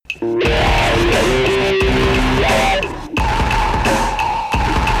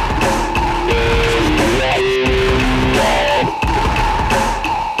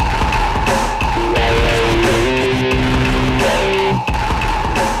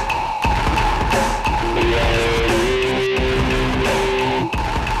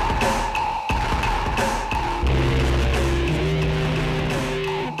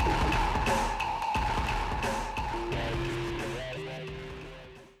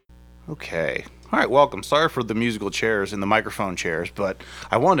Okay. All right, welcome. Sorry for the musical chairs and the microphone chairs, but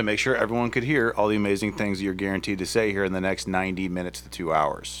I wanted to make sure everyone could hear all the amazing things you're guaranteed to say here in the next 90 minutes to 2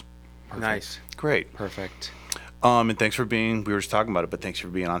 hours. Nice. Great. Perfect. And thanks for being, we were just talking about it, but thanks for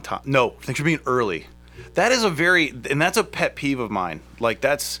being on top. No, thanks for being early. That is and that's a pet peeve of mine. Like,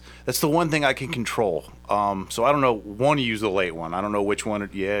 that's the one thing I can control. So I don't know, one, you use the late one. I don't know which one,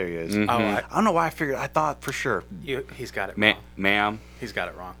 he is. Oh, I don't know why I thought for sure. he's got it wrong. Ma'am, He's got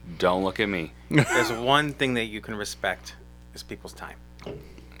it wrong. don't look at me. There's one thing that you can respect is people's time.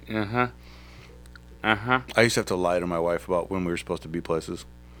 Uh-huh. Uh-huh. I used to have to lie to my wife about when we were supposed to be places.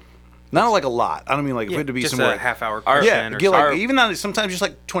 Not like a lot. I don't mean like if we had to be just somewhere. a half-hour Our- cushion Yeah, or get like, something. even on sometimes just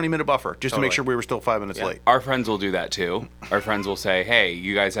like 20-minute buffer, just to make Totally. sure we were still 5 minutes Yeah. late. Our friends will do that too. Our friends will say, hey,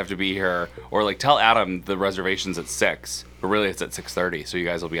 you guys have to be here. Or like tell Adam the reservation's at 6. But really it's at 6:30, so you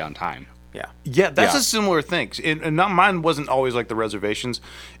guys will be on time. Yeah. Yeah, that's Yeah. a similar thing. And not mine wasn't always like the reservations,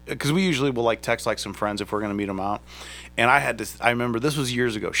 because we usually will like text like some friends if we're gonna meet them out. And I remember this was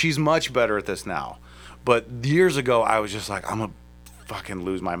years ago. She's much better at this now, but years ago I was just like, I'm gonna fucking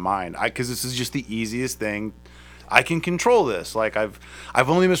lose my mind. Because this is just the easiest thing. I can control this. Like I've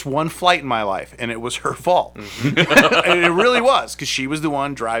only missed one flight in my life, and it was her fault. And it really was, because she was the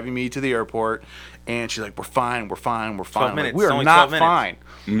one driving me to the airport, and she's like, "We're fine, we're fine, we're fine." I'm like, minutes. we It's are only not 12 minutes. fine.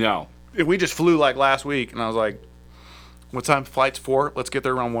 No. We just flew like last week, and I was like, "What time? Flight's 4. Let's get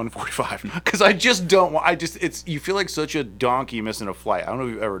there around 1:45." Because I just don't want. You feel like such a donkey missing a flight. I don't know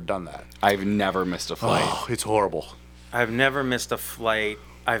if you've ever done that. I've never missed a flight. Oh, it's horrible. I've never missed a flight.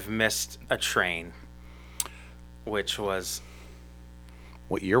 I've missed a train, which was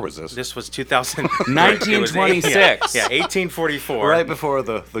What year was this? this was 2000. 1926. Yeah, 1844. Right before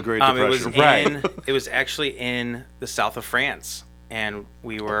the Great It was Depression. it was actually in the south of France, and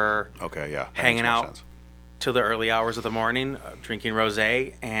we were Okay, yeah. that hanging makes more out sense. till the early hours of the morning, drinking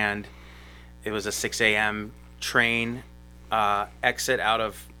rosé, and it was a 6 a.m. train exit out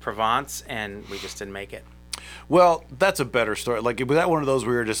of Provence, and we just didn't make it. Well, that's a better story. Like, was that one of those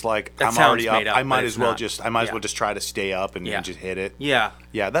where you're just like, That I'm sounds already up. made up, I might but as it's well not. just, I might as Yeah. well just try to stay up and, Yeah. and just hit it. Yeah,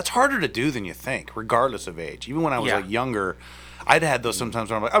 Yeah, that's harder to do than you think, regardless of age. Even when I was Yeah. like younger, I'd had those sometimes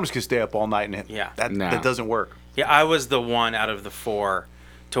where I'm like, I'm just gonna stay up all night and hit. Yeah. That No. that doesn't work. yeah. I was the one out of the four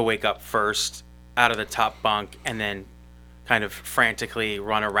to wake up first out of the top bunk, and then kind of frantically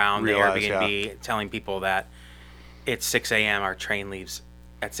run around Realize, the Airbnb, telling people that it's 6 a.m. Our train leaves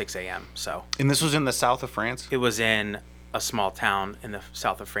at 6 a.m. So And this was in the south of France. it was in a small town in the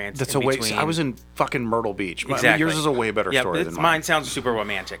south of France. That's in a way. between- I was in fucking Myrtle Beach. Exactly. Yours is a way better Yeah, story it's, than mine sounds super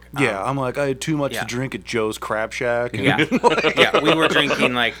romantic. Yeah, I'm like, I had too much yeah. to drink at Joe's Crab Shack. and- Yeah, yeah. We were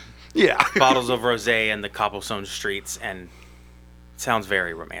drinking like yeah. bottles of rosé in the cobblestone streets, and it sounds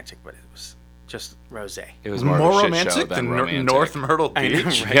very romantic, but it was just rosé. It was More more, of a shit romantic show than than romantic. North Myrtle I know,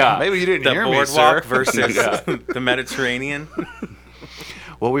 Beach. right? Yeah. Maybe you didn't The hear me, sir. boardwalk versus the Mediterranean.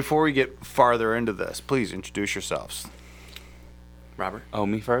 Well, before we get farther into this, please introduce yourselves. Robert. Oh,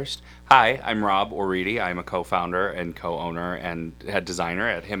 me first? Hi, I'm Rob Oridi. I'm a co-founder and co-owner and head designer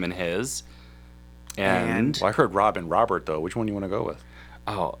at Him and His. And, Well, I heard Rob and Robert though. Which one do you want to go with?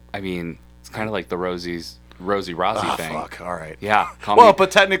 oh, I mean, it's kind of like the Rosie Rossi Ah, thing. fuck. All right. Yeah. Call Well, me,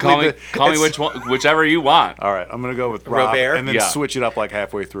 but technically call me, the- call me it's- whichever you want. All right. I'm gonna go with Rob Robert? and then Yeah. switch it up like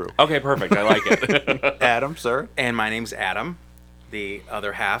halfway through. Okay, perfect. I like it. Adam, sir. And my name's Adam, the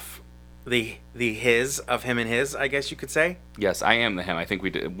other half, the his of Him and His, I guess you could say. Yes, I am the him. I think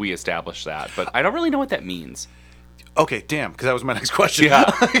we established that, but I don't really know what that means. Okay, damn, because that was my next question. Yeah,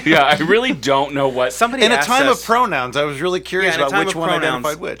 yeah. I really don't know what. Somebody In a asked time us, of pronouns, I was really curious in a about time which of one pronouns,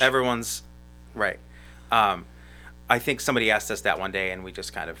 identified which. Everyone's right. I think somebody asked us that one day, and we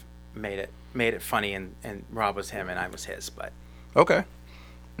just kind of made it funny, and Rob was him and I was his. But Okay.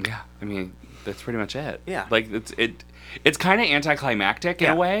 Yeah, I mean that's pretty much it. Yeah. like it's kind of anticlimactic in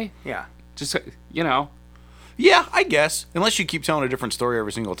Yeah. a way. yeah, Just you know, Yeah, I guess. Unless you keep telling a different story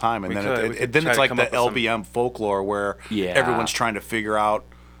every single time, and We then could. it, We it, could then try it's to like come the up with some- LBM folklore where Yeah. everyone's trying to figure out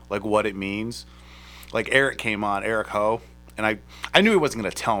like what it means. Like Eric came on, Eric Ho, and I knew he wasn't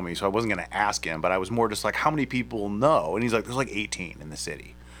going to tell me, so I wasn't going to ask him. But I was more just like, how many people know? And he's like, there's like 18 in the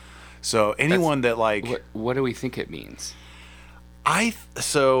city. So anyone that like what do we think it means?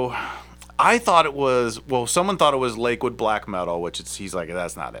 I thought it was, well, someone thought it was Lakewood black metal, which he's like,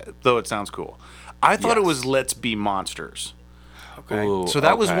 that's not it, though it sounds cool. I thought it Yes. was Let's Be Monsters. okay. Ooh, So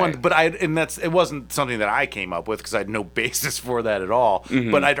that was okay. one, but it wasn't something that I came up with because I had no basis for that at all.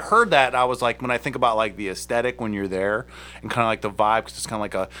 Mm-hmm. But I'd heard that, and I was like, when I think about like the aesthetic when you're there and kind of like the vibe, because it's kind of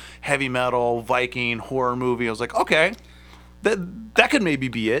like a heavy metal Viking horror movie. I was like, okay, that could maybe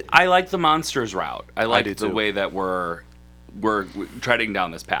be it. I like the monsters route. I like did the too. way that we're treading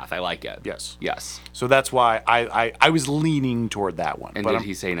down this path. I like it. Yes. Yes. So that's why I was leaning toward that one. And but did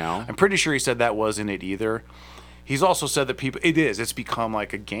he say no? I'm pretty sure he said that wasn't it either. He's also said that people, it's become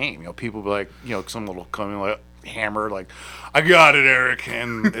like a game. You know, people be like, you know, someone will come in like hammer, like, I got it, Eric,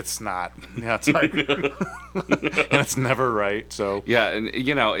 and it's not. Yeah, it's like, and it's never right. So Yeah, and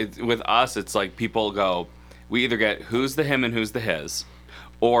you know, with us, it's like people go, we either get who's the him and who's the his,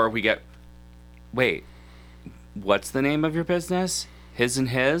 or we get, wait, what's the name of your business? His and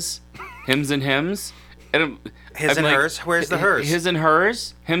his, hims and hims, and His and hers? Where's the hers? His and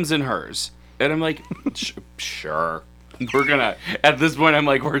hers, hims and hers, and I'm like, sure. We're gonna at this point. I'm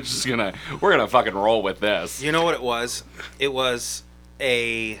like, we're gonna fucking roll with this. You know what it was? It was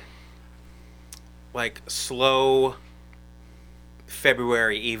a like slow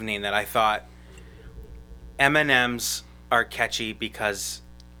February evening that I thought M&Ms are catchy because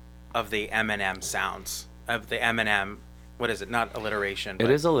of the M&M sounds of the M&M. What is it? Not alliteration. It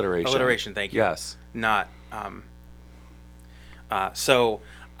is alliteration. Alliteration. Thank you. Yes. Not. So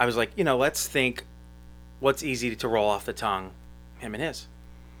I was like, you know, let's think. What's easy to roll off the tongue? Him and his.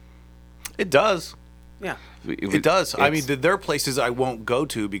 it does. Yeah. It does. I mean, there are places I won't go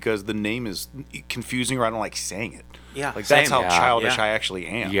to because the name is confusing or I don't like saying it. Yeah. Like that's same. how Yeah. childish Yeah. I actually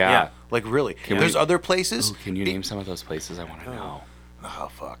am. Yeah. Like really. we- There's other places. Ooh, can you name some of those places? I want to know. Oh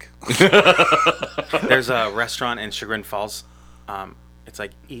fuck. There's a restaurant in Chagrin Falls. It's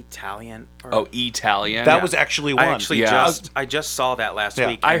like Italian. Or, Oh, Italian. That was actually one. I actually Yeah. I just saw that last Yeah.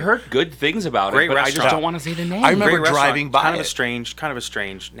 week. I and heard good things about Great it, but I restaurant. just don't want to say the name. I remember great restaurant. driving by kind it. of a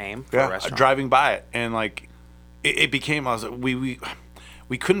strange name for a Yeah, restaurant. driving by it, and like it became. I was like,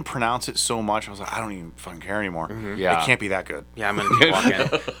 we couldn't pronounce it so much. I was like, I don't even fucking care anymore. Yeah. It can't be that good. Yeah, I'm gonna keep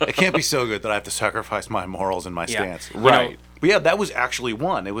walking. It can't be so good that I have to sacrifice my morals and my Yeah. stance. You know, Right. But yeah, that was actually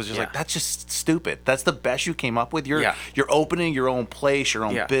one. It was just Yeah. like that's just stupid. That's the best you came up with. You're Yeah. opening your own place, your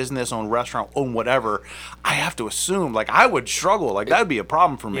own Yeah. business, own restaurant, own whatever. I have to assume like I would struggle. Like that would be a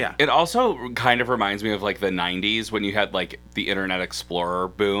problem for me. Yeah. It also kind of reminds me of like the 90s when you had like the Internet Explorer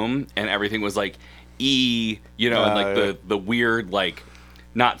boom and everything was like E, you know, and like yeah. the weird like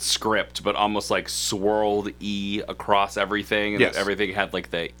not script but almost like swirled E across everything and Yes. everything had like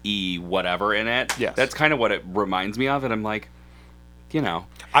the E whatever in it. Yes. That's kind of what it reminds me of and I'm like, you know,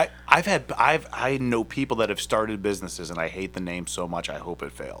 I know people that have started businesses and I hate the name so much I hope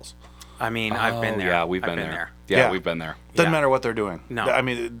it fails. I mean, I've been there. Yeah, we've I've been there. Yeah. Yeah, we've been there. Doesn't Yeah. matter what they're doing. No. I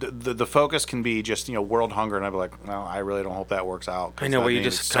mean, the focus can be just, you know, world hunger, and I'd be like, no, I really don't hope that works out. 'cause I know that where you name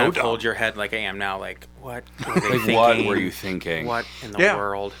just is kind of dumb. hold your head like I am now. Like, what were they Like, thinking? what were you thinking? What in the Yeah.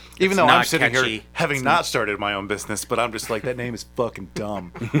 world? Even It's though I'm not sitting catchy. here having not started my own business, but I'm just like, that name is fucking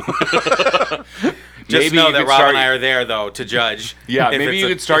dumb. Just Maybe know you that could Rob start- and I are there though to judge. Yeah, if maybe it's you a-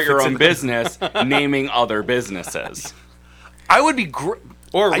 could start if your it's own a- business naming other businesses. I would be great.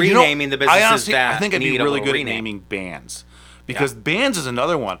 Or renaming the businesses that I think I'd be need a really little good rename. at naming bands. Because Yeah. bands is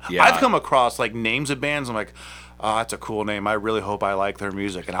another one. Yeah. I've come across like names of bands. I'm like, oh, that's a cool name. I really hope I like their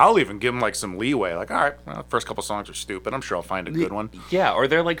music. And I'll even give them like some leeway. Like, all right, well, first couple songs are stupid. I'm sure I'll find a good one. Yeah, or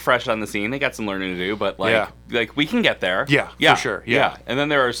they're like fresh on the scene. They got some learning to do, but like, Yeah. like we can get there. Yeah, for sure, yeah. And then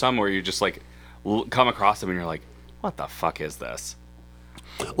there are some where you just like come across them and you're like, what the fuck is this?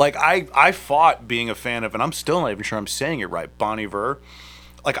 Like I fought being a fan of, and I'm still not even sure I'm saying it right. Bon Iver.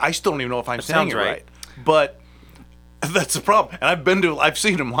 Like I still don't even know if I'm saying sounds it right. right. But that's the problem. And I've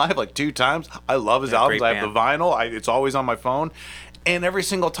seen him live like 2 times. I love his Yeah, albums. great I have the vinyl. It's always on my phone. And every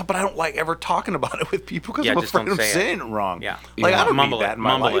single time, but I don't like ever talking about it with people because Yeah, I'm just afraid don't I'm say it. saying it wrong. Yeah. Like Yeah. I don't Mumble need it, that in my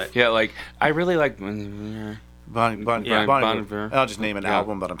mumble life. it. Yeah, like I really like. Bon Yeah. Bon Iver. Iver. And I'll just name an Yeah.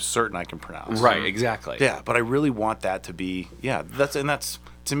 album that I'm certain I can pronounce. Right, exactly. Yeah, but I really want that to be. Yeah, that's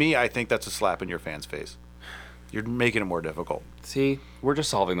to me. I think that's a slap in your fans' face. You're making it more difficult. See, we're just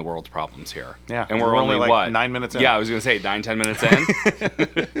solving the world's problems here. Yeah, and we're only like what 9 minutes in. Yeah, I was gonna say 9-10 minutes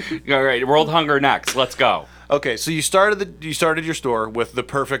in. All right, world hunger next. Let's go. Okay, so you started your store with the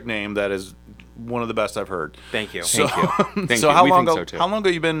perfect name that is one of the best I've heard. Thank you. So, Thank you. Thank so you. how We long think ago? so, too. How long ago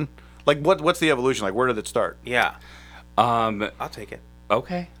you been? Like, what's the evolution? Like, where did it start? Yeah, Um, I'll take it.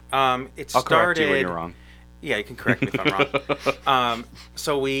 okay. It I'll started. correct you when you're wrong. Yeah, you can correct me if I'm wrong.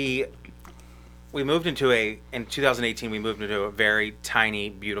 So we moved in 2018. We moved into a very tiny,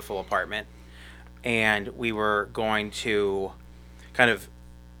 beautiful apartment, and we were going to kind of,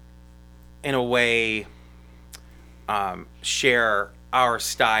 in a way, share our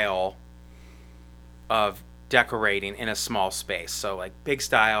style of decorating in a small space. So like big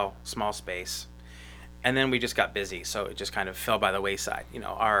style, small space. And then we just got busy, so it just kind of fell by the wayside. It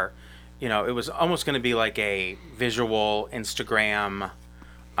was almost going to be like a visual Instagram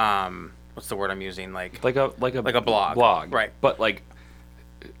what's the word I'm using? Like Like a blog. Blog. Right. But like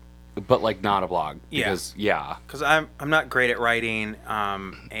not a blog. Because because I'm not great at writing,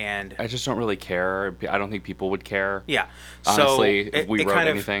 and I just don't really care. I don't think people would care. yeah. Honestly, so if we wrote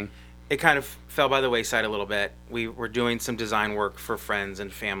anything. It kind of fell by the wayside a little bit. We were doing some design work for friends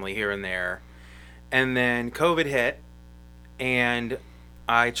and family here and there, and then COVID hit, and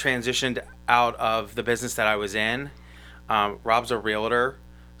I transitioned out of the business that I was in. Rob's a realtor,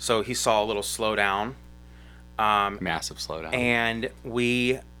 so he saw a little slowdown. Massive slowdown. And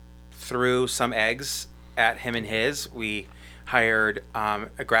we threw some eggs at him and his. We hired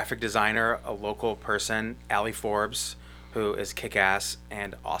a graphic designer, a local person, Allie Forbes, who is kick-ass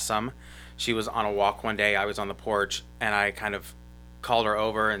and awesome. She was on a walk one day. I was on the porch, and I kind of called her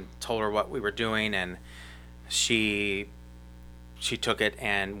over and told her what we were doing, and she took it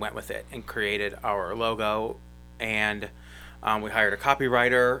and went with it and created our logo. And we hired a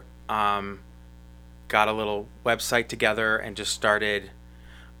copywriter, got a little website together, and just started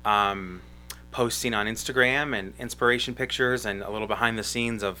posting on Instagram and inspiration pictures and a little behind the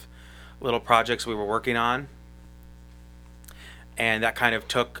scenes of little projects we were working on. And that kind of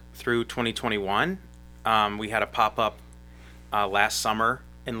took through 2021. We had a pop-up last summer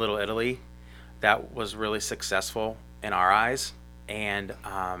in Little Italy that was really successful in our eyes. And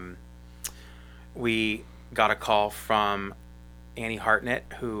we got a call from Annie Hartnett,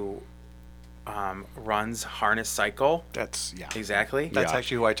 who runs Harness Cycle. That's Exactly. That's Yeah.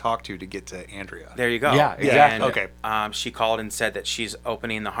 actually who I talked to get to Andrea. There you go. Yeah, exactly. And, Okay. she called and said that she's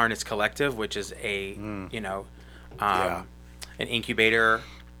opening the Harness Collective, which is a, Yeah. an incubator,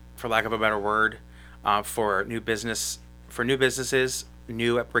 for lack of a better word, for new businesses,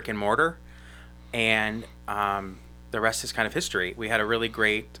 new at brick and mortar, and the rest is kind of history. We had a really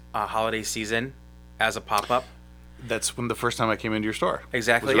great holiday season as a pop-up. That's when the first time I came into your store.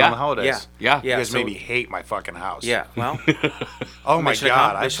 Exactly. Was around the holidays. Yeah. You guys so- made me hate my fucking house. Yeah. Well, Oh my mission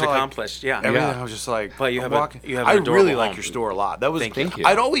god. mission I felt accomplished. Yeah. Everything. Yeah. I was just like, But you I'm have walking. you have I an really adorable like home. your store a lot. That was. Thank you.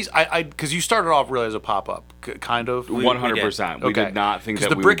 I'd always, because you started off really as a pop up, kind of. 100%. We did not think that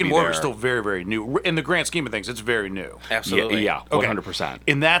the we brick would and be mortar there. is still very, very new. In the grand scheme of things, it's very new. Absolutely. Yeah, Okay. 100%.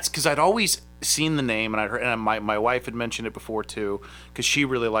 And that's because I'd always seen the name, and I'd heard, and my wife had mentioned it before too, because she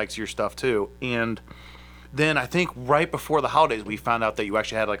really likes your stuff too. And then I think right before the holidays, we found out that you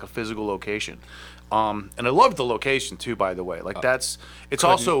actually had like a physical location. And I loved the location too, by the way. Like it's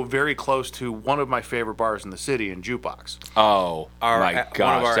also very close to one of my favorite bars in the city in Jukebox. Oh, One my of our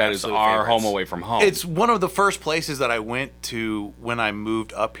gosh. That is absolute our favorites. home away from home. It's one of the first places that I went to when I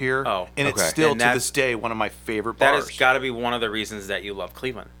moved up here. Oh, and it's okay. still And to that's- this day one of my favorite That bars. has got to be one of the reasons that you love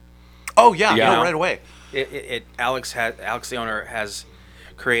Cleveland. Oh yeah, Yeah. no, right away. Alex, the owner, has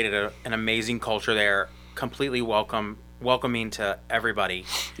created an amazing culture there, completely welcoming to everybody.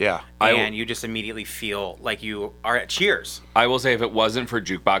 Yeah. And you just immediately feel like you are at Cheers. I will say, if it wasn't for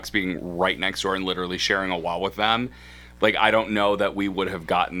Jukebox being right next door and literally sharing a wall with them, like, I don't know that we would have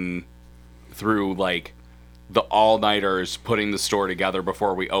gotten through, like, the all-nighters putting the store together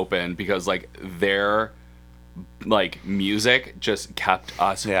before we opened, because, like, their, like, music just kept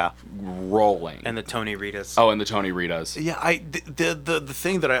us rolling. And the Tony Ritas. Oh, and the Tony Ritas. Yeah, the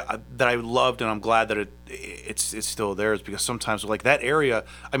thing that I loved, and I'm glad that it's still there, is because sometimes like that area.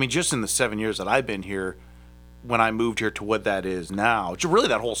 I mean, just in the 7 years that I've been here, when I moved here to what that is now, it's really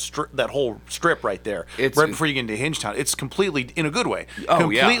that whole strip right there, It's- right before you get into Hingetown. It's completely, in a good way, Oh,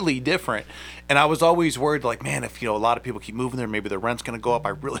 yeah. completely different. And I was always worried, like, man, if a lot of people keep moving there, maybe the rent's going to go up. I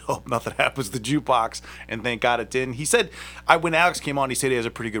really hope nothing happens to Jukebox, and thank God it didn't. He said, when Alex came on, he said he has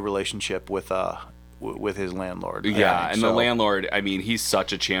a pretty good relationship with his landlord. Yeah, and the So- landlord, I mean, he's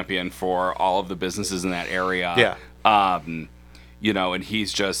such a champion for all of the businesses in that area. Yeah. And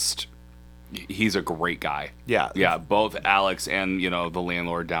he's a great guy. Yeah. Yeah, both Alex and, the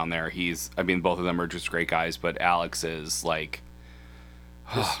landlord down there, both of them are just great guys, but Alex is like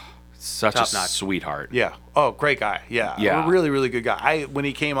such a top-notch. sweetheart. Yeah. Oh, great guy. Yeah. Yeah. A really, really good guy. When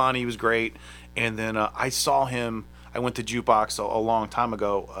he came on, he was great. And then I saw him. I went to Jukebox a long time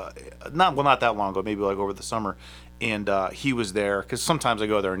ago. Not that long ago. Maybe like over the summer. And he was there because sometimes I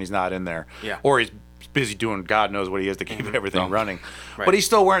go there and he's not in there. Yeah. Or he's busy doing God knows what he is to keep everything Oh. running. Right. But he's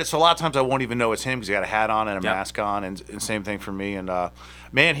still wearing it. So a lot of times I won't even know it's him because he got a hat on and a Yep. mask on. And same thing for me. And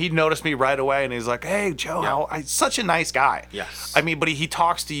man, he noticed me right away. And he's like, "Hey, Joe, such a nice guy." Yes. I mean, but he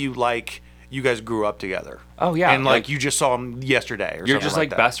talks to you like you guys grew up together. Oh, yeah, And like like- you just saw him yesterday. Or You're something just like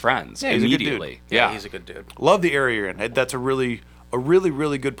that. best friends Yeah, he's a good dude. immediately. Yeah, he's a good dude. Love the area you're in. That's a really,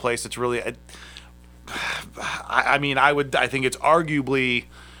 really good place. It's really. I mean, I think it's arguably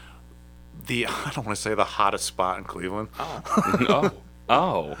I don't want to say the hottest spot in Cleveland. Oh.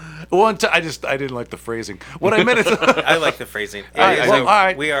 Oh. One time, I didn't like the phrasing. What I meant is, I like the phrasing. Well, all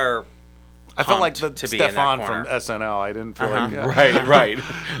right. We are. I felt like the pumped to be in that Stefan from corner. SNL. I didn't feel like Right.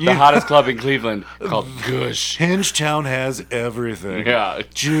 The hottest club in Cleveland called Gush. Hingetown has everything. Yeah.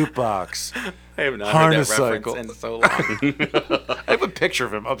 Jukebox. I have not Harness heard that cycle. reference in so long. I have a picture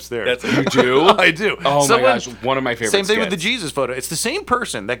of him upstairs. That's You do? I do. Oh Someone- my gosh, one of my favorite Same thing with the skits. Jesus photo. It's the same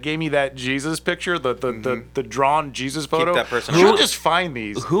person that gave me that Jesus picture, the drawn Jesus photo. that person She'll around. just find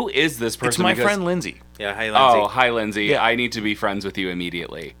these. Who is this person? It's my Because- friend Lindsay. Yeah, hey, Lindsay. Oh, hi, Lindsay. Yeah. I need to be friends with you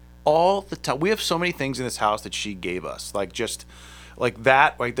immediately. All the time. We have so many things in this house that she gave us. Like just like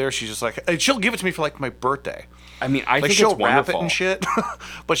that right there. She's just like, and she'll give it to me for like my birthday. I mean, I Like think she'll it's wrap wonderful. it and shit.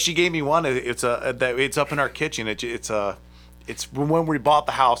 But she gave me one. It's up in our kitchen. It's when we bought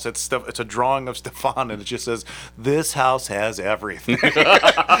the house. It's a drawing of Stefan, and it just says, "This house has everything."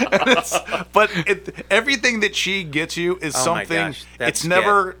 Everything that she gets you is Oh my something. gosh, that It's skit.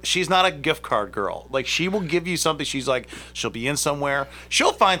 never. She's not a gift card girl. Like she will give you something. She's like, she'll be in somewhere.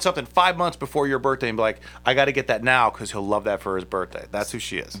 She'll find something 5 months before your birthday and be like, "I got to get that now because he'll love that for his birthday." That's who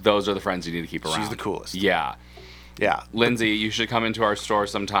she is. Those are the friends you need to keep around. She's the coolest. Yeah. Yeah. Lindsay, you should come into our store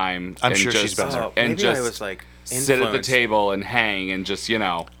sometime. I'm and sure just, she's been there. Oh, And maybe just I was like sit at the influenced. table and hang and just,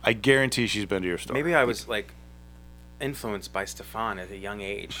 I guarantee she's been to your store. Maybe I was like influenced by Stefan at a young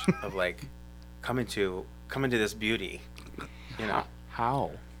age of like come into this beauty. You know,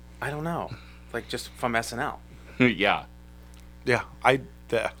 How? I don't know, like just from SNL. Yeah. Yeah. I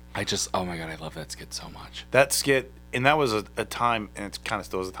just, oh my God, I love that skit so much. That skit, and that was a time, and it's kind of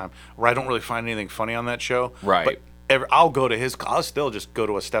still is a time where I don't really find anything funny on that show. Right. But I'll still just go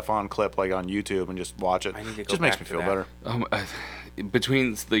to a Stefan clip like on YouTube and just watch it. I need to It go just makes back me to feel that. better.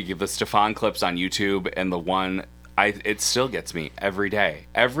 Between the Stefan clips on YouTube and the one, it still gets me every day.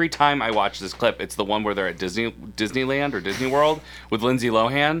 Every time I watch this clip, it's the one where they're at Disneyland or Disney World with Lindsay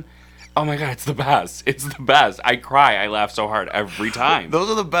Lohan. Oh my God, it's the best. It's the best. I cry. I laugh so hard every time. Those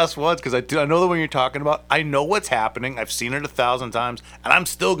are the best ones because I know the one you're talking about. I know what's happening. I've seen it 1,000 times, and I'm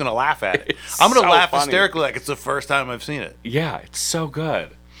still gonna laugh at it. It's I'm gonna so laugh funny. hysterically like it's the first time I've seen it. Yeah, it's so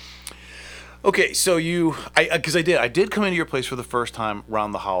good. Okay, so I did come into your place for the first time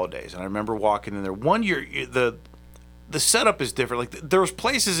around the holidays, and I remember walking in there. One year, the setup is different. Like there's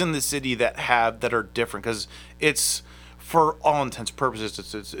places in the city that are different because it's, for all intents and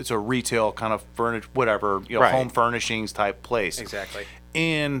purposes, it's a retail kind of whatever, Right. home furnishings type place. Exactly.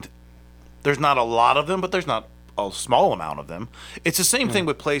 And there's not a lot of them, but there's not a small amount of them. It's the same thing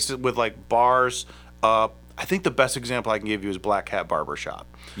with places with like bars. I think the best example I can give you is Black Cat Barbershop.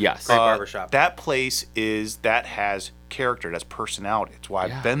 Yes. Great barbershop. That place that has character, that's personality. It's why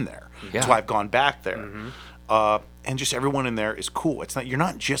Yeah. I've been there. Yeah. It's why I've gone back there. Mm-hmm. And just everyone in there is cool. You're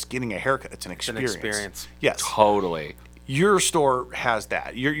not just getting a haircut. It's an experience. experience. Yes. Totally. Your store has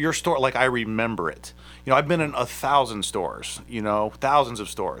that. Your store, like I remember it. I've been in 1,000 stores. Thousands of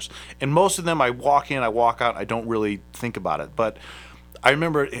stores, and most of them I walk in, I walk out. I don't really think about it, but I don't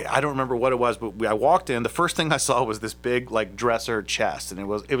remember what it was, but I walked in. The first thing I saw was this big like dresser chest, and it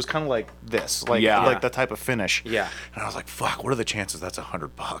was kind of like this, like that type of finish. Yeah. And I was like, "Fuck! What are the chances that's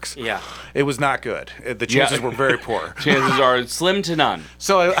 $100?" Yeah. It was not good. The chances Yeah. were very poor. Chances are slim to none.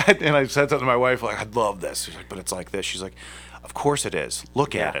 So I said something to my wife like, "I'd love this," she's like, "But it's like this." She's like, "Of course it is.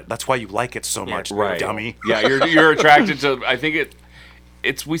 Look at Yeah. it. That's why you like it so much, Right. dummy." Yeah, you're attracted to. I think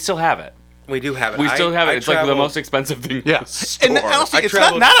it's. We still have it. We do have it. We still have it. I It's like the traveled- most expensive thing. Yeah, in the store. and honestly, I it's not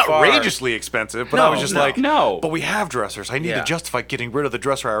traveled far. outrageously expensive, but I was just like, no. But we have dressers. I need to Yeah. justify getting rid of the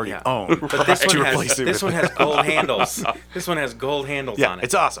dresser I already Yeah. own. But this to one replace has it this with- one has gold handles. This one has gold handles Yeah, on it.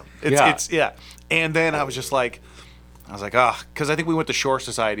 it's awesome. Yeah. It's. And then I was just like, because I think we went to Shore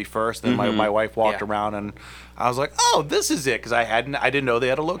Society first, then my wife walked Yeah. around, and I was like, oh, this is it, because I didn't know they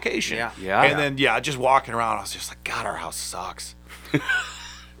had a location. Yeah. Yeah. And then just walking around, I was just like, God, our house sucks.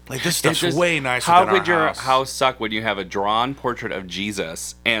 Like this stuff's It's just- way nicer How than could your house. house suck when you have a drawn portrait of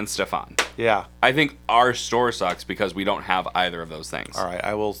Jesus and Stefan? Yeah. I think our store sucks because we don't have either of those things. All right.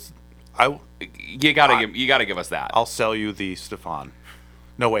 I'll You gotta give us that. sell you the Stefan.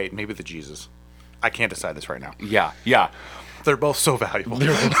 No, wait, maybe the Jesus. I can't decide this right now. Yeah. They're both so valuable.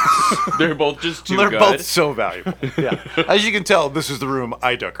 They're both just too They're good. both so valuable. Yeah. As you can tell, this is the room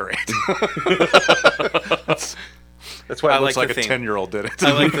I decorate. That's why I it looks like like the a theme. 10-year-old did it.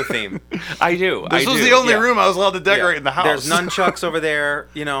 I like the theme. I do. This I was do. the only Yeah. room I was allowed to decorate Yeah. in the house. There's nunchucks over there.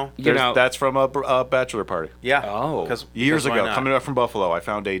 You know. You know. That's from a bachelor party. Yeah. Oh. Years why ago, not? coming up from Buffalo, I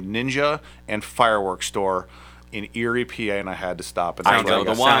found a ninja and fireworks store in Erie, PA, and I had to stop. And I that's where know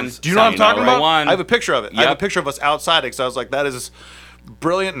got the one. sounds- Do you know what I'm I know talking the about? one. I have a picture of it. I have a Yep. picture of us outside because I was like, that is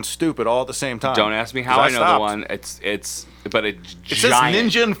brilliant and stupid all at the same time. Don't ask me 'Cause how I know the stopped. one. It's but a It says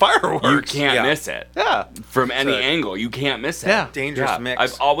giant. Ninja and Fireworks. You can't Yeah. miss it. Yeah. From any a- angle, you can't miss it. Yeah. Dangerous mix.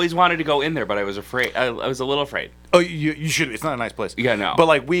 I've always wanted to go in there, but I was afraid. I was a little afraid. Oh, you should. It's not a nice place. Yeah, no. But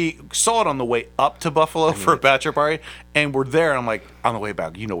like we saw it on the way up to Buffalo for a bachelor party, and we're there. And I'm like, on the way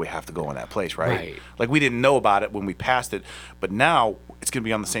back, we have to go in that place, right? Right. Like we didn't know about it when we passed it, but now it's gonna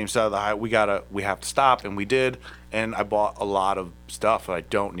be on the same side of the highway. We have to stop, and we did. And I bought a lot of stuff that I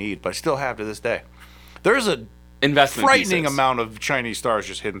don't need, but I still have to this day. There's a Investment frightening pieces. amount of Chinese stars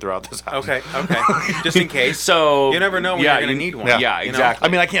just hidden throughout this house. Okay. Just in case. So You never know when you're gonna need one. Yeah, you know? exactly.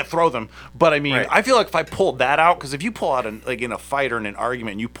 I mean, I can't throw them, but I mean, Right. I feel like if I pulled that out, because if you pull out in a fight or in an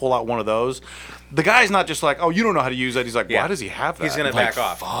argument, and you pull out one of those, the guy's not just like, oh, you don't know how to use that. He's like, Yeah. why does he have that? He's gonna Like, back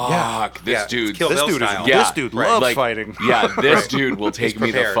off. Fuck, this Yeah, dude. Kill this Bill dude is style. Yeah. this dude Right. loves like, fighting. Yeah, this dude will take me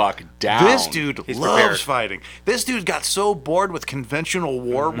the prepared. fuck down. This dude He's loves prepared. fighting. This dude got so bored with conventional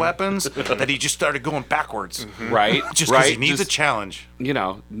war weapons that he just started going backwards. right? Just because right? he needs Just, a challenge.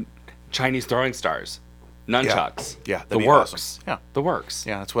 Chinese throwing stars, nunchucks. Yeah, that'd the be works. awesome. Yeah. the works.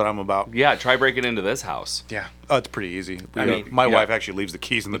 Yeah, that's what I'm about. Yeah, try breaking into this house. Yeah. Oh, it's pretty easy. mean, My yeah. wife actually leaves the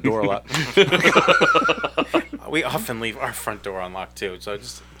keys in the door a lot. We often leave our front door unlocked too, so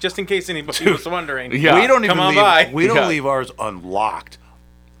just in case anybody was wondering. Yeah. We don't Come even on leave. by. We don't Yeah. leave ours unlocked.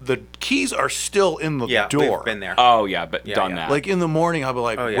 The keys are still in the Yeah, door. we've been there. Oh yeah, but Yeah, done yeah. that. Like in the morning, I'll be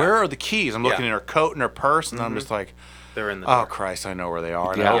like, Oh, yeah. "Where are the keys?" I'm looking Yeah. in her coat and her purse, and I'm just like, They're in the "Oh door. Christ, I know where they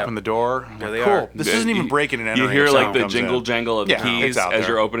are." And Yeah. I open the door. I'm There like, they cool. are. This isn't even You- breaking and entering. You hear if like someone the comes jingle in. jangle of the Yeah, keys it's out as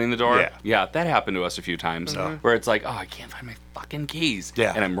there. you're opening the door. Yeah. that happened to us a few times. Where it's like, oh, I can't find my fucking keys.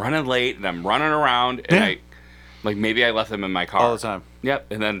 Yeah. And I'm running late and I'm running around and Yeah. maybe I left them in my car all the time. Yep.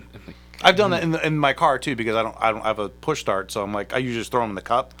 And then I'm like, I've done that in my car too because I don't have a push start, so I'm like I usually just throw them in the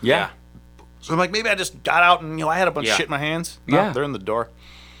cup. yeah. So I'm like maybe I just got out and I had a bunch Yeah. of shit in my hands. No, Yeah. they're in the door.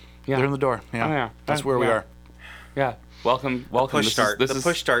 Yeah. They're in the door. Yeah, Oh, yeah. That's where we Yeah. are. Yeah. Welcome. Push This start. Is, The this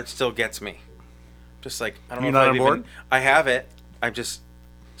push is, start still gets me. Just like I don't You're know not if on I'd board? even. I have it.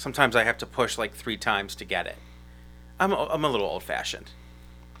 Sometimes I have to push like 3 times to get it. I'm a little old fashioned.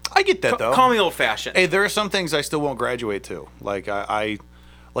 I get that though. Call me old fashioned. Hey, there are some things I still won't graduate to. Like I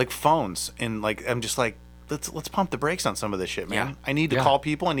like phones, and like I'm just like let's pump the brakes on some of this shit, man. Yeah. I need to Yeah. call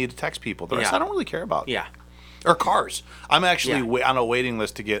people. I need to text people. The rest Yeah. I don't really care about. Yeah. Or cars. I'm actually Yeah. on a waiting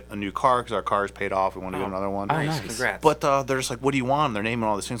list to get a new car because our car's paid off. We want to get another one. nice. Congrats. But they're just like, what do you want? They're naming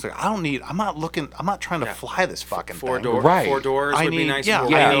all these things. Like, I'm not trying to Yeah. fly this fucking Four thing. doors. Right. 4 doors I would be need- nice. yeah,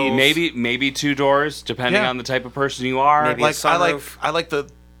 Four yeah. windows. Maybe 2 doors, depending Yeah. on the type of person you are. Maybe a Like sunroof. I like the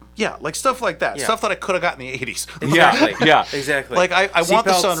like stuff like that. Yeah. Stuff that I could have gotten in the 80s. Exactly. Yeah. Exactly. Like I want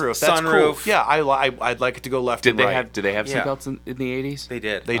the Seatbelts, sunroof. That's sunroof. cool. Yeah, I'd like it to go left Did and they right. have Yeah. seatbelts in the 80s? They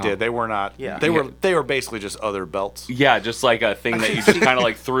did. They did. They were not. Yeah. They were basically just other belts. Yeah, just like a thing that you just kind of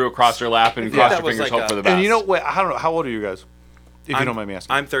like threw across your lap and Yeah, crossed that your was fingers, like hope a- for the best. And you know what? I don't know. How old are you guys? If you don't mind me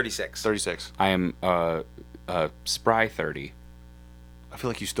asking. I'm 36. 36. I am spry 30. I feel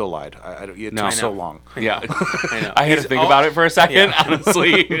like you still lied. I don't. It No. took I so know. long. Yeah, I know. I had to He's think all- about it for a second. Yeah.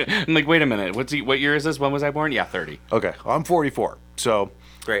 Honestly, I'm like, wait a minute. What year is this? When was I born? Yeah, 30. Okay, well, I'm 44. So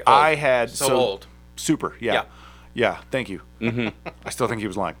Great. Old. I had So old. Super. Yeah. Yeah. Yeah. Thank you. Mm-hmm. I still think he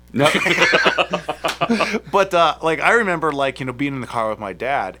was lying. No, But like I remember being in the car with my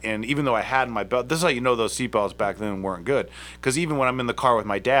dad, and even though I had my belt, this is how you know those seatbelts back then weren't good. Because even when I'm in the car with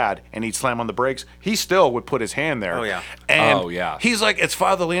my dad and he'd slam on the brakes, he still would put his hand there. Oh, yeah. And Oh, yeah. he's like, it's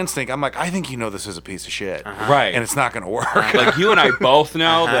fatherly instinct. I'm like, I think you know this is a piece of shit, Right. And it's not gonna work. like you and I both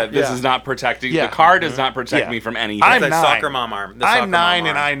know that this Yeah. is not protecting. Yeah. The car does not protect Yeah. me from anything. I'm the 9. soccer mom arm. The soccer I'm mom 9,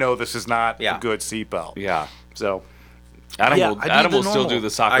 and arm. I know this is not Yeah. a good seatbelt. yeah. So Adam Yeah, will, I do Adam the will still normal. do the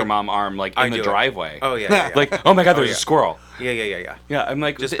soccer I- mom arm like I in the do it. driveway. Oh yeah. yeah, yeah. Like, oh my God, there's yeah. a squirrel. Yeah. Yeah, I'm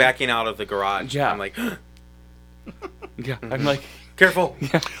like Just backing out of the garage. Yeah. I'm like, Yeah, I'm like, careful.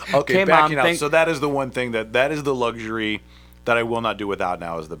 okay, Okay, backing Mom, out. So that is the one thing that is the luxury that I will not do without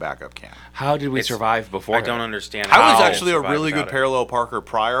now is the backup cam. how did we It's- survive before? I don't understand. I was how actually a survive really good without it. parallel parker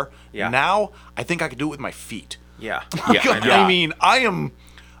prior. Yeah. Now I think I could do it with my feet. Yeah. Yeah, I know. I mean,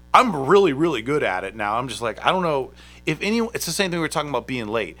 I'm really, really good at it now. I'm just like, I don't know if anyone. It's the same thing we were talking about being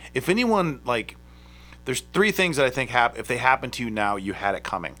late. If anyone there's 3 things that I think if they happen to you now, you had it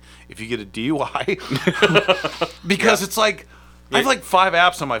coming. If you get a DUI, because it's like I have like 5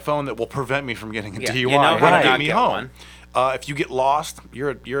 apps on my phone that will prevent me from getting a Yeah, DUI you know how and to get not me get home. one. If you get lost, you're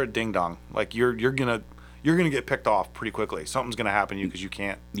a ding dong. Like you're gonna get picked off pretty quickly. Something's gonna happen to you because you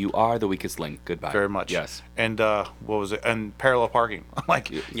can't. You are the weakest link. Goodbye. Very much. Yes. And what was it? And parallel parking. Like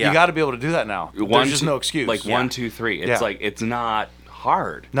Yeah. you got to be able to do that now. There's just no excuse. Like Yeah. 1, 2, 3. It's Yeah. like it's not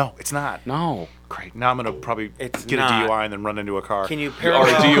hard. No, it's not. No. Great. Now I'm gonna probably It's get not. a DUI and then run into a car. Can you Or a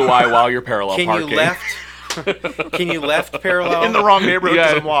parallel? DUI while you're parallel Can parking. you left? Can you left parallel? in the wrong neighborhood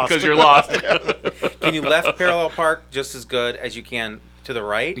because I'm lost. because you're lost. Can you left parallel park just as good as you can to the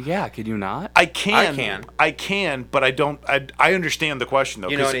right? Yeah, can you not? I can. can. I can, but I don't. I understand the question though.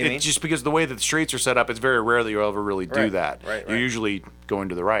 You know 'cause what I mean? Just because the way that the streets are set up, it's very rare that you'll ever really do Right, that. right, You're right. usually going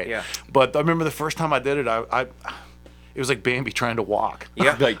to the right. Yeah. But I remember the first time I did it, it was like Bambi trying to walk.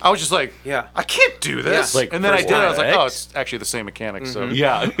 Yeah. Like, I was just like, Yeah. I was do this. Yeah. Like, And then I first did it. I was like, oh, X? it's actually the same mechanics. So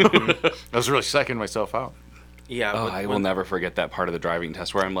yeah. I was really psyching myself out. Yeah. Oh, but I will when- never forget that part of the driving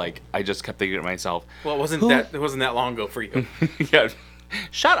test where I'm like, I just kept thinking to myself, Well, it wasn't that long ago for you. yeah,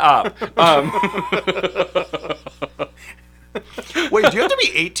 shut up. Wait, do you have to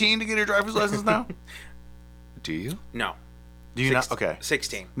be 18 to get your driver's license now? Do you? No. Do you not? Okay.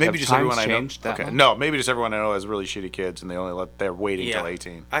 16. Maybe Have just times everyone I know. changed that Okay. much? No, maybe just everyone I know has really shitty kids, and they're waiting Yeah. till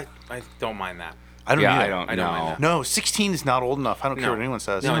 18. I don't mind that. I don't. Yeah, either. I don't I don't mind know. that. No, 16 is not old enough. I don't care No. what anyone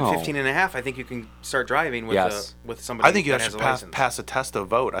says. No, No. at 15 and a half, I think you can start driving with Yes. with somebody I think you that have has to a license. pass a test to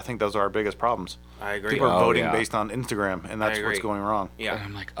vote. I think those are our biggest problems. I agree. People are Oh, voting yeah. based on Instagram, and that's what's agree. going wrong. Yeah. And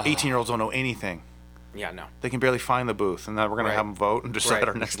I'm like, oh. 18-year-olds don't know anything. Yeah, no. They can barely find the booth, and now we're gonna Right. have them vote and decide Right.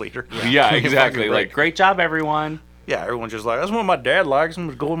 our next leader. Yeah, Give me a exactly. fucking Like, break. great job, everyone. Yeah, everyone's just like, that's what my dad likes. I'm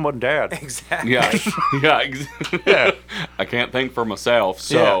just going with my dad. Exactly. Yeah, yeah, Yeah. I can't think for myself,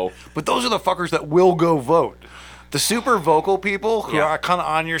 so Yeah. But those are the fuckers that will go vote. The super vocal people who Yeah. are kind of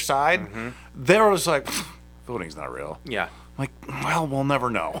on your side, they're just like, voting's not real. Yeah. I'm like, well, we'll never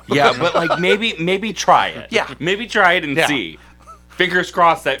know. yeah. But like, maybe try it. Yeah. maybe try it and Yeah. see. Fingers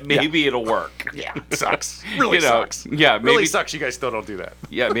crossed that maybe it'll work. Yeah, it sucks. Really You know, sucks. yeah, Really maybe- sucks. You guys still don't do that.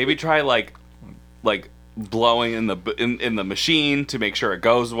 Yeah, maybe try like blowing in the machine to make sure it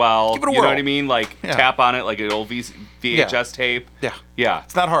goes well. Give it a you know whirl. what I mean? Like Yeah. tap on it like an old VHS tape. Yeah. Yeah.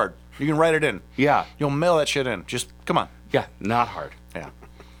 It's not hard. You can write it in. Yeah. You'll mail that shit in. Just come on. Yeah. Not hard. Yeah.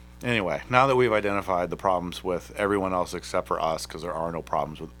 Anyway, now that we've identified the problems with everyone else except for us, because there are no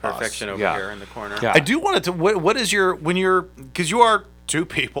problems with Perfection us. over Yeah. here in the corner. Yeah. I do want to. What is your because you are two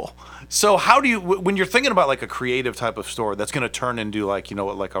people. So how do you when you're thinking about like a creative type of store that's going to turn into like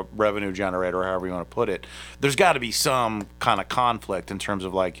like a revenue generator or however you want to put it? There's got to be some kind of conflict in terms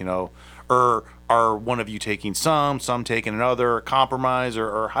of like or are one of you taking some taking another, compromise,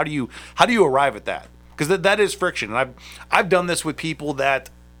 or how do you arrive at that? Because that is friction, and I've done this with people that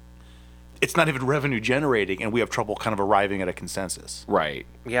it's not even revenue generating, and we have trouble kind of arriving at a consensus. Right.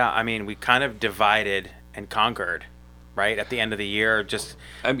 Yeah, I mean, we kind of divided and conquered, right? At the end of the year, just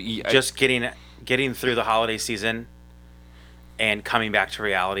I mean, just getting through the holiday season and coming back to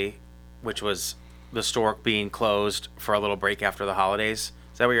reality, which was the store being closed for a little break after the holidays.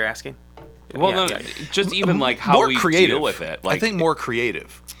 Is that what you're asking? well, yeah, no, yeah. just even like how More we creative. deal with it. Like, I think more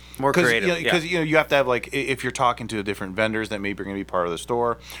creative. More creative, Because yeah. you have to have like if you're talking to different vendors that maybe are going to be part of the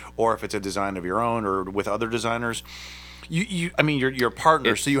store, or if it's a design of your own or with other designers, you're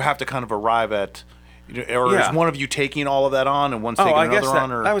partners, so you have to kind of arrive at. Or Yeah. is one of you taking all of that on and one's taking I guess another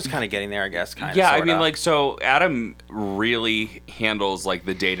on? Or I was kind of getting there, I guess. Kind of. yeah, I sorta. mean, like, so Adam really handles like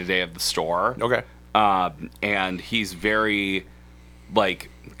the day to day of the store. okay. And he's very like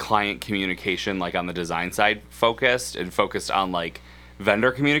client communication, like on the design side focused on like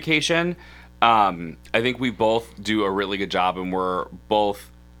vendor communication. I think we both do a really good job, and we're both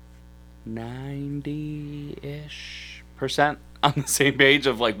 90-ish% on the same page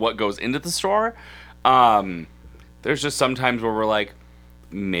of like what goes into the store. There's just sometimes where we're like,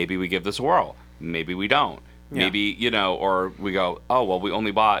 maybe we give this a whirl, maybe we don't. Yeah. Maybe, or we go, oh, well, we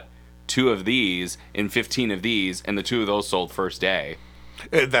only bought 2 of these and 15 of these, and the 2 of those sold first day.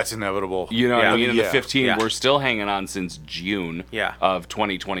 That's inevitable. You know what Yeah. I mean? And the Yeah. 15 Yeah. we're still hanging on since June Yeah. of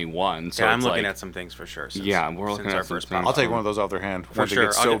 2021. So yeah, I'm it's looking like, at some things for sure. Since, Yeah, we're looking since at our some first things. I'll take one of those off their hand For once sure. it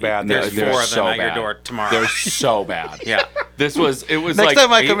gets so I'll- bad. There's They're 4 of them so at your bad. door tomorrow. They're so bad. Yeah. It was Next like,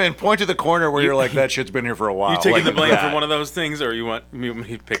 time I come in, point to the corner where you're like, that shit's been here for a while. You taking Like, the blame that. for one of those things, or you want me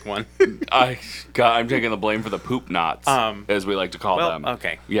to pick one? I'm taking the blame for the poop knots, as we like to call well, them.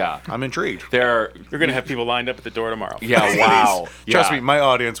 okay. Yeah. I'm intrigued. They're, You're gonna have people lined up at the door tomorrow. yeah, wow. Trust Yeah. me, my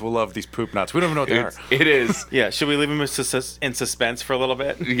audience will love these poop nuts. We don't even know what they are. It is. Yeah. Should we leave them in suspense for a little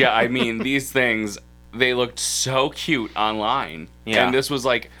bit? Yeah, I mean, these things, they looked so cute online. Yeah. And this was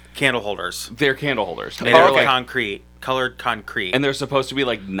like, Candle holders. they're candle holders. And Made they're out of like, concrete, colored concrete. and they're supposed to be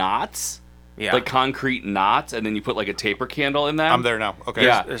like knots. yeah. Like concrete knots, and then you put like a taper candle in them. I'm there now. Okay.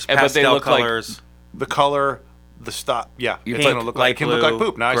 Yeah. There's but they pastel look like- colors. The color, the stop. Yeah. It's Pink, going to look like, light it can look like blue,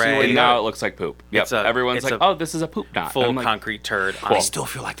 poop. Now I see gray. what And you now got. it looks like poop. Yep. It's a- Everyone's it's like, a oh, this is a poop knot. full I'm like, concrete turd. I still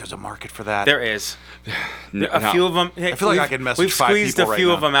feel like there's a market for that. There is. no, A few of them. I feel like I could message We've 5 squeezed people a few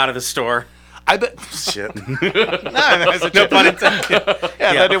right of now. them out of the store. I bet. Shit. No pun intended.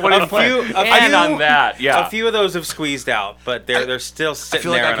 Yeah, that didn't even play. And on that, yeah. A few of those have squeezed out, but they're still I sitting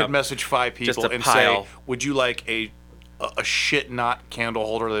feel like there. I in could a- message 5 just people a and pile. say, "Would you like a shit knot candle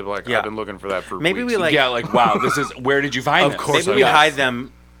holder?" They'd be like, Yeah. "I've been looking for that for Maybe weeks." we like. Yeah, like wow, this is where did you find Of this? course Maybe I we would. hide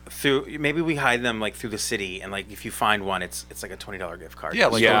them through. Maybe we hide them like through the city, and like if you find one, it's like a $20 gift card. Yeah,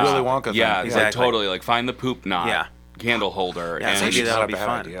 like yeah, the Willy Wonka thing. Yeah, like, Exactly. totally. Like find the poop knot Yeah. candle holder. Yeah, and maybe Actually, that'll not a be bad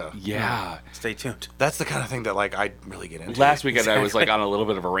fun. idea. yeah. Stay tuned. That's the kind of thing that like I really get into. Last weekend I was like on a little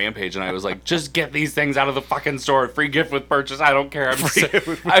bit of a rampage and I was like, just get these things out of the fucking store. Free gift with purchase. I don't care. I'm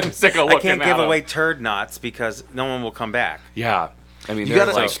sick of I looking can't at give them. away turd knots because no one will come back. Yeah. I mean, You they're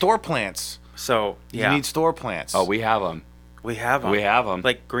got to like, store plants. So yeah, You need store plants. oh, we have them. we have them. We have them.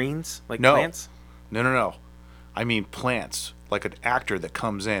 Like greens, like No. plants. No. I mean plants. Like an actor that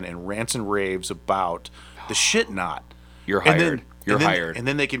comes in and rants and raves about the shit knot. You're And hired. then, You're and then- hired. And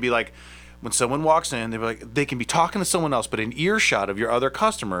then they can be like, when someone walks in, they're like, they can be talking to someone else, but in earshot of your other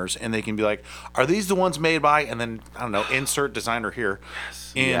customers, and they can be like, "Are these the ones made by?" And then I don't know, insert designer here,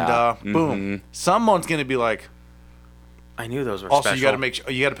 and Yeah. boom, someone's gonna be like. I knew those were Also, special. you got to make sure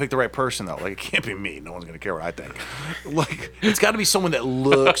you got to pick the right person though. Like it can't be me. No one's gonna care what I think. Like it's got to be someone that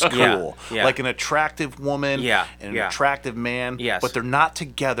looks cool, yeah. like an attractive woman, Yeah, and an yeah. attractive man. Yes. but they're not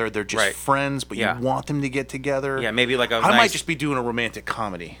together. They're just Right. friends. But Yeah. you want them to get together. Yeah, maybe like a I might nice- just be doing a romantic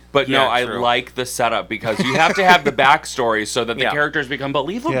comedy. But no, Yeah, I true. like the setup because you have to have the backstory so that the Yeah. characters become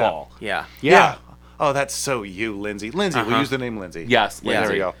believable. Yeah. Yeah. Oh, that's so you, Lindsay. Lindsay, we'll use the name Lindsay. Yes, Yeah.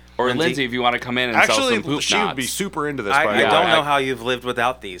 Lindsay. There we go. Or Lindsay. Lindsay, if you want to come in and sell Actually, some poop she knots. would be super into this. I, by I the don't way. know how you've lived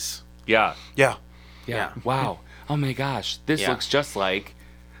without these. Yeah. Yeah, Yeah. Wow. Oh my gosh. This Yeah. looks just like.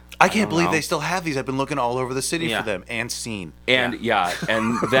 I can't believe know. they still have these. I've been looking all over the city Yeah. for them and seen. And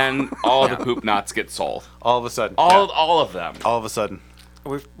and then all the poop knots get sold. All of a sudden, All of them. all of a sudden.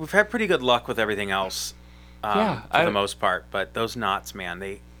 We've had pretty good luck with everything else, Yeah, for the most part. But those knots, man,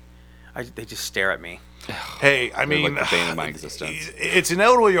 they just stare at me. Hey, I mean, like the bane of my existence. It's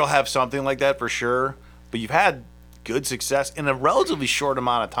inevitable you'll have something like that for sure, but you've had good success in a relatively short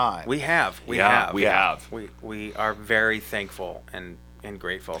amount of time. We have. Yeah, we have. We are very thankful and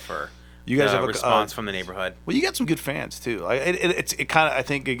grateful for You guys the have a response from the neighborhood. Well, you got some good fans too. It kind of I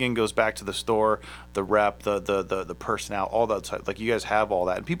think again goes back to the store, the rep, the personnel, all that stuff. Like you guys have all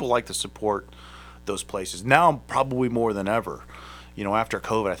that, and people like to support those places now probably more than ever. You know, after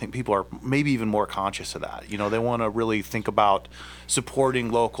COVID, I think people are maybe even more conscious of that. You know, they want to really think about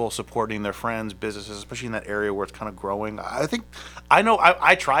supporting local, supporting their friends, businesses, especially in that area where it's kind of growing.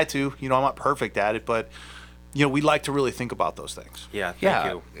 I try to. You know, I'm not perfect at it, but you know, we like to really think about those things. Yeah. Thank Yeah.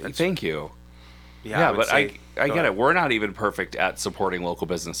 you. That's- Thank you. yeah. Yeah, would but say- I go get ahead. it. We're not even perfect at supporting local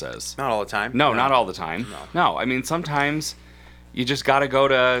businesses. Not all the time. No, not all the time. No, I mean sometimes you just got to go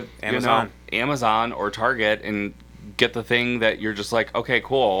to Amazon. Amazon or Target and get the thing that you're just like, okay,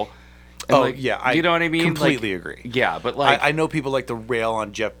 cool. And Oh, like, yeah, you know what I mean? completely Like, agree. Yeah, but like, I know people like to rail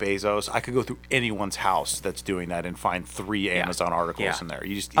on Jeff Bezos. I could go through anyone's house that's doing that and find 3 Amazon articles Yeah. in there.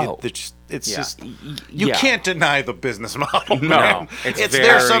 You just, Oh. it's Yeah. just, you yeah. can't deny the business model. No. man. It's It's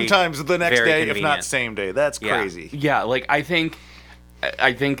there very, sometimes the next very day, if not convenient. same day. That's Yeah. crazy. yeah, like I think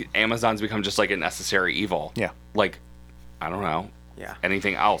Amazon's become just like a necessary evil. Yeah. Like, I don't know. Yeah.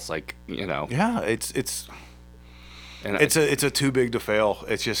 Anything else? Like, Yeah, it's and a too big to fail.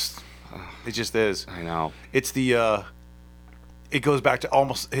 It just is. I know. It's the it goes back to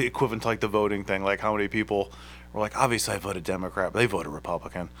almost equivalent to like the voting thing. Like how many people were like, obviously I voted Democrat, but they voted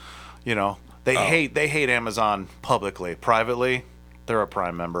Republican. You know, they hate Amazon publicly. Privately, they're a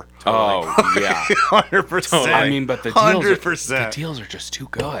Prime member. Oh, yeah. 100%. I mean, but the deals, 100%. the deals are just too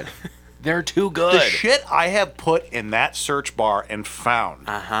good. They're too The good. shit I have put in that search bar and found,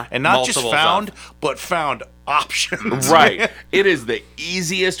 and not just Multiples found, of. but found options. Right. It is the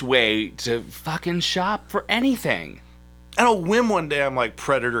easiest way to fucking shop for anything. And a whim one day, I'm like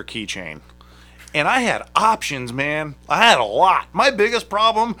Predator keychain. And I had options, man. I had a lot. My biggest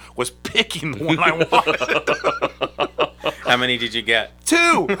problem was picking the one I wanted. How many did you get?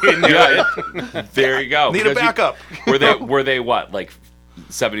 2. Yeah. There you go. Need a Because backup. were they what, like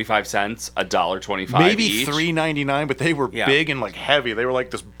 75 cents, $1.25 Maybe each? $3.99, but they were Yeah. big and like heavy. They were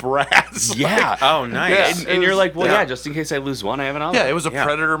like this brass. Yeah. Oh, nice. And you're like, well, Yeah. yeah, just in case I lose one, I have another. Yeah, it was a Yeah.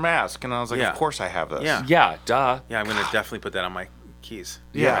 Predator mask. And I was like, Yeah. of course I have this. Yeah. Yeah, duh. Yeah, I'm gonna definitely put that on my keys.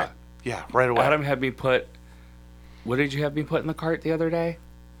 Yeah. Yeah, right away. Adam had me put. What did you have me put in the cart the other day?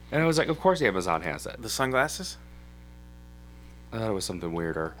 And I was like, of course Amazon has it. The sunglasses? I thought it was something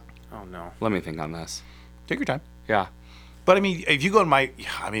weirder. Oh no. Let me think on this. Take your time. Yeah. But I mean, if you go to my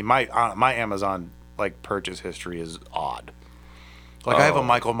Amazon like purchase history is odd. Like I have a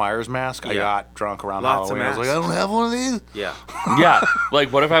Michael Myers mask. I Yeah. got drunk around Lots of Halloween. I was like, I masks. don't have one of these. Yeah. Yeah.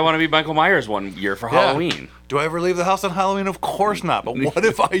 Like, what if I want to be Michael Myers one year for Yeah. Halloween? Do I ever leave the house on Halloween? Of course not. But what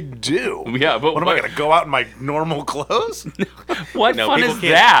if I do? Yeah, but what am I going to go out in my normal clothes? What No, fun people is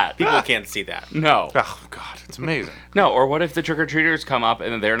can't. that? People can't see that. No. Oh God, it's amazing. No, or what if the trick-or-treaters come up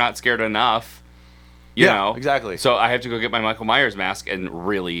and they're not scared enough? You Yeah, know? exactly. So I have to go get my Michael Myers mask and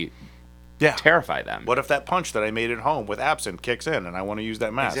really Yeah. terrify them. What if that punch that I made at home with absinthe kicks in and I want to use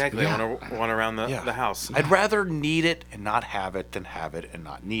that mask? Exactly. Yeah. I want to run around the house. I'd rather need it and not have it than have it and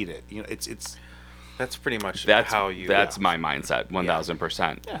not need it. You know, it's That's pretty much That's how you. That's my mindset,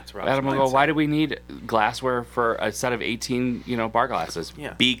 1,000%. Yeah, that's Rob's Adam will go, mindset. why do we need glassware for a set of 18, bar glasses?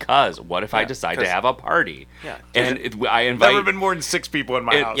 Yeah. Because what if I Yeah, decide to 'cause- have a party? Yeah. And I invite. never been more than 6 people in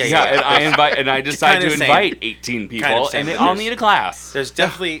my it- house. yeah, Yeah, and I invite, and I decide kinda to same. invite 18 people, Kind of same, and they but all there's- need a glass. There's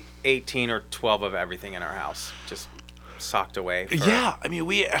definitely 18 or 12 of everything in our house, just socked away. For, Yeah, I mean,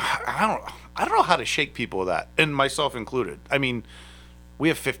 I don't know how to shake people with that, and myself included. I mean, we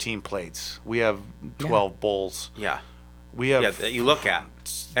have 15 plates. We have 12 bowls. Yeah. We have. Yeah. That you look at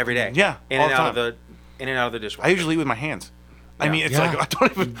every day. Yeah, In all and the out of time. in and out of the dishwasher. I usually eat with my hands. I Yeah. mean, it's Yeah. like I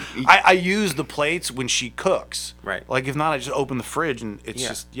don't even. I use the plates when she cooks. Right. Like if not, I just open the fridge and it's Yeah.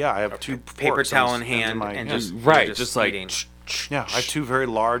 just I have two paper forks towel and in hand my- and yeah. just Right, you're just like, eating. Yeah, I have two very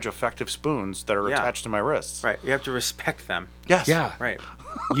large, effective spoons that are Yeah. attached to my wrists. Right. You have to respect them. Yes. Yeah. Right.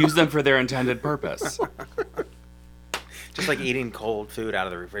 Use them for their intended purpose. Just like eating cold food out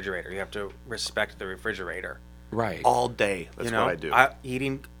of the refrigerator, you have to respect the refrigerator. Right. All day. That's you know, what I do.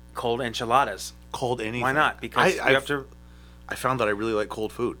 Eating cold enchiladas. Cold anything. Why not? Because you have to. I found that I really like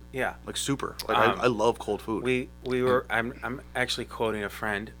cold food. Yeah. Like super. Like Um, I love cold food. We were. I'm actually quoting a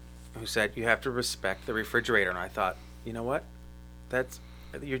friend who said you have to respect the refrigerator, and I thought, you know what? That's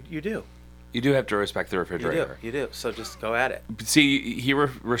you do. You do have to respect the You do. refrigerator. You do. So just go at it. See, he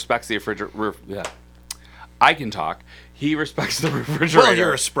respects the refrigerator. Yeah. I can talk. He respects the refrigerator. well,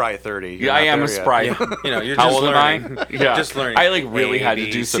 you're a spry 30. You're Yeah, I not am there a yet. spry. You know, you're How just old learning. am I? Yeah. Just learning. I really had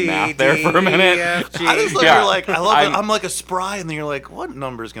to do some math there for a minute. I just love Yeah. you're like I love it. I'm- I'm like a spry, and then you're like, what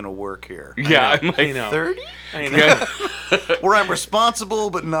number's gonna work here? Yeah, I'm I like, know. 30? I know. yeah. Where I'm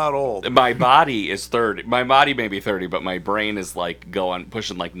responsible but not old. My body is 30. My body may be 30, but my brain is like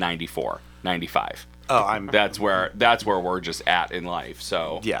pushing like 94, 95. Oh, I'm. That's where we're just at in life.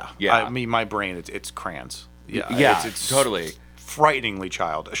 So Yeah. yeah, I mean, my brain, it's crayons. Yeah. yeah, It's totally. frighteningly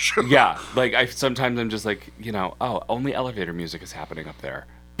childish. Yeah, like sometimes I'm just like, oh, only elevator music is happening up there.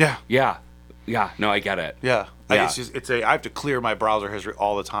 Yeah. Yeah. No, I get it. Yeah. Yeah. I have to clear my browser history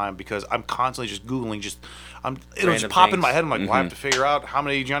all the time because I'm constantly just Googling it'll just Random pop in things. my head. I'm like, well, I have to figure out how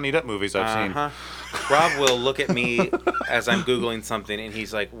many Johnny Depp movies I've seen. Uh-huh. Rob will look at me as I'm Googling something, and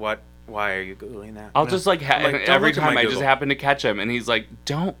he's like, "What? Why are you Googling that?" I'll just like, I'm like, "Don't every look at my time I just Google." happen to catch him, and he's like,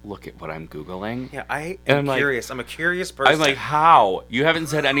 "Don't look at what I'm googling." Yeah, I And am I'm like- curious. I'm a curious person. I'm like, how? You haven't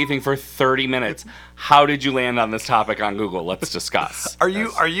said anything for 30 minutes. How did you land on this topic on Google? Let's discuss. Are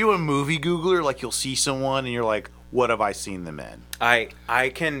you a movie Googler? Like you'll see someone and you're like, what have I seen them in?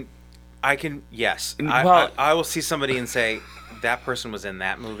 I can, yes. Well- I will see somebody and say, that person was in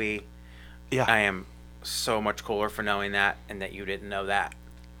that movie. Yeah. I am so much cooler for knowing that, and that you didn't know that.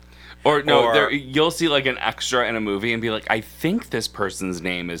 Or no, Or- you'll see like an extra in a movie and be like, I think this person's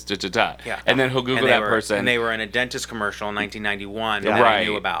name is da da da. Yeah. And then he'll Google And they that were- person. And they were in a dentist commercial in 1991 Yeah. that I Right.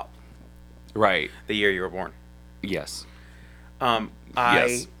 knew about Right. the year you were born. Yes. I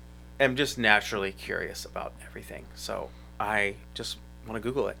Yes. am just naturally curious about everything, so I just want to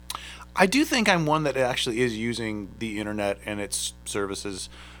Google it. I do think I'm one that actually is using the internet and its services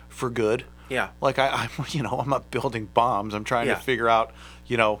for good. Yeah. Like I'm not building bombs. I'm trying Yeah. to figure out,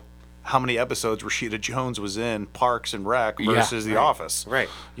 how many episodes Rashida Jones was in Parks and Rec Yeah. versus The Right. Office. Right.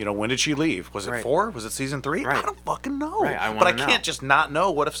 When did she leave? Was it Right. 4? Was it season 3? I Right. don't fucking know. Right, I but I wanna can't know. just not know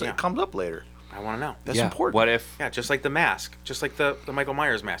what if Yeah. it comes up later. I want to know. That's Yeah. important. What if? Yeah, just like the mask, just like the Michael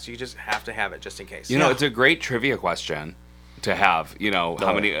Myers mask. You just have to have it just in case. You know, Yeah. it's a great trivia question to have. How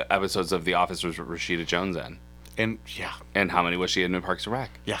Oh. many episodes of The Office was Rashida Jones in, And yeah, and how many was she in Parks and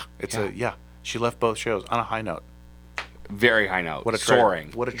Rec? yeah. She left both shows on a high note. Very high note. What a treasure.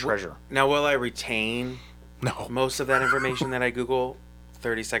 soaring. What a treasure. Now, will I retain No. most of that information that I Google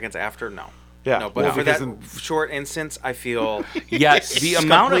 30 seconds after? No. Yeah. No, but Well, for that because short instance, I feel Yes, the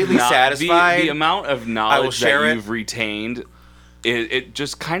amount of completely satisfied. the amount of knowledge share that it. you've retained, it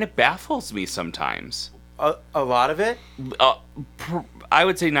just kind of baffles me sometimes. a lot of it I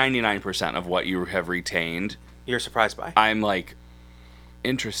would say 99% of what you have retained, you're surprised by. I'm like,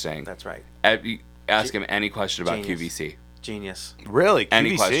 interesting. That's right. Ask him any question about Genius. QVC. Genius. Really?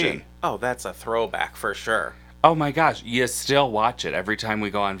 Any QVC? question. Oh, that's a throwback for sure. Oh my gosh, you still watch it every time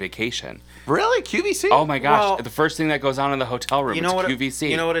we go on vacation. Really? QVC? Oh my gosh, Well, the first thing that goes on in the hotel room You is know what? QVC.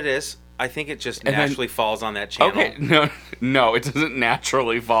 You know what it is? I think it just And then- naturally falls on that channel. Okay, no, it doesn't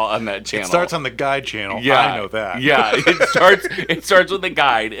naturally fall on that channel. It starts on the guide channel. Yeah, I know that. Yeah, it starts with the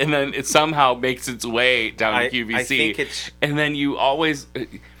guide, and then it somehow makes its way down to QVC. I think it's and then you always.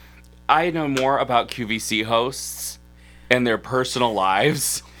 I know more about QVC hosts and their personal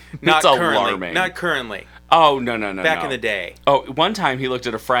lives. not it's currently. alarming. Not currently. Oh no! Back in the day. Oh, one time he looked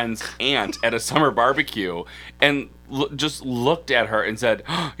at a friend's aunt at a summer barbecue and just looked at her and said,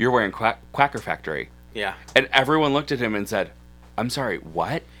 oh, "You're wearing Quacker Factory." Yeah. And everyone looked at him and said, "I'm sorry,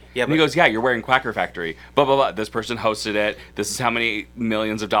 what?" Yeah, and he but- goes, "Yeah, you're wearing Quacker Factory. Blah blah blah. This person hosted it. This is how many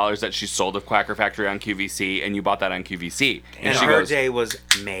millions of dollars that she sold of Quacker Factory on QVC, and you bought that on QVC." And she her goes, day was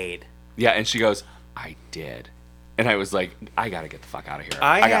made. "Yeah," and she goes, "I did." And I was like, "I gotta get the fuck out of here.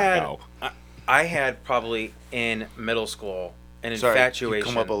 I gotta had go." I had probably in middle school an Sorry, infatuation.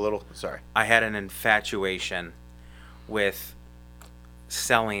 come up a little. Sorry. I had an infatuation with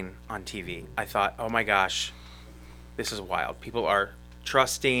selling on TV. I thought, oh my gosh, this is wild. People are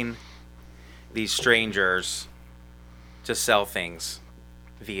trusting these strangers to sell things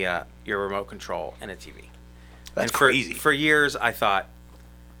via your remote control and a TV. That's and for, crazy. For years, I thought,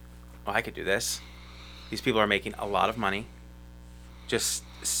 oh, I could do this. These people are making a lot of money just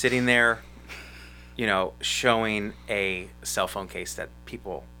sitting there, you know, showing a cell phone case that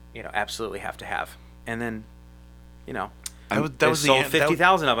people, you know, absolutely have to have. And then, you know, That was sold the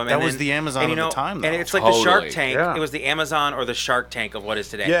 50,000 of them. That and was then- the Amazon and, of you know, the time, And though. it's like the Shark Totally. Tank. Yeah. It was the Amazon or the Shark Tank of what is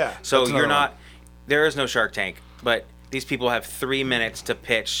today. Yeah, So that's you're another not. one. There is no Shark Tank, but these people have 3 minutes to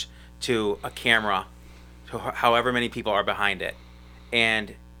pitch to a camera, to however many people are behind it,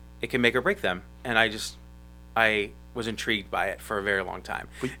 and it can make or break them. And I was intrigued by it for a very long time.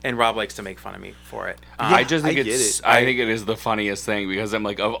 And Rob likes to make fun of me for it. I just think I get it's. it. I think it is the funniest thing because I'm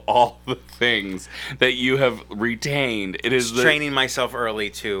like, of all the things that you have retained, it is the. training myself early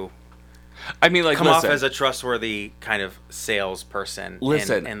to I mean, like, come listen, off as a trustworthy kind of salesperson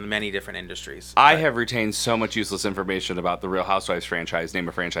Listen. in many different industries. I But have retained so much useless information about the Real Housewives franchise. Name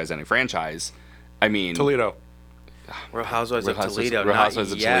a franchise, any franchise. I mean, Toledo. Real Housewives Real of Housewives, Toledo. Real not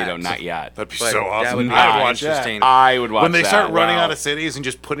Housewives of yet. Toledo, not yet. That'd be But so that awesome. would be I would watch interesting. that. I would watch When they that. start running Wow. out of cities and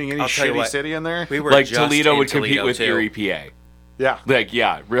just putting any I'll tell you shitty what, city in there. We were Like just Toledo in would compete Toledo, with too. Erie, PA. Yeah. Like,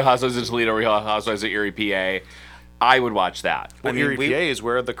 yeah, Real Housewives of Toledo, Real Housewives of Erie, PA. I would watch that. Well, I mean, Erie, we- PA is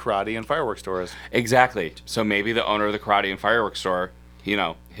where the karate and fireworks store is. Exactly. So maybe the owner of the karate and fireworks store, you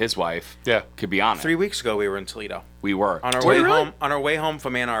know, his wife, Yeah. could be on 3 it. weeks ago, we were in Toledo We were. on our Were way you really? home. On our way home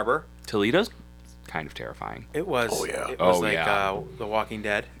from Ann Arbor, Toledo's kind of terrifying. it was. Oh, yeah. It was Oh, like yeah. The Walking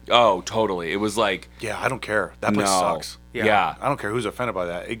Dead. Oh, totally. It was like, Yeah, I don't care. That place no. sucks. Yeah. Yeah. I don't care who's offended by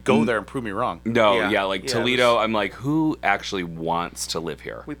that. Go there and prove me wrong. No, Yeah. yeah, like Yeah, it Toledo, was- I'm like, who actually wants to live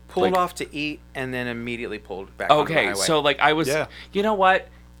here? We pulled Like, off to eat and then immediately pulled back. onto the Okay, highway. so like I was, Yeah. you know what?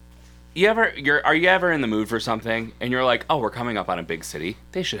 Are you ever in the mood for something and you're like, oh, we're coming up on a big city.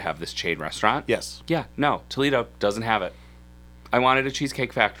 They should have this chain restaurant. Yes. Yeah, no, Toledo doesn't have it. I wanted a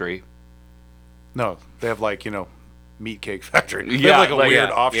Cheesecake Factory. No, they have like, Meat Cake Factory. They Yeah, have like a like- weird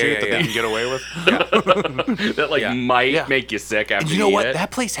yeah, offshoot yeah, that yeah. they can get away with. That like Yeah. might Yeah. make you sick after And you know eat what? it.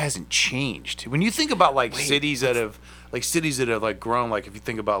 That place hasn't changed. When you think about like cities that have like grown, like if you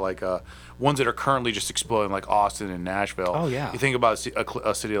think about like ones that are currently just exploding, like Austin and Nashville. Oh, yeah. You think about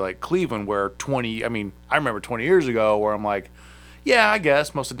a city like Cleveland, where I remember 20 years ago, where I'm like, yeah, I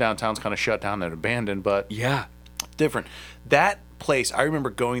guess most of downtown's kind of shut down and abandoned, but Yeah. different. That place, I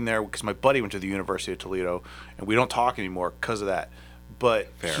remember going there because my buddy went to the University of Toledo, and we don't talk anymore because of that.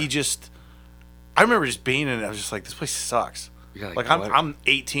 But Fair. I remember just being in it. I was just like, this place sucks. You're like, Like what? I'm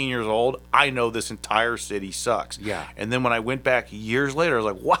 18 years old. I know this entire city sucks. Yeah. And then when I went back years later, I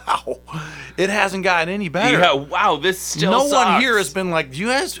was like, wow, it hasn't gotten any better. Yeah, wow, this still No sucks. one here has been like, do you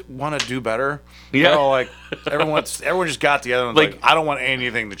guys want to do better? Yeah. They're all like, everyone just got together and was Like- like, I don't want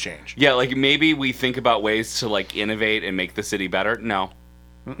anything to change. Yeah, like maybe we think about ways to like innovate and make the city better. No.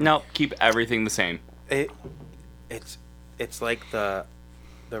 No, keep everything the same. It's like the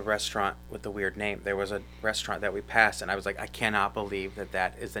restaurant with the weird name. There was a restaurant that we passed, and I was like, I cannot believe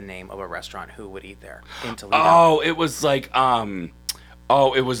that is the name of a restaurant. Who would eat there in Toledo? Oh, it was like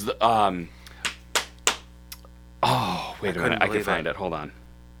it was the oh, wait a couldn't minute. I can believe find it. it. Hold on.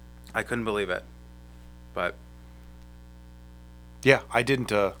 I couldn't believe it, but Yeah, I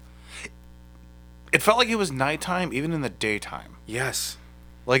didn't. It felt like it was nighttime, even in the daytime. yes,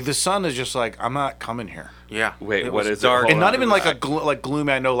 Like the sun is just like, I'm not coming here. Yeah. Wait, It what was is it? dark. Hold And not on. even like like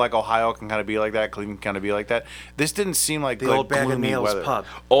gloomy. I know like Ohio can kind of be like that. Cleveland can kind of be like that. This didn't seem like The like old Bag of gloomy Nails weather. pub.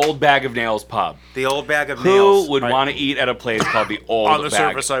 Old Bag of Nails pub. The old Bag of Who Nails. would Right. want to eat at a place called the Old On the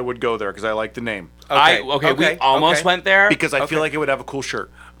Bag? surface, I would go there because I like the name. We almost went there Because I Okay. feel like it would have a cool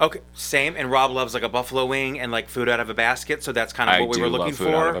shirt. Okay, same. And Rob loves like a buffalo wing and like food out of a basket. So that's kind of I what we do were love looking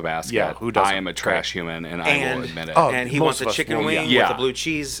food for. out of a basket. Yeah, who doesn't? I am a trash human, and I and will admit it. Oh, and he most wants of a us chicken will, wing yeah. with a blue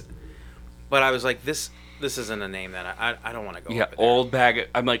cheese. But I was like, this isn't a name that I don't want to go. Yeah, over there. old bag.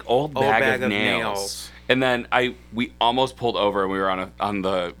 I'm like old bag, of nails. And then we almost pulled over, and we were on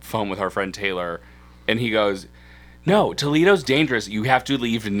the phone with our friend Taylor, and he goes, "No, Toledo's dangerous. You have to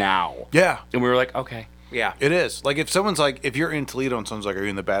leave now." Yeah, And we were like, "Okay." Yeah. it is. Like if someone's like, if you're in Toledo and someone's like, "Are you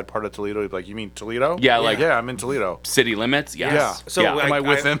in the bad part of Toledo?" You'd be like, "You mean Toledo?" Yeah, like- yeah, I'm in Toledo. City limits? Yes. Yeah. So yeah. I- Am I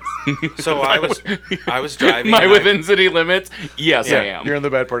with him? So I was driving. Am I and within city limits? Yes, I am. You're in the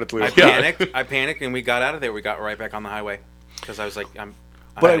bad part of Toledo. I panicked, and we got out of there. We got right back on the highway because I was like, I'm.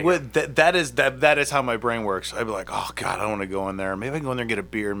 But I outta here. would. That is how my brain works. I'd be like, "Oh God, I want to go in there. Maybe I can go in there and get a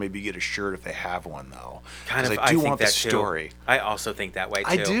beer and maybe get a shirt if they have one though." Kind of. 'Cause I do think want the that too. story. I also think that way too.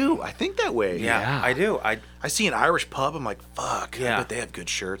 I do. I think that way. Yeah, Yeah. I do. I see an Irish pub. I'm like, "Fuck." Yeah. I bet they have good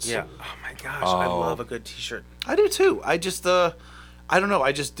shirts. Yeah. Oh my gosh, I Oh. love a good T-shirt. I do too. I just I don't know.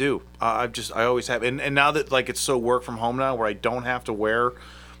 I just do. I always have. And now that like it's so work from home now, where I don't have to wear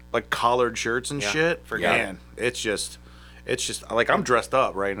like collared shirts and Yeah, shit. forget Man, it's just like I'm dressed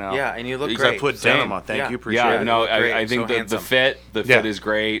up right now. Yeah, and you look Because I great. put Same. denim on. Thank Yeah. you. Appreciate Yeah, it. no, look great, I think so the handsome. fit Yeah. is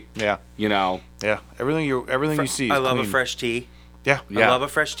great. Yeah. You know, Yeah. Everything you see. Is I love clean. a fresh tee. Yeah. Yeah. I love a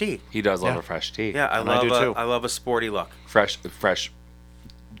fresh tee. he does love Yeah. a fresh tea. Yeah, I And I love do too. I love a sporty look. Fresh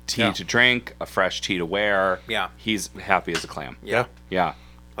tea Yeah. to drink, a fresh tea to wear. Yeah. He's happy as a clam. Yeah. Yeah.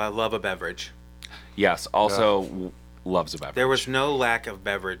 I love a beverage. Yes. Also loves a beverage. There was no lack of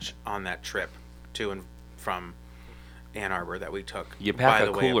beverage on that trip to and from Ann Arbor that we took. You pack by a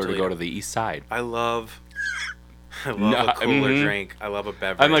the way, of cooler to go Toledo. to the east side. I love a No, cooler mhm. drink. I love a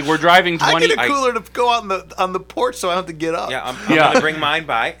beverage. I'm like, we're driving I 20. get a cooler to go out on the porch so I don't have to get up. Yeah, I'm Yeah. gonna bring mine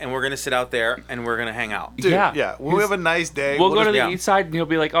by, and we're gonna sit out there, and we're gonna hang out. Dude, Yeah. yeah. When we have a nice day, We'll go to just- the yeah. east side, and he'll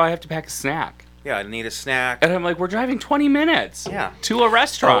be like, "Oh, I have to pack a snack." Yeah, I need a snack. And I'm like, "We're driving 20 minutes Yeah. to a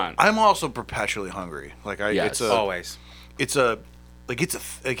restaurant." I'm also perpetually hungry. Like Yes. Always.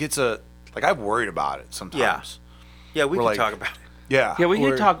 I've worried about it sometimes. Yeah, we We're can like- talk about it. Yeah. Yeah, we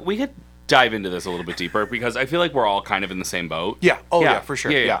we're- could dive into this a little bit deeper because I feel like we're all kind of in the same boat. Yeah. Oh Yeah. yeah, for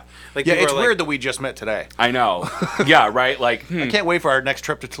sure. Yeah, Yeah. yeah. Yeah, Like, people it's are like- weird that we just met today. I know. Yeah, right? Like, I can't wait for our next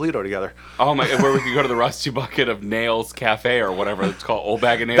trip to Toledo together. oh my, where we could go to the Rusty Bucket of Nails Cafe or whatever it's called, Old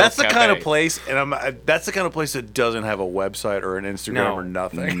Bag of Nails That's the Cafe. kind of place, and that's the kind of place that doesn't have a website or an Instagram No. or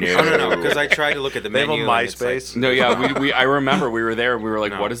nothing. No. Oh no, because I tried to look at the They have a menu. and it's like- MySpace. No, yeah, we I remember we were there and we were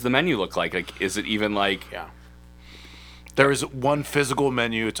like, No. what does the menu look like? Like, is it even like, yeah. There is one physical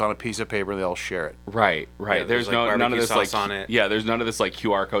menu. It's on a piece of paper. They all share it. right? Yeah, There's there's, like, none of barbecue this like, sauce on it. yeah, there's none of this like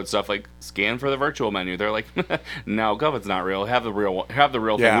QR code stuff. Like, scan for the virtual menu. They're like, no, GovIt's not real. Have the real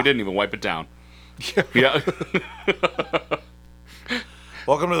thing. Yeah. We didn't even wipe it down. Yeah.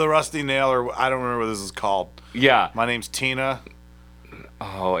 Welcome to the Rusty Nail, or I don't remember what this is called. Yeah. My name's Tina.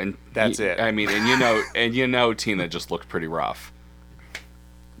 Oh, and That's it. I mean, and you know, Tina just looked pretty rough.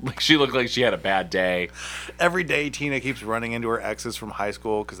 Like, she looked like she had a bad day. Every day, Tina keeps running into her exes from high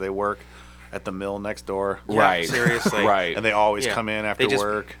school because they work at the mill next door. Yeah, Right. seriously. Right. And they always Yeah. come in They after just-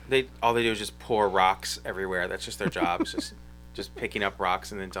 work. All they do is just pour rocks everywhere. That's just their job. It's just picking up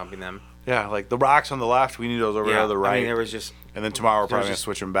rocks and then dumping them. Yeah, like the rocks on the left, we need those over Yeah, to the right. I mean, there was just and then tomorrow we're probably there's going to just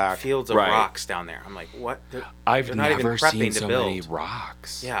switch them back. fields of Right. rocks down there. I'm like, what? I've they're not even never prepping seen to so build. many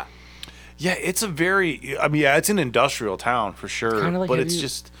rocks. Yeah. Yeah, it's a very, I mean, yeah, it's an industrial town for sure. Kind of like, but have it's you-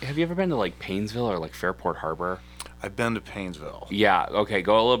 just, Have you ever been to like Paynesville or like Fairport Harbor? I've been to Paynesville. Yeah. Okay.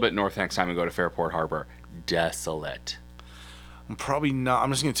 Go a little bit north next time and go to Fairport Harbor. Desolate. I'm probably not,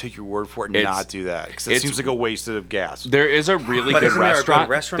 I'm just going to take your word for it and It's- not do that because it it's- seems like a waste of gas. There is a really But good isn't there a good restaurant.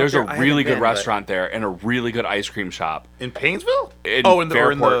 restaurant There's up a there? I really haven't good been, but- restaurant there and a really good ice cream shop In Paynesville? in or in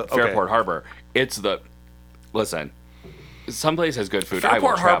Fairport, the, okay. Fairport Harbor. It's the, listen, someplace has good food. I will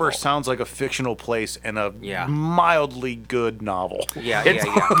Fairport Harbor travel. sounds like a fictional place and a Yeah. mildly good novel. Yeah, It's-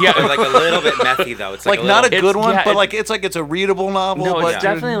 yeah. yeah. Like a little bit methy though. It's Like like, not a It's- good one, yeah, but it- like it's a readable novel. No, but it's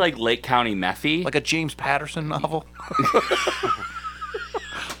definitely like Lake County methy. like a James Patterson novel.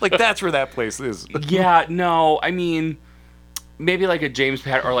 Like that's where that place is. Yeah, no, I mean, maybe like a James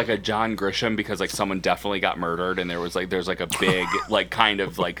Pat or like a John Grisham because like someone definitely got murdered and there's like a big like kind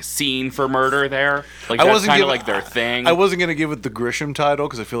of like scene for murder there. Like I that's wasn't kind of giving- like their thing. I wasn't gonna give it the Grisham title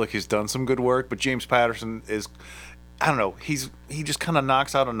because I feel like he's done some good work, but James Patterson is. I don't know. He just kind of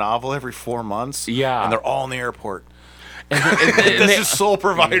knocks out a novel every 4 months. Yeah. and they're all in the airport. And That's his sole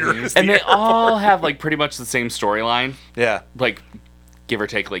provider. is and the they airport. all have like pretty much the same storyline, Yeah. like give or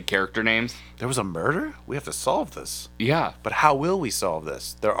take like character names. There was a murder. We have to solve this. Yeah, But how will we solve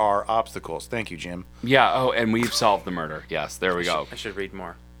this? There are obstacles. Thank you, Jim. yeah. Oh, and we've solved the murder. Yes, there we go. I should read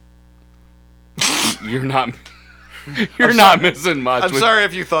more. You're not. You're not missing much. I'm with- sorry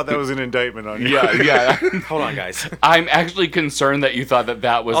if you thought that was an indictment on you. Yeah, yeah. Hold on, guys. I'm actually concerned that you thought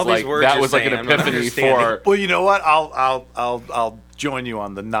that was All these like words that you're was like an saying, I'm not epiphany understanding. for. Well, you know what? I'll join you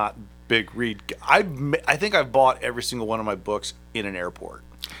on the not big read. I think I've bought every single one of my books in an airport.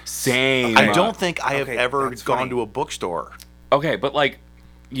 Same. I don't think I have Okay, ever that's gone funny. to a bookstore. Okay, but like,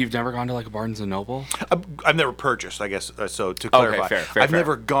 you've never gone to like a Barnes and Noble? I've never purchased, I guess. So to clarify, fair, I've fair.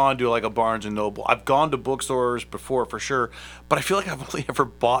 never gone to like a Barnes and Noble. I've gone to bookstores before for sure, but I feel like I've only ever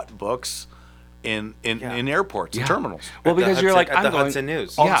bought books in airports and terminals. Well, At the because you're like, Hudson- at I'm the going. Hudson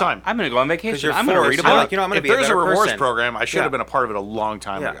News. All the time. I'm going to go on vacation. you're I'm going to read a forced. I'm book. like, you know, I'm gonna If be a there's a better rewards person. program, I should Yeah. have been a part of it a long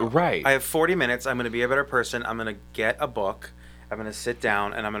time Yeah. ago. Right. I have 40 minutes. I'm going to be a better person. I'm going to get a book. I'm going to sit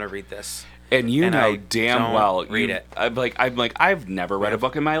down and I'm going to read this. And you And know I damn don't well. read you- it. I'm like, I've never read a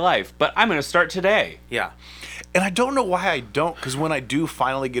book in my life, but I'm going to start today. Yeah. And I don't know why I don't, because when I do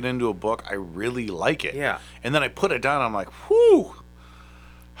finally get into a book, I really like it. Yeah. And then I put it down, I'm like, whew,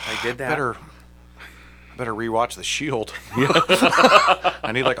 I did that. better rewatch The Shield.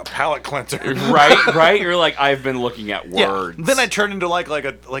 I need like a palate cleanser. Right? You're like, I've been looking at words. Then I turn into like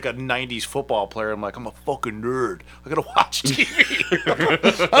a 90s football player. I'm like, I'm a fucking nerd. I gotta watch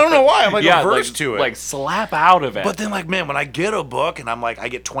TV. I don't know why. I'm like averse like, to it. Like slap out of it. but then like, man, when I get a book and I'm like, I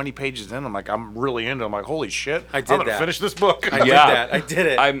get 20 pages in, I'm like, I'm really into it. I'm like, holy shit. I did I'm gonna that. finish this book. I did Yeah. that. I did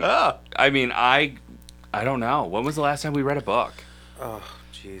it. I mean, I don't know. When was the last time we read a book? Oh,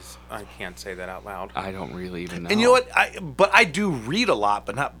 jeez. I can't say that out loud. I don't really even know. And you know what? I do read a lot,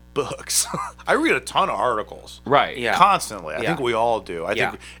 but not books. I read a ton of articles. Right. Yeah. Constantly. I Yeah. think we all do. I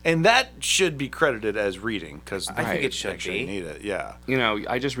Yeah. think, and that should be credited as reading because I think it should actually be. need it. Yeah, You know,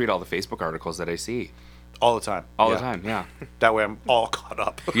 I just read all the Facebook articles that I see all the time. all Yeah. the time. Yeah. That way, I'm all caught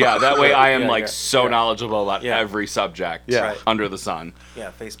up. Yeah. That way, I am Yeah, like yeah, so yeah. knowledgeable about Yeah. every subject Yeah. Right. under the sun. Yeah,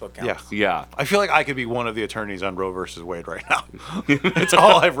 Facebook Yeah. counts. Yeah. I feel like I could be one of the attorneys on Roe versus Wade right now. It's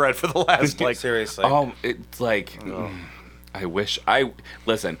all I've read for the last like. Seriously. Oh, it's like. I wish I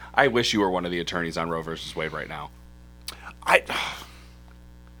wish you were one of the attorneys on Roe versus Wade right now.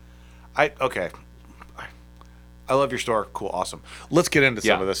 Okay. I love your store. Cool, awesome. Let's get into some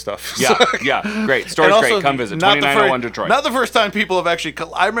Yeah. of this stuff. Yeah, yeah, great. Story's And great. also, Come visit. not the 2901 first- Detroit. Not the first time people have actually.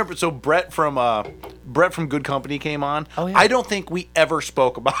 I remember. So Brett from Good Company came on. Oh, yeah. I don't think we ever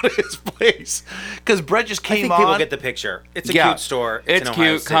spoke about his place because Brett just I came think on. people get the picture. It's a cute store. It's in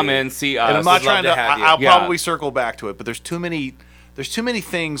Ohio cute. Come City. in, see us. and I'm not would love trying to to. have you. I'll Yeah. probably circle back to it, but there's too many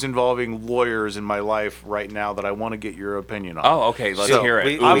things involving lawyers in my life right now that I want to get your opinion on. Oh, okay. Let's So, hear it.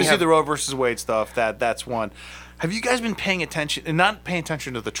 we- Ooh. Obviously, have- the Roe versus Wade stuff. That's one. Have you guys been paying attention, and not paying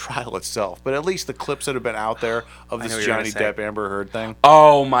attention to the trial itself, but at least the clips that have been out there of I know this what you're Johnny gonna say. Depp Amber Heard thing?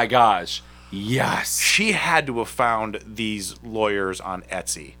 Oh my gosh. Yes. She had to have found these lawyers on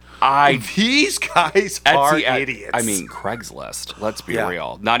Etsy. I These guys are Etsy. idiots. I mean, Craigslist. Let's be Yeah.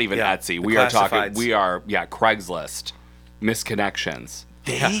 real. Not even Yeah. Etsy. The We are talking. classifieds. We are. Yeah, Craigslist. Misconnections.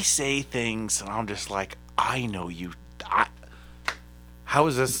 they say things, and I'm just like, I know you. How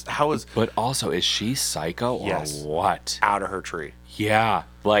is this? How is But also, is she psycho or Yes. what? out of her tree? Yeah.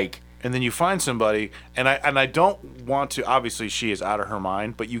 Like. And then you find somebody, and I don't want to. Obviously, she is out of her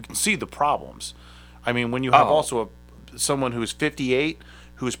mind, but you can see the problems. I mean, when you have Oh. also someone who's 58,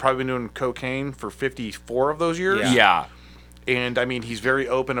 who's probably been doing cocaine for 54 of those years. Yeah. Yeah. And I mean, he's very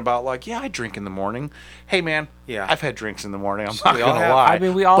open about like, yeah, I drink in the morning. Hey, man, Yeah. I've had drinks in the morning. I'm not We all gonna have. lie. I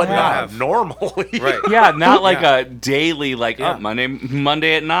mean, we all but have. not normally. Right. Yeah, not like Yeah. a daily, like, Yeah. oh,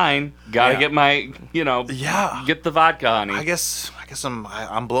 Monday at 9, gotta Yeah. get my, Yeah. get the vodka, honey. I guess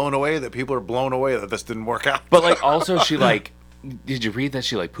I'm blown away that people are blown away that this didn't work out. But, like, also, she, like, did you read that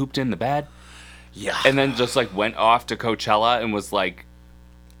she, like, pooped in the bed? yeah. And then just, like, went off to Coachella and was, like,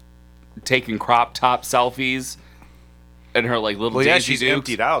 taking crop top selfies and her, like, little well, yeah, Daisy she's Dukes.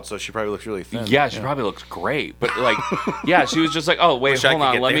 emptied out, so she probably looks really thin. Yeah, she probably looks great. But, like, yeah, she was just like, oh, wait, Wish I hold could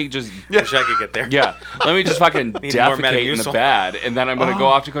on, get let there. me just... Wish I could get there. Yeah, let me just fucking Need more defecate in the Metamucil. bed, and then I'm gonna go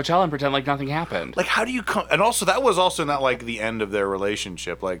off to Coachella and pretend like nothing happened. Like, how do you come? And also, that was also not like the end of their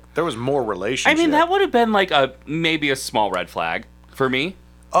relationship. Like, there was more relationship. I mean, that would have been like maybe a small red flag for me.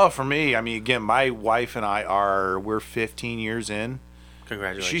 Oh, for me, I mean, again, my wife and we're 15 years in.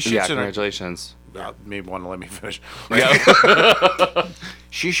 Congratulations. She Yeah, shits in her. congratulations. maybe want to let me finish. Yeah.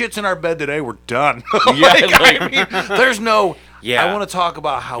 She shits in our bed today. We're done. Yeah, I mean, there's no. Yeah. I want to talk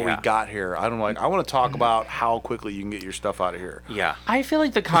about how we Yeah. got here. I want to talk about how quickly you can get your stuff out of here. Yeah. I feel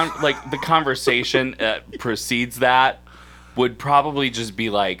like the conversation that precedes that would probably just be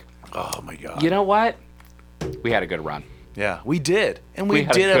like, Oh my god. you know what? We had a good run. Yeah, we did, and we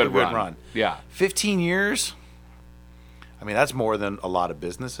had did have a good run. Yeah. 15 years. I mean, that's more than a lot of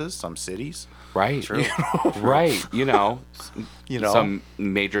businesses, some cities. Right. True. Right. You know, some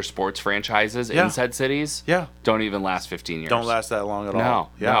major sports franchises Yeah. in said cities Yeah. don't even last 15 years. Don't last that long at No.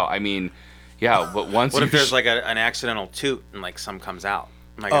 all. Yeah. No. I mean, yeah, but once What you if there's like an accidental toot and like some comes out?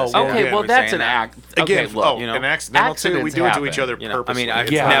 Am I gonna Oh, say Okay, that? yeah, well Are we that's saying an that? act. Okay, Again, look, you know, an accidental too. We accidents do it to happen, each other You know, I purposely. mean,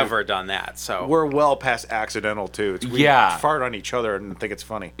 I've Yeah. never done that. So We're well past accidental too. We Yeah. fart on each other and think it's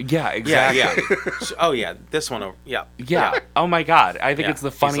funny. yeah, yeah, exactly. yeah. Oh yeah, this one. Yeah, Yeah. Oh my God. I think Yeah. it's the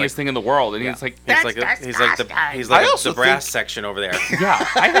He's funniest like- thing in the world, and Yeah. he's like, He's like he's I like also the brass think- section over there. yeah.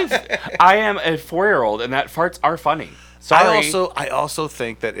 I think I am a 4-year-old, and that farts are funny. Sorry. I also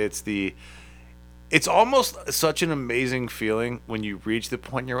think that it's almost such an amazing feeling when you reach the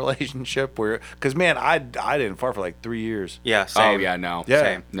point in your relationship where, because man, I didn't fart for like 3 years. Yeah. Oh Same. yeah, no. Yeah.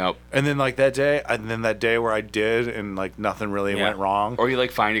 Same. Nope. And then like that day where I did and like nothing really Yeah. went wrong. Or you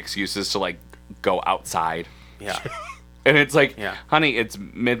like find excuses to like go outside. Yeah. And it's like, Yeah. honey, it's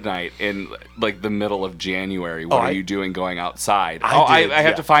midnight in like the middle of January. What Oh, are you doing going outside? I I did, have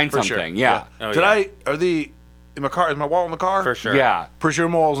yeah, to find for sure. something. Yeah. Oh, Did yeah. in my car, is my wallet in the car? For sure. Yeah. Pretty sure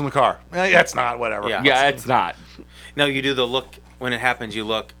my wallet's in the car. That's not, whatever. Yeah. Yeah, it's not. No, you do the look when it happens. You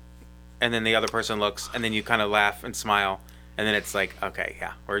look, and then the other person looks, and then you kind of laugh and smile, and then it's like, okay,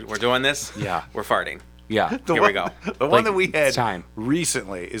 yeah, we're doing this. Yeah. We're farting. Yeah. Here we go. The one Like, that we it's had time.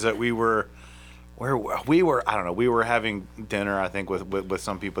 recently is that we were I don't know, we were having dinner, I think, with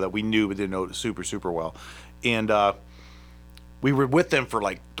some people that we knew but didn't know super, super well. And we were with them for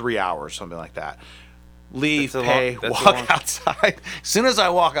like 3 hours, something like that. Leave, That's a pay, long- that's a walk long- outside. As soon as I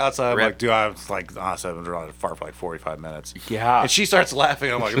walk outside, I'm Rip. like, dude, I was like, honestly, I've been trying to fart for like 45 minutes. Yeah. And she starts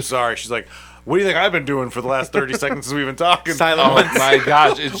laughing. I'm like, I'm sorry. She's like, what do you think I've been doing for the last 30 seconds since we've been talking? Silent Oh ones. my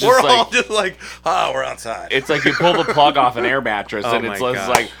gosh. It's just We're like all just like, oh, we're outside. it's like you pull the plug off an air mattress Oh and it's my just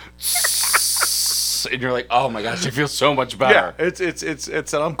gosh. like and you're like, oh my gosh, I feel so much yeah, better.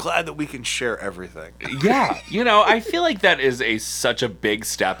 it's and I'm glad that we can share everything. Yeah, you know, I feel like that is such a big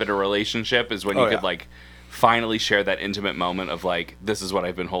step in a relationship is when you Oh, could yeah. like finally share that intimate moment of like, this is what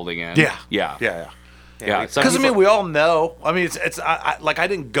I've been holding in. Yeah. Yeah. Yeah. Yeah. Some Because I mean, people- we all know. I mean, I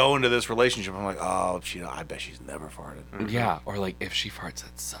didn't go into this relationship. I'm like, oh, I bet she's never farted. yeah. Or like if she farts,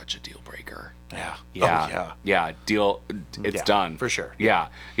 that's such a deal breaker. Yeah. Yeah. Oh, yeah. Yeah. Deal. It's Yeah, done. for sure. Yeah.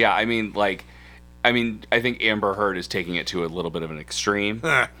 Yeah. I mean, I think Amber Heard is taking it to a little bit of an extreme.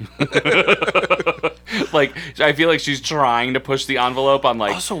 Like, I feel like she's trying to push the envelope on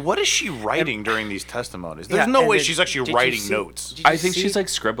like. Also, what is she writing during these testimonies? Yeah, There's no and way did- she's actually did you writing see- notes. did you I think see- she's like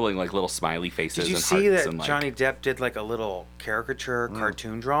scribbling like little smiley faces Did you and see hearts that and like. Johnny Depp did like a little caricature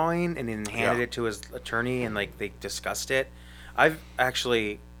cartoon drawing and then handed Yeah. it to his attorney and like they discussed it? I've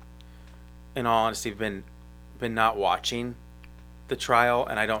actually, in all honesty, been not watching the trial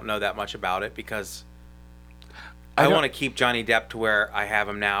and I don't know that much about it because I don't- want to keep Johnny Depp to where I have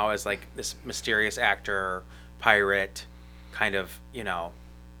him now as like this mysterious actor, pirate, kind of, you know,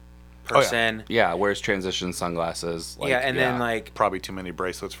 Oh, yeah. person. Yeah, wears transition sunglasses. Like, yeah, and then like Probably too many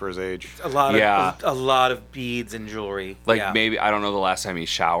bracelets for his age. a lot Yeah. of a lot of beads and jewelry. like yeah. maybe I don't know the last time he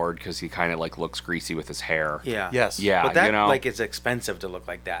showered because he kind of like looks greasy with his hair. Yeah. Yes. Yeah, But that you know. like is expensive to look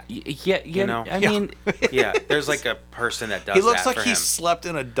like that. Yeah, You know? I Yeah. mean, Yeah, there's like a person that does He looks that like for he him. slept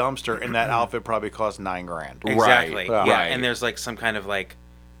in a dumpster, and that outfit probably cost $9,000. Exactly. Right, Yeah, right. and there's like some kind of like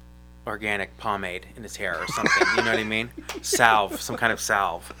organic pomade in his hair or something. You know what I mean? Salve, some kind of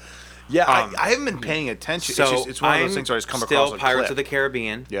salve. Yeah, Um, I haven't been paying attention. So It's one of those I'm things where I just come still across a Pirates clip. of the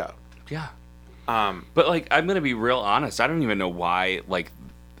Caribbean. Yeah. yeah. Um, But like, I'm gonna be real honest. I don't even know why like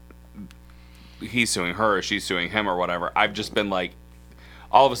he's suing her or she's suing him or whatever. I've just been like,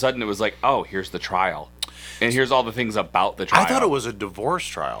 all of a sudden it was like, oh, here's the trial, and here's all the things about the trial. I thought it was a divorce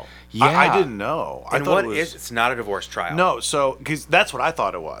trial. Yeah. I didn't know. I and thought what it was, is? It's not a divorce trial. No, so because that's what I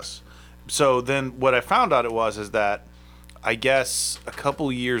thought it was. So then what I found out it was is that I guess a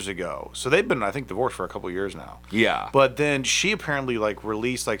couple years ago. So they've been I think divorced for a couple years now. Yeah. But then she apparently like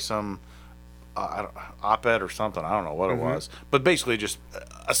released like some op-ed or something. I don't know what it was. But basically just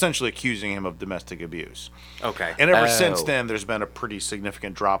essentially accusing him of domestic abuse. Okay. And ever since Oh. then, there's been a pretty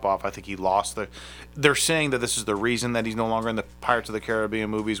significant drop off. I think he lost the. They're saying that this is the reason that he's no longer in the Pirates of the Caribbean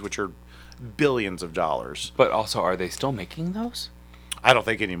movies, which are billions of dollars. But also, are they still making those? I don't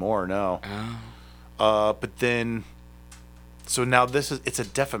think anymore. No. But then, so now it's a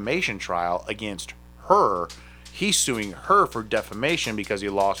defamation trial against her. He's suing her for defamation because he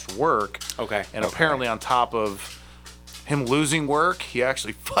lost work. Okay. And apparently, on top of him losing work, he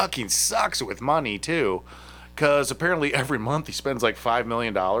actually fucking sucks with money too. Because apparently every month he spends like $5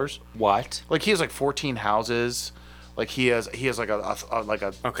 million. What? Like he has like 14 houses. Like he has like a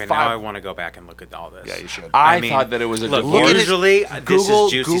Okay, five- now I want to go back and look at all this. Yeah, you should. I mean, thought that it was a Look, divorce. usually Google- this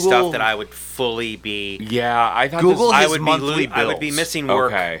is juicy Google- stuff that I would fully be. Yeah, I thought Google this, his I would monthly be. I would be bills. missing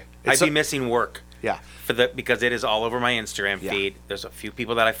work. Okay. I'd It's be a- missing work Yeah. because it is all over my Instagram Yeah. feed. There's a few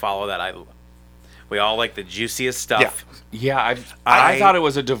people that I follow that we all like the juiciest stuff. Yeah, I I- thought it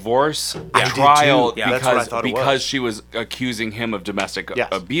was a divorce I did trial too. Yeah, that's what I because thought it because was. she was accusing him of domestic Yes.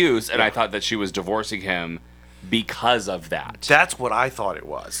 abuse, and I thought that she was divorcing him because of that. That's what I thought it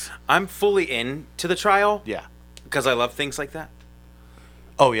was. I'm fully into the trial Yeah. because I love things like that.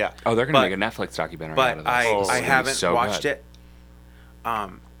 Oh yeah. Oh, they're gonna But- make a Netflix documentary out But of this. I It's gonna be haven't so watched good. it. I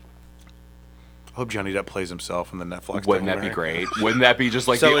hope Johnny Depp plays himself in the Netflix. Wouldn't that be documentary. great? Wouldn't that be just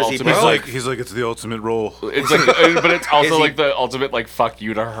like So the is he ultimate? broke? He's like it's the ultimate role. It's like, but it's also Is he- like the ultimate like fuck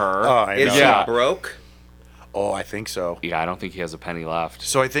you to her. Oh, I Is know. he Yeah. broke? Oh, I think so. Yeah, I don't think he has a penny left.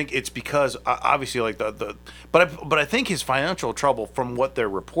 So I think it's because obviously like but I think his financial trouble from what they're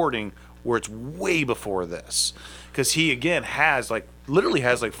reporting, where it's way before this, because he again has like literally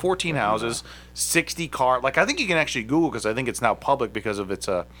has like 14 houses, 60 cars. Like I think you can actually Google because I think it's now public because of it's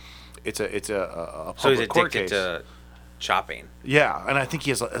a public So he's court addicted case. to shopping. Yeah, and I think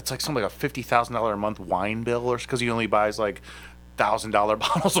he has it's like something like a $50,000 a month wine bill, or because he only buys like $1,000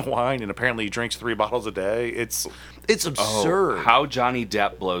 bottles of wine, and apparently he drinks 3 bottles a day. It's absurd. How Johnny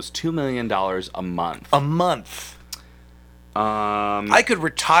Depp blows $2 million a month. A month. I could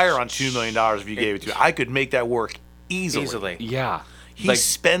retire on $2 million if you gave it to me. I could make that work easily. Easily. Yeah. He Like,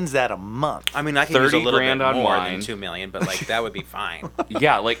 spends that a month. I mean, I could use a 30 little bit grand on more wine. than $2 million, but like that would be fine.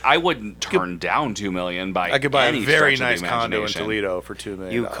 yeah, like I wouldn't turn down $2 million by I could buy any a very stretch of nice the condo in imagination. Toledo for $2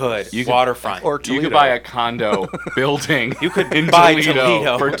 million. You could. You could- Waterfront. Or You Toledo. could buy a condo building. You could in buy Toledo,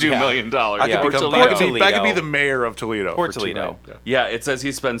 Toledo. for $2 Yeah. million. I Yeah. could Or become, Toledo. I could be, I could be Toledo. the mayor of Toledo. Port for $2 Toledo. million. Yeah, it says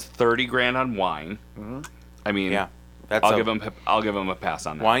he spends 30 grand on wine. I mean, Yeah. That's I'll give him a pass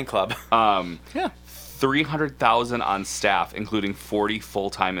on that. wine club. Yeah. 300,000 on staff, including 40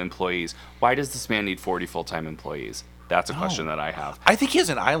 full-time employees. Why does this man need 40 full-time employees? That's a question that I have. I think he has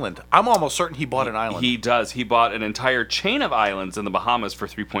an island. I'm almost certain he bought an island. He does. He bought an entire chain of islands in the Bahamas for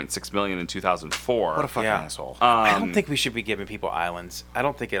 $3.6 million in 2004. What a fucking Yeah. asshole. I don't think we should be giving people islands. I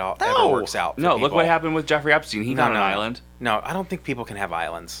don't think it all No. ever works out. For no, people. look what happened with Jeffrey Epstein. He got an island. No, I don't think people can have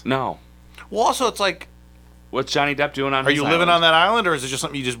islands. No. Well, also, it's like, What's Johnny Depp doing on are his you living island? on that island, or is it just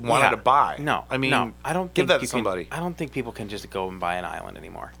something you just wanted Yeah. to buy? No, I mean, no, I don't give think that you to somebody. I don't think people can just go and buy an island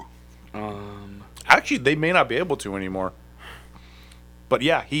anymore. Actually, they may not be able to anymore. But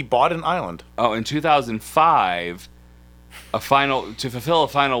yeah, he bought an island. Oh, in 2005, to fulfill a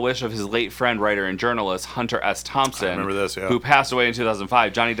final wish of his late friend, writer, and journalist Hunter S. Thompson, I remember this, yeah. who passed away in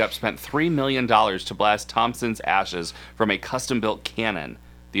 2005, Johnny Depp spent $3 million to blast Thompson's ashes from a custom-built cannon.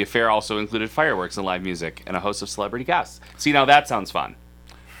 The affair also included fireworks and live music and a host of celebrity guests. See, now that sounds fun.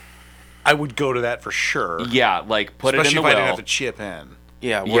 I would go to that for sure. Yeah, like put Especially it in if the I didn't will. have to chip in.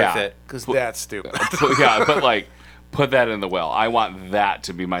 Yeah, worth Yeah. it. Because that's stupid. Yeah, but like put that in the will. I want that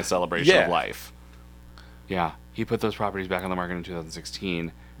to be my celebration Yeah. of life. Yeah, he put those properties back on the market in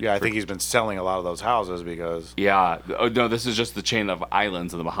 2016. Yeah, I think he's been selling a lot of those houses because Yeah. Oh, no, this is just the chain of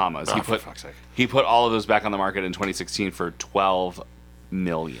islands in the Bahamas. Oh, for fuck's sake. He put all of those back on the market in 2016 for $12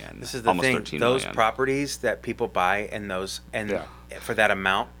 million. This is the almost thing. 13 Those million. properties that people buy and Yeah. for that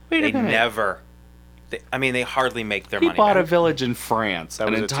amount, Wait a they minute. never. They hardly make their He money bought a back. village in France, That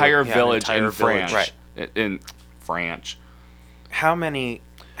an was it too. entire Yeah, an village entire in village. France. Right. In France. How many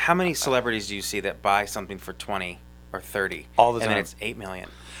celebrities do you see that buy something for 20 or 30 All the and time. then it's 8 million?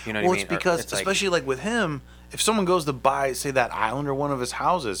 You know well, what I mean? it's because Or like- especially like with him, if someone goes to buy, say, that island or one of his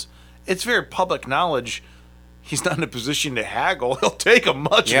houses, it's very public knowledge. He's not in a position to haggle. He'll take a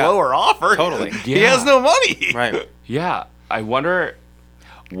much Yeah. lower offer. Totally. He Yeah. has no money. right. Yeah. I wonder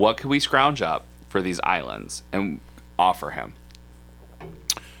what could we scrounge up for these islands and offer him?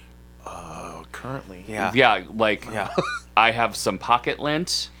 Oh, currently. Yeah. Yeah, like Yeah. I have some pocket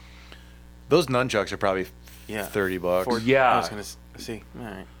lint. Those nunchucks are probably Yeah. $30. For- Yeah. I was gonna see. All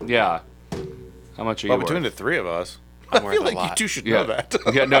right. Yeah. How much are you Well, between the worth? three of us, I'm I worth feel a like you lot. two should Yeah. know that.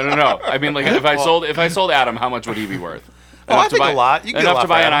 Yeah, no. I mean, like if I sold Adam, how much would he be worth? Oh, I think a lot. You can get a enough lot to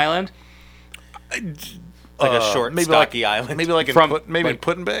for buy an Adam. island? Like a short, maybe stocky like, island. Maybe like in From- maybe in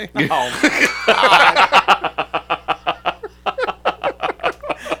Putin Bay. Oh, my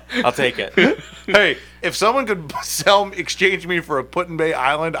God. I'll take it. Hey, if someone could exchange me for a Put-in-Bay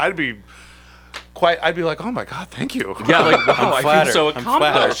Island, I'd be like, oh my God, thank you. Yeah, like, wow, I feel flattered. so I'm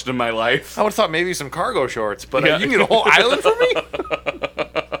accomplished in my life. I would have thought maybe some cargo shorts, but Yeah. you can get a whole island for me?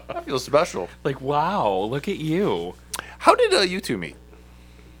 I feel special. Like, wow, look at you. How did you two meet?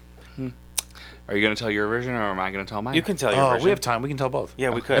 Are you going to tell your version or am I going to tell mine? You can tell your Oh, version. we have time. We can tell both.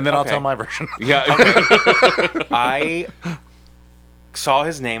 Yeah, we could. And then I'll Okay. tell my version. Yeah. I saw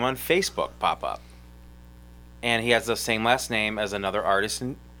his name on Facebook pop up, and he has the same last name as another artist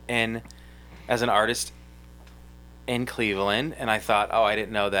in Cleveland. And I thought, oh, I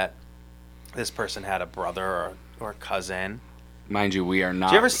didn't know that this person had a brother or a cousin. Mind you, we are not.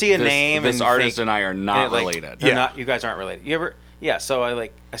 Do you ever see a this, name This and artist think- and I are and not it, like, related. they're Yeah. not- you guys aren't related. You ever? Yeah. So I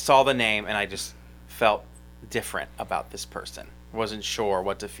saw the name and I just felt different about this person. Wasn't sure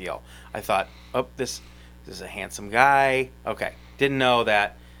what to feel. I thought, oh, this is a handsome guy. Okay. Didn't know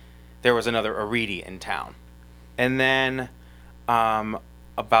that there was another Aridi in town. And then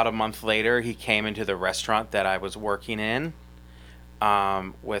about a month later, he came into the restaurant that I was working in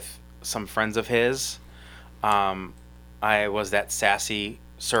with some friends of his. I was that sassy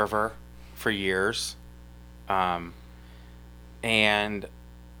server for years, and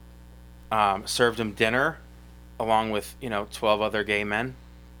served him dinner along with 12 other gay men.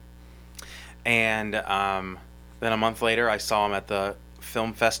 And then a month later, I saw him at the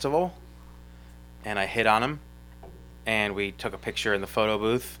film festival, and I hit on him, and we took a picture in the photo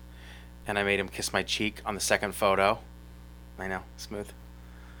booth, and I made him kiss my cheek on the second photo. I know, smooth.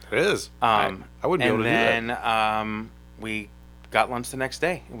 It is. I wouldn't be able to do that. And then we got lunch the next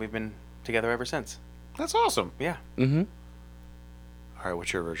day, and we've been together ever since. That's awesome. Yeah. Mm-hmm. All right,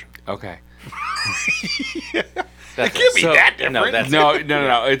 what's your version? Okay. That's can't be So- that different. No, that's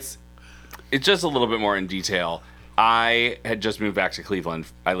No. It's just a little bit more in detail. I had just moved back to Cleveland.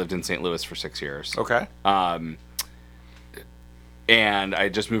 I lived in St. Louis for 6 years. Okay. And I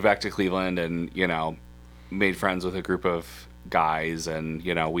just moved back to Cleveland and, made friends with a group of guys and,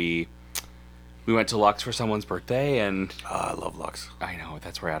 we went to Lux for someone's birthday and Oh, I love Lux. I know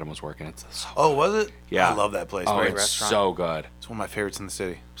that's where Adam was working. It's so Oh, was it? Yeah. I love that place. Oh, Right? it's restaurant. so good. It's one of my favorites in the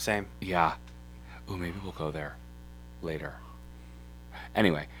city. same. Yeah. Ooh, maybe we'll go there later.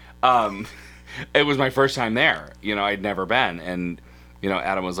 Anyway, it was my first time there. I'd never been, and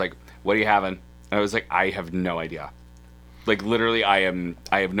Adam was like, "What are you having?" And I was like, "I have no idea." Like literally, I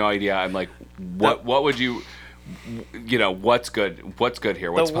have no idea. I'm like, "What would you?" What's good? What's good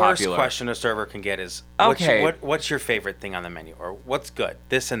here? What's The worst popular? question a server can get is, Okay. what's your favorite thing on the menu? Or what's good?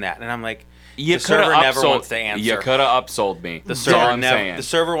 This and that. And I'm like, You the server coulda never upsold- wants to answer. You could have upsold me. The That's all server I'm saying. the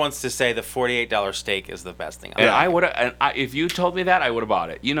server wants to say the $48 steak is the best thing on And the I menu. would have. If you told me that, I would have bought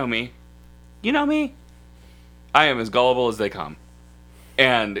it. You know me. You know me. I am as gullible as they come.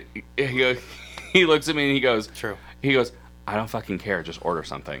 And he looks at me and he goes, True. He goes, I don't fucking care. Just order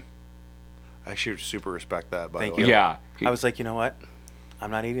something. I should super respect that. By Thank the way. you. Yeah. I was like, you know what? I'm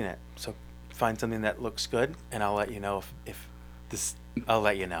not eating it. So find something that looks good, and I'll let you know if This I'll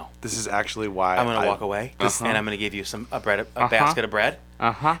let you know. this is actually why I'm gonna walk away, Uh-huh. and I'm gonna give you a basket of bread,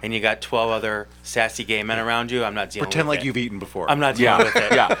 Uh-huh. and you got 12 other sassy gay men around you. I'm not dealing Pretend with like it. you've eaten before. I'm not dealing Yeah. with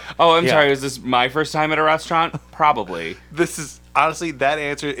it. Yeah. Oh, I'm Yeah. sorry. Is this my first time at a restaurant? Probably. This is honestly, that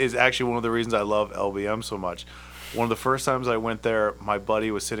answer is actually one of the reasons I love LBM so much. One of the first times I went there, my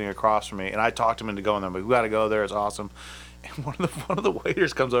buddy was sitting across from me, and I talked him into going there. I'm like, we got to go there. It's awesome. And one of the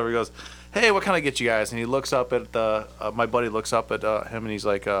waiters comes over. He goes, "Hey, what can I get you guys?" And he looks up at the my buddy looks up at him, and he's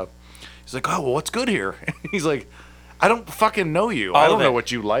like, "Oh, well, what's good here?" And he's like, "I don't fucking know you. I All don't of know it.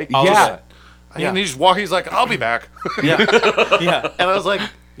 what you like." All of Yeah. it. And he just walk. He's like, "I'll be back." Yeah. Yeah. And I was like,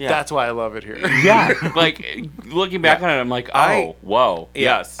 Yeah. "That's why I love it here." Yeah. Like, looking back on it, I'm like, oh, whoa. Yeah,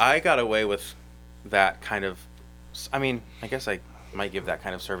 Yes. I got away with that kind of. I mean, I guess I might give that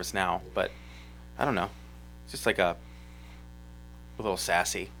kind of service now, but I don't know. It's just like a little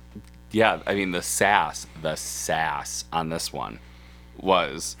sassy. Yeah, I mean the sass on this one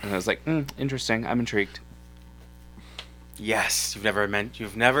was, and I was like, interesting. I'm intrigued. Yes, you've never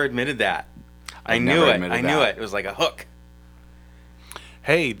admitted that. I I've knew never it. admitted I knew that. it. It was like a hook.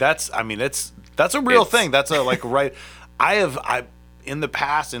 Hey, that's a real It's- thing. That's a like right. I in the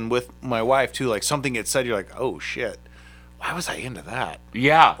past and with my wife too. Like something gets said, you're like, oh shit, why was I into that?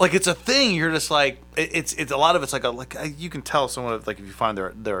 Yeah. Like it's a thing. You're just like it's a lot of it's like you can tell someone like if you find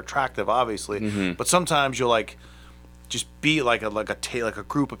they're attractive, obviously, but sometimes you'll like just be like a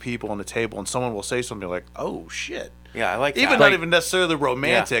group of people on the table and someone will say something like, oh shit. Yeah, I like that. Even Like, not even necessarily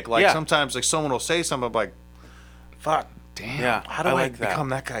romantic. Yeah. Like Yeah. sometimes like someone will say something like, fuck. damn. Yeah. How do I, like that. become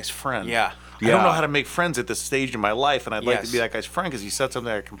that guy's friend? Yeah. I don't know Yeah. how to make friends at this stage in my life, and I'd like to Yes. be that guy's friend because he said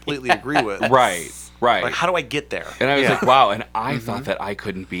something I completely agree with. Right. Right. Like, how do I get there? and I was Yeah. like, wow. And I thought that I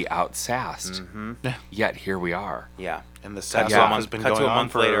couldn't be outsassed. Yeah. Yet here we are. Yeah. And the Cut sass to a off month, has been cut going to a on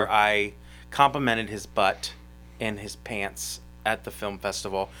month for later, I complimented his butt and his pants at the film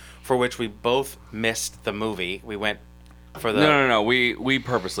festival, for which we both missed the movie. We went for the No. We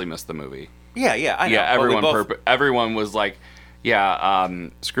purposely missed the movie. yeah, I know. Yeah, but we everyone both- everyone was like, yeah,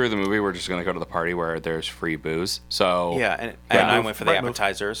 screw the movie. We're just gonna go to the party where there's free booze. So yeah, and Yeah. I went for the Right move.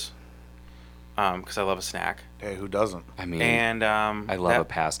 appetizers because I love a snack. Hey, who doesn't? I mean, And I love a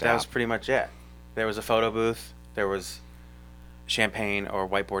past That was app. pretty much it. There was a photo booth. There was champagne or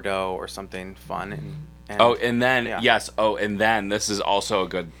white Bordeaux or something fun. And oh, and then yeah. yes, oh, and then this is also a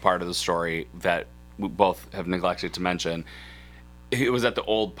good part of the story that we both have neglected to mention. It was at the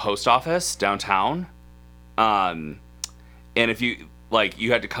old post office downtown, and if you like,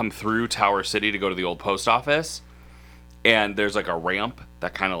 you had to come through Tower City to go to the old post office, and there's like a ramp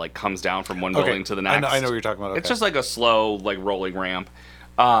that kind of like comes down from one building to the next. I know what you're talking about. It's okay. just like a slow, like rolling ramp.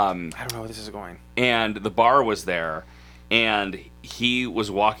 I don't know where this is going. And the bar was there, and he was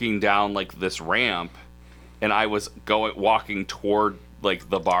walking down like this ramp, and I was walking toward like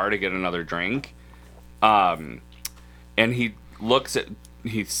the bar to get another drink. And he looks at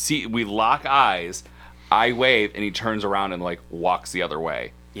we lock eyes, I wave, and he turns around and like walks the other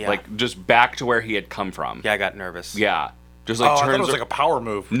way. Yeah. Like just back to where he had come from. Yeah, I got nervous. Yeah. Just Oh, like I thought turns it was like a power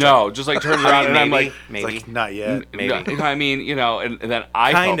move. No, just like turns around and I'm like It's maybe. like, not yet. Maybe. no, I mean, you know, and then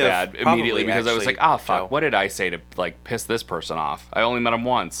I Kind felt of, bad immediately probably, because I was actually, like, ah, fuck, Joe. what did I say to like piss this person off? I only met him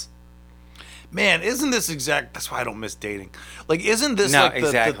once. Man, isn't this that's why I don't miss dating. Like, isn't this No, like the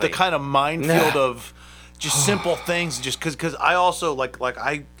exactly. kind of minefield No. of just simple things? Just because I also like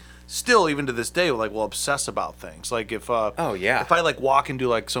I still even to this day like will obsess about things. Like if Oh, yeah. if I like walk into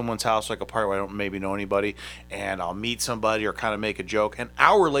like someone's house, like a party where I don't maybe know anybody, and I'll meet somebody or kind of make a joke, an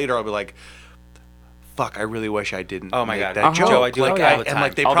hour later I'll be like, fuck, I really wish I didn't. Oh my make God. that Uh-huh. joke. Joe, I do like, that all the and time.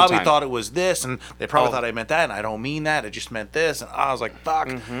 like they All the probably time. thought it was this, and they probably Oh. thought I meant that, and I don't mean that. It just meant this, and I was like, fuck,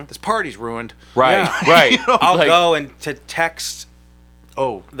 this party's ruined. Right, Yeah. right. I'll Like, go and to text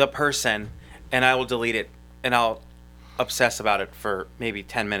Oh, the person, and I will delete it, and I'll obsess about it for maybe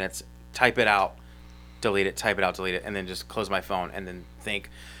 10 minutes, type it out, delete it, type it out, delete it, and then just close my phone and then think,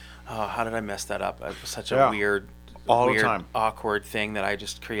 oh, how did I mess that up? It was such a Yeah. weird, All the time. awkward thing that I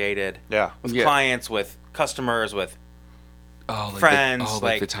just created. yeah. With Yeah. clients, with customers, with oh, like friends, like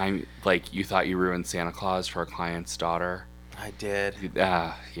like- the time, like you thought you ruined Santa Claus for a client's daughter. I did.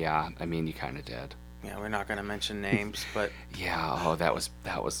 Yeah. I mean, you kind of did. Yeah, we're not gonna mention names, but Yeah. Oh, that was.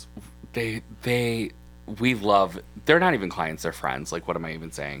 We love. They're not even clients. They're friends. Like, what am I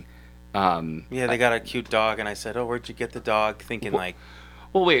even saying? yeah, they got a cute dog, and I said, oh, where'd you get the dog? Thinking like,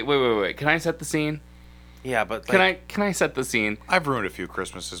 Well, wait. Can I set the scene? yeah, but like, Can I set the scene? I've ruined a few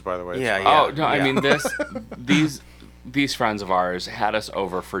Christmases, by the way. It's Yeah, fine. yeah. Oh no! I mean these friends of ours had us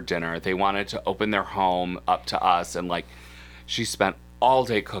over for dinner. They wanted to open their home up to us, and like she spent all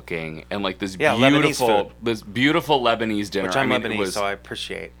day cooking and like this Yeah, Lebanese beautiful Lebanese dinner. which I'm I mean, Lebanese, it was, so I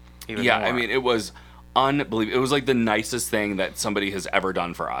appreciate even yeah. more. I mean, it was unbelievable. It was like the nicest thing that somebody has ever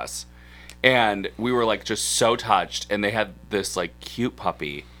done for us, and we were like just so touched. And they had this like cute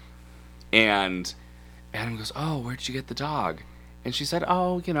puppy, and Adam goes, "Oh, where'd you get the dog?" And she said,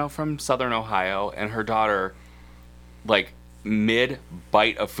 "Oh, you know, from Southern Ohio." And her daughter, like mid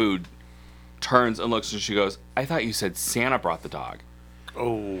bite of food, turns and looks, and she goes, "I thought you said Santa brought the dog."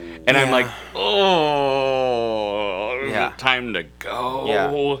 Oh. And I'm Yeah. like, "Oh, Yeah. time to go."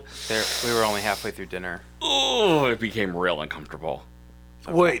 Yeah. We were only halfway through dinner. Oh, it became real uncomfortable.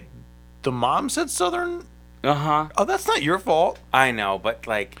 Wait, the mom said Southern? Uh huh. Oh, that's not your fault. I know, but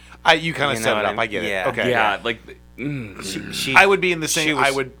like, You kind of You set know it what up. I I get mean? it. Yeah. Okay. Yeah, like. she I would be in the she same.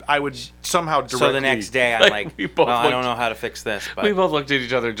 was- I would somehow directly. So the next day, I'm Like, like, we both well, I don't looked- know how to fix this, but We both looked at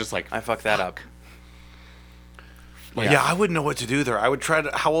each other just like, I fucked that up. Yeah. I wouldn't know what to do there. I would try to.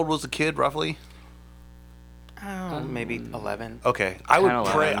 How old was the kid roughly? Oh, maybe 11. Okay, I would 10,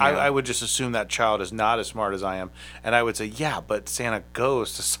 pray. 11, I, yeah. I would just assume that child is not as smart as I am, and I would say, yeah, but Santa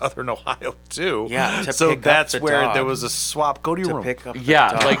goes to Southern Ohio too. Yeah, to so pick up that's the where dog. there was a swap. Go to your To room. pick up the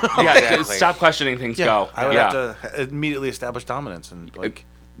yeah, dog. like, yeah. Exactly. Stop questioning things. Yeah, Go. I would yeah. have to immediately establish dominance and like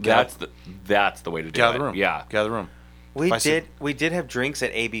That's the way to do get out it. of the room. Yeah. get out of the room. We If I see- did have drinks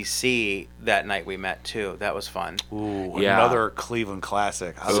at ABC that night we met too. That was fun. Ooh, Yeah. another Cleveland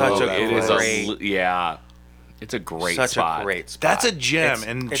classic. I Such love a that it place. is great- yeah. It's a great Such spot. a great spot. That's a gem,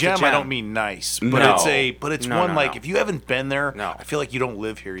 It's a gem, I gem. don't mean nice, but No. it's No, one no, like no. if you haven't been there, No. I feel like you don't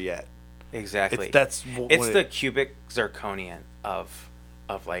live here yet. Exactly. It's the cubic zirconian of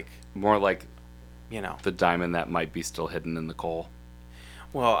like, More like you know. the diamond that might be still hidden in the coal.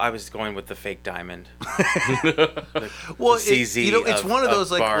 Well, I was going with the fake diamond. Well, the CZ it's one of those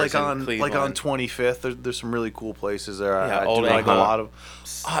bars like in on Cleveland. 25th. There's some really cool places there. Yeah, I Old do like a Anchor. lot of.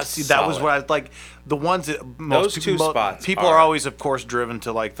 See, that was Solid. what I like. The ones that Those two spots people are- are always, of course, driven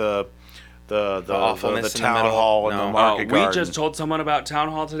to like the awfulness in the town middle. hall and No. the market We garden. just told someone about town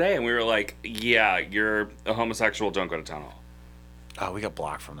hall today, and we were like, "Yeah, you're a homosexual. Don't go to town hall." Oh, we got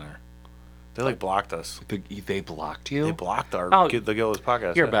blocked from there. They like blocked us. They blocked you. They blocked our Oh, the Gillis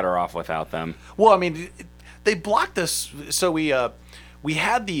podcast. You're yeah. better off without them. Well, I mean, they blocked us. So we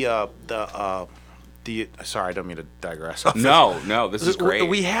had the sorry, I don't mean to digress. off this. No, this is great.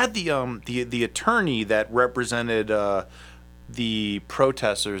 We had the attorney that represented the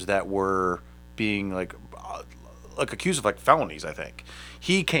protesters that were being like accused of like felonies. I think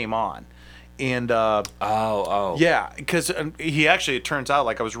he came on, and oh, yeah, because he actually, it turns out,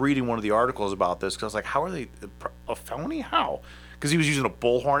 like I was reading one of the articles about this because I was like, how are they a felony? How? Because he was using a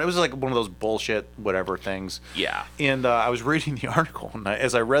bullhorn. It was like one of those bullshit whatever things. Yeah. And I was reading the article, and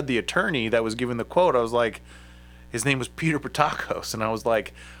as I read the attorney that was giving the quote, I was like, his name was Peter Patakos, and I was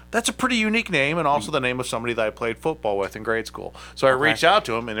like, that's a pretty unique name, and also the name of somebody that I played football with in grade school. So I reached out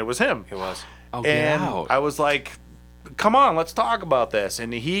to him, and it was him. It was. Oh, get And out. I was like, come on, let's talk about this.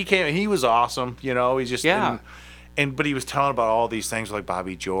 And he came, he was awesome, you know, he's just, Yeah. but he was telling about all these things like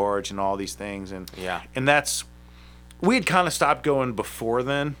Bobby George and all these things. And Yeah. and that's, we had kind of stopped going before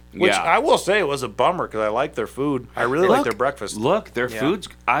then, which Yeah. I will say it was a bummer because I like their food. I really like their breakfast. Look, their Yeah. food's.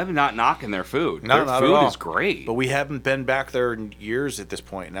 I'm not knocking their food. No, their not at food all. is great. But we haven't been back there in years at this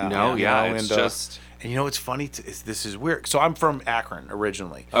point now. No, you yeah, know, it's and, just- And you know what's funny? This is weird. So I'm from Akron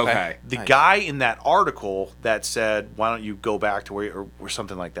originally. Okay. The Nice. guy in that article that said, "Why don't you go back to where," or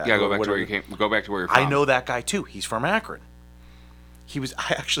something like that. Yeah, or go back to whatever. where you came. Go back to where you're from. I know that guy too. He's from Akron.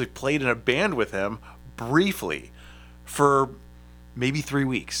 I actually played in a band with him briefly for maybe 3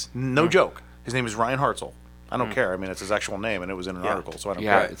 weeks. No joke. His name is Ryan Hartzell. I don't care. I mean, it's his actual name, and it was in an article, so I don't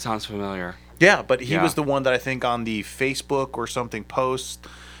Yeah, care. it sounds familiar. Yeah, but he Yeah. was the one that I think on the Facebook or something post,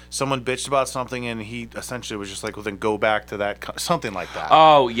 someone bitched about something, and he essentially was just like, "Well, then go back to that," something like that.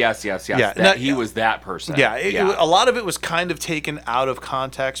 Oh, yes. Yeah, He no, was that person. Yeah, a lot of it was kind of taken out of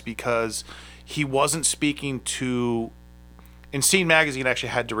context because he wasn't speaking to. And Scene Magazine actually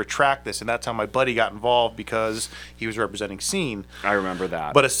had to retract this, and that's how my buddy got involved because he was representing Scene. I remember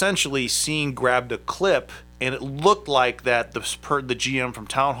that. But essentially, Scene grabbed a clip, and it looked like that the GM from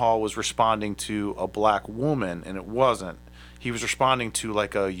Town Hall was responding to a black woman, and it wasn't. He was responding to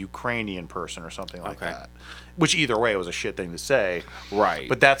like a Ukrainian person or something like Okay. that. Which either way was a shit thing to say. Right.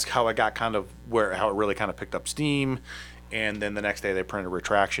 But that's how it got how it really kind of picked up steam. And then the next day they printed a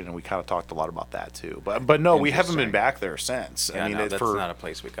retraction, and we kind of talked a lot about that too. But no, we haven't been Interesting. back there since. Yeah, I mean, no, that's not a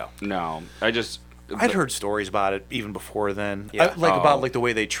place we go. no, I'd heard stories about it even before then. Yeah. About like the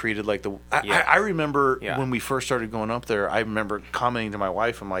way they treated like the. Yeah. I remember Yeah. when we first started going up there. I remember commenting to my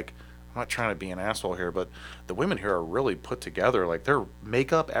wife, I'm like, I'm not trying to be an asshole here, but the women here are really put together. Like their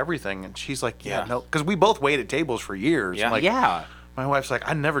makeup, everything. And she's like, yeah, Yeah. no, because we both waited tables for years. Yeah. I'm like, yeah. My wife's like,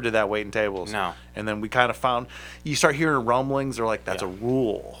 I never did that waiting tables. No. And then we kind of found, you start hearing rumblings. They're like, that's Yeah. a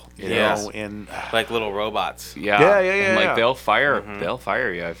rule, you Yes. know. And Like little robots. Yeah. Yeah. And like Yeah. they'll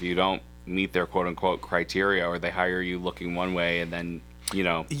fire you if you don't meet their quote unquote criteria, or they hire you looking one way, and then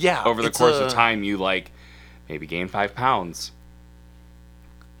Yeah, over the it's course of time you like maybe gain 5 pounds.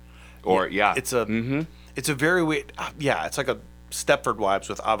 Or it's a it's a very weird. It's like a Stepford Wives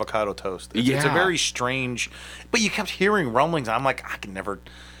with avocado toast. It's a Yeah. very strange. But you kept hearing rumblings. I'm like, I can never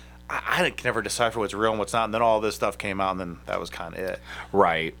decipher what's real and what's not. And then all this stuff came out, and then that was kind of it.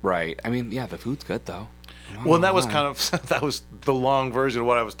 Right. I mean, yeah, the food's good though. Well, and that was kind of that was the long version of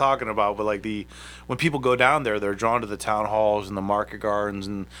what I was talking about. But like when people go down there, they're drawn to the town halls and the market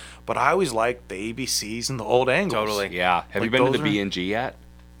gardens, but I always liked the ABCs and the old angles. Totally. Yeah. Have Like you been to those the B&G yet?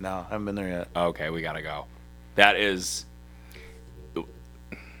 No, I haven't been there yet. Okay, we gotta go. That is.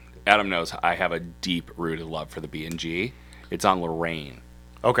 Adam knows I have a deep rooted love for the B&G. It's on Lorraine,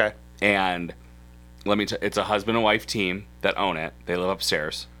 Okay. and let me. It's a husband and wife team that own it. They live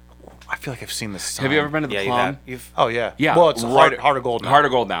upstairs. I feel like I've seen this. Have you ever been to the Yeah, Plum? Oh yeah. Yeah. Well, it's Heart of Gold now. Heart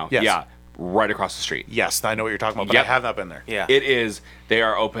of Gold now. Yes. Yeah. Right across the street. Yes, I know what you're talking about, but Yep. I have not been there. Yeah. It is. They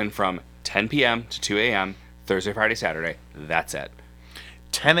are open from 10 p.m. to 2 a.m. Thursday, Friday, Saturday. That's it.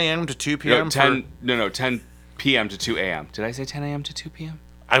 10 a.m. to 2 p.m. No, 10 p.m. to 2 a.m. Did I say 10 a.m. to 2 p.m.?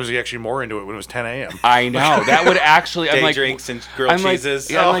 I was actually more into it when it was 10 a.m. I know that would actually. I'm Day like, drinks and grilled I'm like,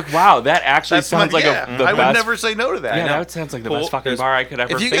 cheeses. yeah, I'm like, wow, that actually That's sounds my- like yeah, the I best. would never say no to that. Yeah, know. that sounds like the Pool- best fucking there's- bar I could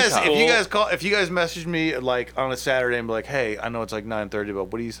ever If you think guys, of. if you guys message me like on a Saturday and be like, "Hey, I know it's like 9:30, but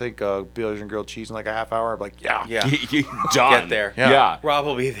what do you think? Billiards and grilled cheese in like a half hour?" I'm like, "Yeah, Yeah. Done. Get there. Yeah. Yeah. Rob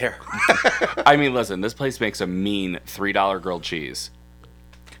will be there. I mean, listen, this place makes a mean $3 grilled cheese.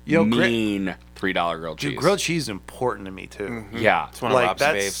 You know, mean $3 grilled cheese. dude, grilled cheese is important to me too. Yeah. It's one of Like Rob's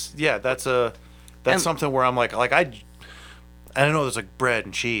that's faves. yeah, that's And- something where I'm like I know there's like bread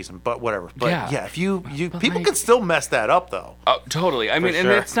and cheese but whatever. But Yeah. yeah, if you But, people like- can still mess that up though. Oh, totally. I mean, and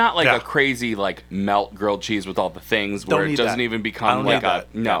sure. it's not like Yeah. a crazy like melt grilled cheese with all the things where Don't it need doesn't that. even I become don't like need a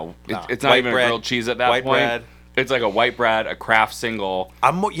that. no. No. It's not White even bread. a grilled cheese at that White point. bread. It's like a white bread, a Kraft single.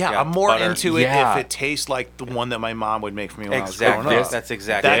 I'm Yeah, more butter. into it Yeah. if it tastes like the one that my mom would make for me when I was Exactly. growing up. That's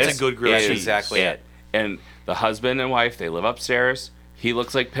exactly. That's it. a good grilled is cheese. Exactly it. And the husband and wife, they live upstairs. He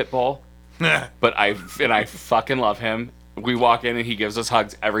looks like Pitbull, but I fucking love him. We walk in and he gives us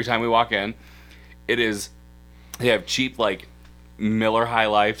hugs every time we walk in. They have cheap like Miller High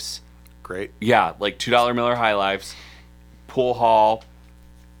Lifes. Great. Yeah, like $2 Miller High Lifes, pool hall,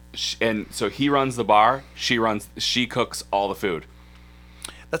 and so he runs the bar. She cooks all the food.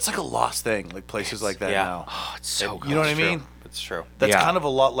 That's like a lost thing, like places like that Yeah. now. Oh, it's so good. You know what I It's true. mean? It's true. That's Yeah. kind of a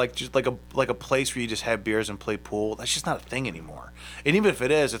lot like just like a place where you just have beers and play pool. That's just not a thing anymore. And even if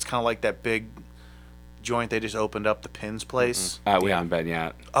it is, it's kind of like that big joint they just opened up, the Pins place. We Yeah. haven't been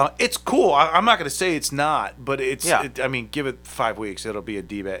yet. It's cool. I'm not going to say it's not, but it's. Yeah. I mean, give it 5 weeks, it'll be a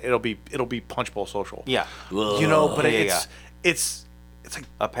D-bat. It'll be Punch Bowl Social. Yeah. You know, but Yeah, it's like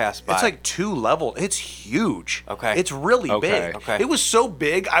A pass by. it's like 2 level. It's huge. Okay. It's really Okay. big. Okay. It was so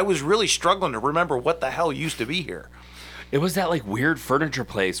big, I was really struggling to remember what the hell used to be here. It was that like weird furniture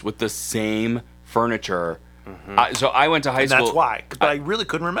place with the same furniture. So I went to high And school. that's why. But I really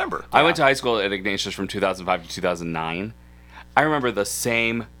couldn't remember. I went to high school at Ignatius from 2005 to 2009. I remember the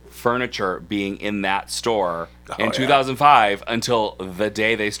same furniture being in that store in yeah. 2005 until the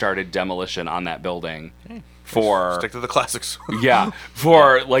day they started demolition on that building. For Stick to the classics. yeah,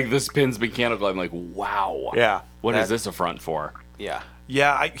 for like this Pins Mechanical. I'm like, wow. Yeah. What is That- this a front for? Yeah.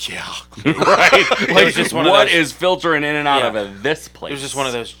 Yeah, Right. Like, was just one of what those- is filtering in and out Yeah. of this place? It was just one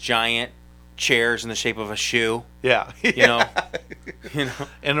of those giant chairs in the shape of a shoe. yeah. You know. You know.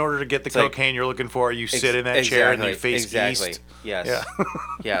 In order to get the like- cocaine you're looking for, you sit in that chair and you face exactly. east. Yes. Yeah.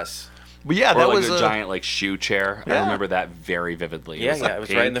 Yes. But yeah, or that like was a giant like shoe chair. I Yeah. remember that very vividly. Yeah, was, like, yeah. It was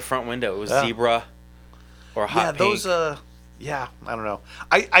pink. right in the front window. It was Yeah. zebra or hot yeah, pink. those yeah, I don't know.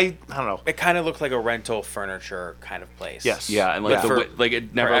 I don't know. It kind of looked like a rental furniture kind of place. Yes. Yeah, and like Yeah. the For- like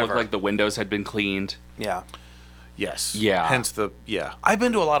it never looked forever. like the windows had been cleaned. Yeah. Yes. Yeah. Hence I've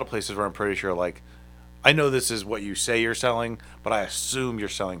been to a lot of places where I'm pretty sure like I know this is what you say you're selling, but I assume you're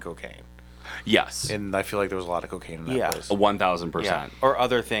selling cocaine. Yes, And I feel like there was a lot of cocaine in that Yeah. place. 1000%. Yeah. Or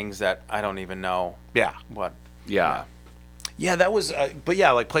other things that I don't even know Yeah. what. Yeah. Yeah, that was but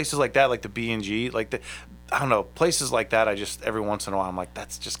yeah, like places like that, like the B&G, like I don't know, places like that I just every once in a while I'm like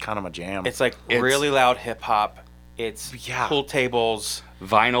that's just kind of my jam. It's like It's- really loud hip hop. It's Yeah. pool tables.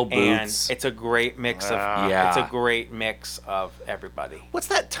 Vinyl And boots. it's a great mix of Yeah. it's a great mix of everybody. What's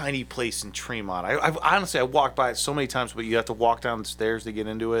that tiny place in Tremont? I've honestly I walked by it so many times, but you have to walk down the stairs to get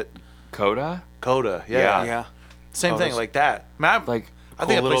into it. Coda? Coda, Yeah. Yeah. same Oh, thing those- like that. Man, Like, I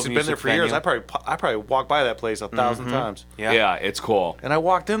think that cool place has little been there music for years. venue. I probably walked by that place 1,000 times. Yeah. yeah, it's cool. And I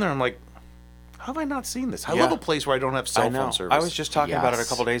walked in there, I'm like, how have I not seen this? I Yeah. love a place where I don't have cell I know. phone service. I was just talking about it a Yes.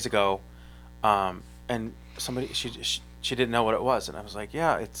 couple days ago, and somebody she didn't know what it was, and I was like,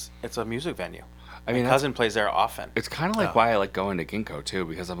 yeah, it's a music venue. I mean, My cousin plays there often. It's kind of like why I like going to Ginkgo too,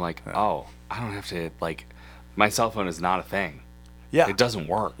 because I'm like, oh, I don't have to like, my cell phone is not a thing. yeah. It doesn't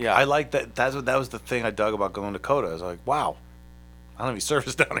work. Yeah. I like that. That was the thing I dug about going to Coda. I was like, wow, I don't have any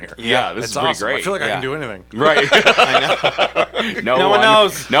service down here. Yeah, this It's is pretty awesome. great. I feel like I Yeah. can do anything. Right. I know. no, No one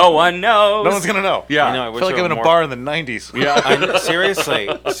knows. No one knows. No one's gonna know. Yeah. I know. I I wish feel like there I'm in were a more- bar in the '90s. Yeah.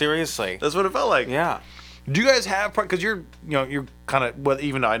 Seriously. That's what it felt like. Yeah. Do you guys have? Because you're kind of. Well,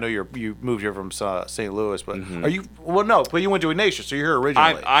 even though I know you moved here from St. Louis, but are you? Well, no, but you went to Ignatius, so you're here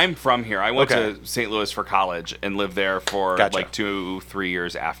originally. I'm from here. I went Okay. to St. Louis for college and lived there for Gotcha. like 2-3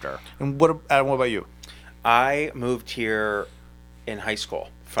 years after. And what? Adam, what about you? I moved here in high school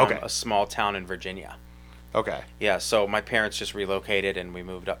from Okay. a small town in Virginia. Okay. Yeah, so my parents just relocated and we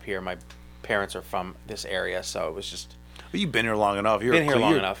moved up here. My parents are from this area, so it was just Well, you've been here long enough. You're Been here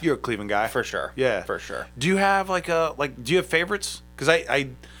long you're- enough. You're a Cleveland guy for sure. Yeah, For sure. Do you have do you have favorites? Because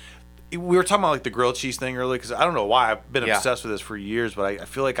we were talking about like the grilled cheese thing earlier. Because I don't know why I've been Yeah. obsessed with this for years, but I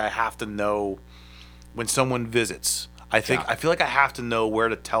feel like I have to know when someone visits. I feel like I have to know where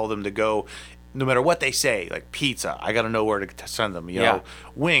to tell them to go, no matter what they say. Like pizza, I got to know where to send them. You know,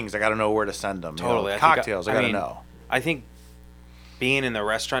 wings, I got to know where to send them. Totally. You know, cocktails, I got to know. I think being in the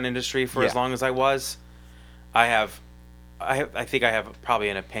restaurant industry for as Yeah. long as I was, I think I have probably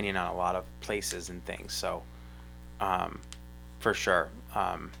an opinion on a lot of places and things. So, for sure.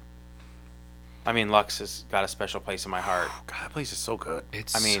 I mean, Lux has got a special place in my heart. God, that place is so good.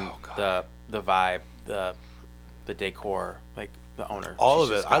 It's I mean, so good. the vibe, the decor, like the owner. All she's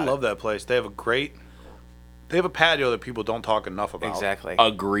of it. just I got love that place. They have a patio that people don't talk enough about. Exactly.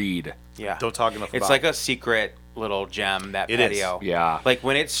 Agreed. Yeah. Don't talk enough It's about. like a secret little gem, that It is. patio. Yeah. Like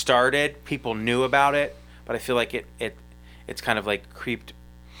when it started, people knew about it, but I feel like it's kind of like creeped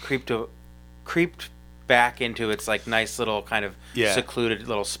back into its like nice little kind of Yeah. secluded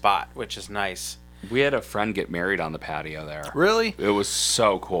little spot, which is nice. We had a friend get married on the patio there. Really? It was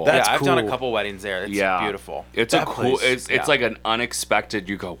so cool. That's I've done a cool. couple weddings there. It's yeah, beautiful. It's That a cool. place- It's like an unexpected.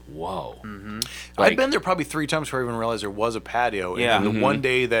 You go, whoa. Mm-hmm. Like, I've been there probably 3 times before I even realized there was a patio. Yeah. And the Mm-hmm. one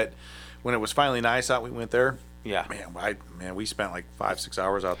day that, when it was finally nice out, we went there. Yeah. Man, we spent like 5-6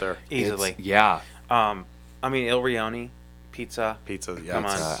 hours out there. Easily. Yeah. I mean, Il Rione pizza. Pizza. Yeah. Come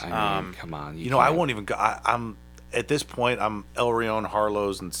on. it's- I mean, come on. You know, I can't- won't even go. I'm at this point. I'm El Rion,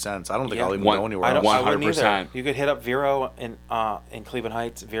 Harlow's, and Sense. I don't think Yeah. I'll even One- go anywhere I else. don't. I wouldn't 100%. either. You could hit up Vero in Cleveland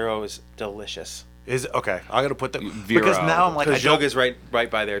Heights. Vero is delicious. Is okay. I got to put that Vero. because now I'm like I Because Jug don't. is right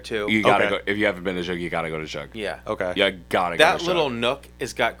by there too. You gotta Okay. go. If you haven't been to Jug, you gotta go to Jug. Yeah. Okay. You gotta go That to little Jug. nook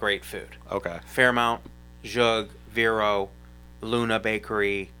has got great food. Okay. Fairmount, Jug, Vero, Luna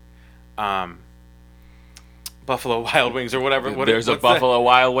Bakery, Buffalo Wild Wings or whatever. There's a what's the- Buffalo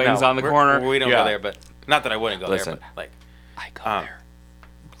Wild Wings No, on the we're- corner. We don't Yeah. go there, but not that I wouldn't go Listen. there. But like, I go Um, there.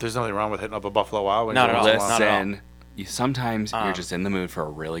 There's nothing wrong with hitting up a Buffalo Wild Wings. Not at once in a all. while. Not at all. Listen, sometimes you're just in the mood for a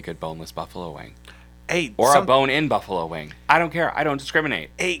really good boneless buffalo wing. Hey, Or a bone-in buffalo wing. I don't care. I don't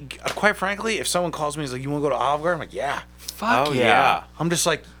discriminate. Hey, quite frankly, if someone calls me and is like, "You want to go to Olive Garden?" I'm like, "Yeah." Fuck oh yeah. I'm just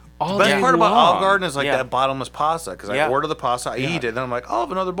like, All the best day part about long. Olive Garden is like Yeah. that bottomless pasta because Yeah. I order the pasta, I eat it, then I'm like, "I'll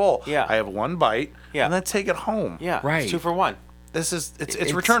have another bowl." Yeah. I have one bite, Yeah. and then take it home. Yeah. Right. It's 2 for 1. This is it's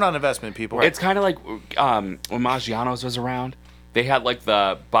It's- return on investment, people. It's kind of like when Maggiano's was around. They had like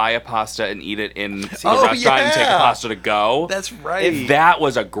the buy a pasta and eat it in the Oh, restaurant and take a yeah. pasta to go. That's right. That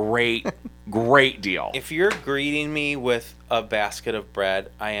was a great deal. If you're greeting me with a basket of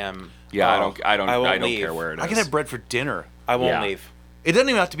bread, I am. Yeah, I won't don't leave. care where it is. I can have bread for dinner. I won't Yeah. leave. It doesn't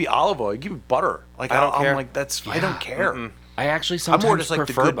even have to be olive oil. Give me butter. Like I don't I'm care. like that's I don't care. I actually I'm sometimes more just like the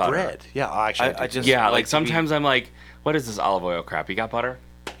prefer good butter. bread. Yeah, actually, I just Yeah, like like to be- sometimes I'm like, what is this olive oil crap? You got butter?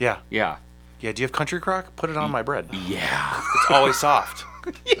 yeah, Yeah. yeah. Do you have Country Crock? Put it on my bread. Yeah. It's always soft.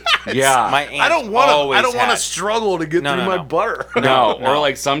 Yeah. My aunt I don't want to. always I don't want to had. struggle to get No, through no, my no. butter. No, No. or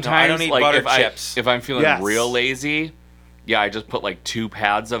like sometimes don't eat like butter if chips. if I'm feeling Yes. real lazy, yeah, I just put like 2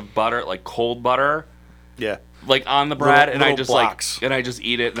 pads of butter, like cold butter, Yeah. like on the bread, and I little just blocks. like and I just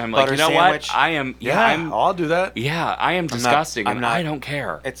eat it, and I'm Butter like, you know sandwich? what? I am I'll do that. I am disgusting, I'm and not- I don't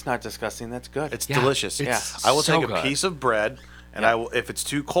care. It's not disgusting. That's good. It's Yeah, delicious. it's I will so take a good. piece of bread, and Yeah. I will. If it's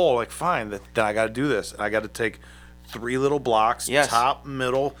too cold, like fine, then I got to do this, and I got to take 3 little blocks, Yes. top,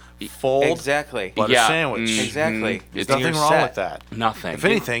 middle, fold, exactly. butter Yeah. sandwich. Exactly. There's And nothing you're wrong set. with that. Nothing. If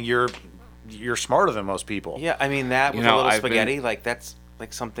anything, you're smarter than most people. Yeah, I mean that You with know, a little I've been- spaghetti, like that's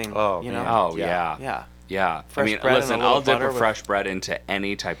like something. Oh, you man. know. Oh yeah. Yeah. Yeah. I Fresh mean, bread and a listen, little I'll dip butter a with- fresh bread into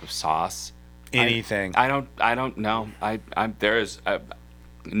any type of sauce. Anything. I don't know. I'm there is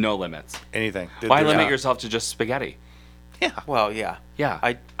no limits. Anything. Why There's limit not- yourself to just spaghetti? Yeah. Well, yeah. Yeah.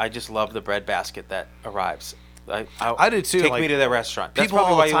 I just love the bread basket that arrives. I do too, Take like, me to the restaurant. That's people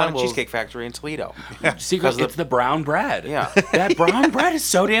probably all why the you want time a will- Cheesecake Factory in Toledo. Secret, 'Cause the- it's the brown bread. Yeah. That brown bread is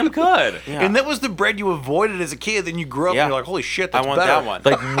so damn good. Yeah. And that was the bread you avoided as a kid. Then you grew up Yeah. and you're like, holy shit, I that's want better. that one.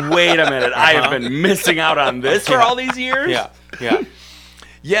 Like, wait a minute, I have been missing out on this for all these years? yeah. Yeah.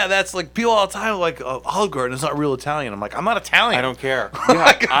 Yeah, that's like people all the time are like Olive Garden is not real Italian. I'm like, I'm not Italian. I don't care.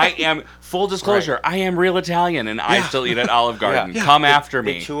 Yeah, I am, full disclosure, I am real Italian and I still eat at Olive Garden. Yeah. Come The- after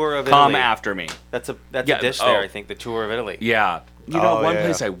the me. tour of Come Italy. after me. That's a Yeah, dish oh. there. I think the tour of Italy. Yeah. You know, Oh, one yeah.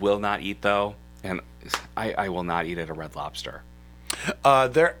 place I will not eat, though, and I will not eat at a Red Lobster.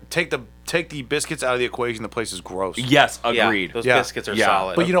 Take the biscuits out of the equation. The place is gross. Yes, Yeah, agreed. those Yeah. biscuits are Yeah.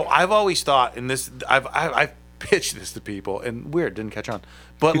 solid. But you know, I've always thought, and this, I've pitched this to people, and weird, didn't catch on.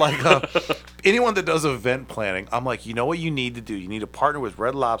 But like anyone that does event planning, I'm like, you know what you need to do? You need to partner with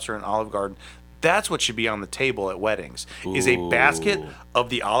Red Lobster and Olive Garden. That's what should be on the table at weddings: is a basket Ooh. of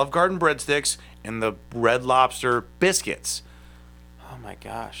the Olive Garden breadsticks and the Red Lobster biscuits. oh my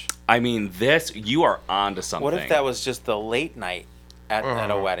gosh. I mean, you are on to something. What if that was just the late night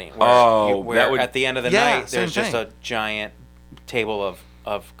at a wedding. Where Oh, where that would- at the end of the Yeah, night, same there's just thing. a giant table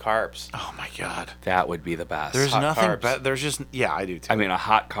of carbs. Oh my god. That would be the best. There's Hot nothing carbs. better. There's just I do too. I mean, a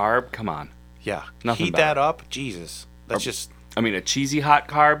hot carb. Come on. yeah. nothing Heat better. that up. Jesus. That's just I mean, a cheesy hot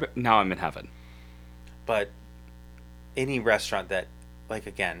carb. Now I'm in heaven. But any restaurant that, like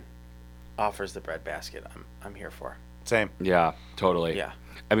again, offers the bread basket, I'm here for. same. Yeah, totally. Yeah.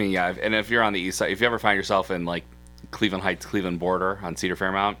 I mean, yeah, and if you're on the east side, if you ever find yourself in like Cleveland Heights, Cleveland border on Cedar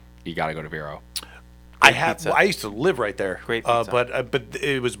Fairmount, you got to go to Vero. pizza. I used to live right there. Great pizza. But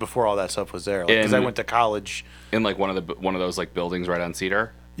it was before all that stuff was there. Because I In- went to college. In like one of those like buildings right on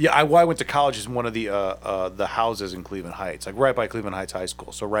Cedar. Yeah, I went to college in one of the houses in Cleveland Heights, like right by Cleveland Heights High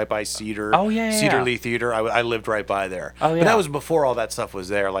School. So right by Cedar. Oh, yeah, yeah, Cedar yeah. Lee Theater. I lived right by there. Oh, But yeah. that was before all that stuff was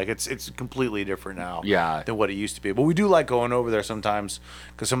there. Like it's completely different now. Yeah. Than what it used to be. But we do like going over there sometimes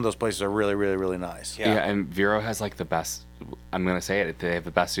because some of those places are really, really, really nice. Yeah. Yeah, and Vero has like the best. I'm gonna say it. They have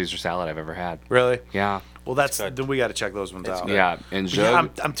the best Caesar salad I've ever had. Really? Yeah, Well, that's good. then we got to check those ones out. yeah, and But yeah,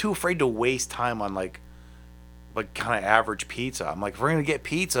 Jug. I'm too afraid to waste time on like kind of average pizza. I'm like, if we're gonna get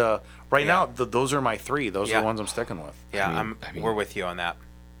pizza right Yeah. now, those are my three. Those are Yeah. the ones I'm sticking with. Yeah, I mean- we're with you on that.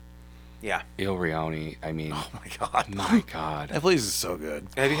 Yeah. Il Rione. I mean, Oh my god, my God. that place is so good.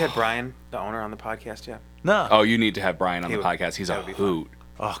 Have you had Brian, the owner, on the podcast yet? No. Oh, you need to have Brian on He the would- podcast. He's that a would be fun. hoot.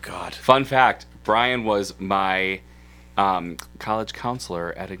 Oh god. Fun fact: Brian was my college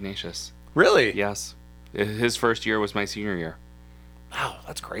counselor at Ignatius. Really? Yes, his first year was my senior year. Wow,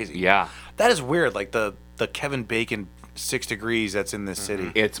 that's crazy. Yeah, That is weird. Like the Kevin Bacon 6 Degrees that's in this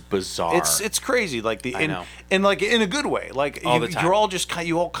city. it's bizarre. It's crazy. Like I know. and like in a good way. Like All the time. you're all just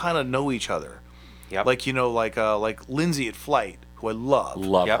you all kind of know each other. Yep. Like like Lindsay at Flight, who I love.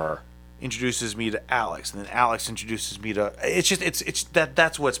 love Yep. her. Introduces me to Alex, and then Alex introduces me to. It's just it's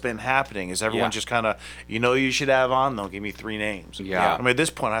that's what's been happening. Is everyone Yeah. just kind of you should have on? They'll give me 3 names. Yeah. I mean, at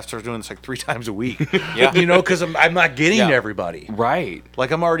this point, I start doing this like 3 times a week. Yeah. Because I'm not getting Yeah. to everybody. Right. Like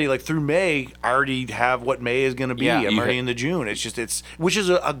I'm already like through May, I already have what May is going to be. Yeah. I'm You already ha- into June. It's just which is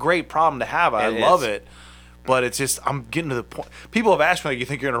a great problem to have. I It love is. it. But it's just I'm getting to the point. People have asked me like, "You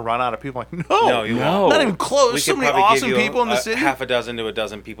think you're going to run out of people?" I'm like, no, No, you No. won't. not even close. We There's so could many probably give awesome you people in the city. half a dozen to a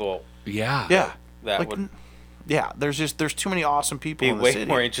dozen people Yeah. Yeah, that Like, would yeah. There's too many awesome people be in the way city.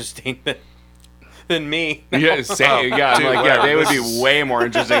 more interesting than me. Yeah, say, yeah, Dude, like, yeah, wow, they would this be is- way more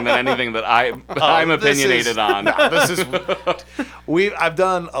interesting than anything that I'm opinionated on. This is I've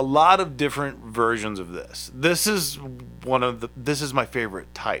done a lot of different versions of this. This is this is my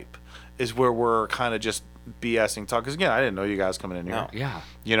favorite type. Is where we're kind of just BSing talk. Because again, I didn't know you guys coming in here. No.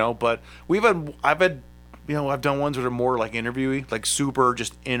 Yeah. But I've had I've done ones that are more like interviewee, like super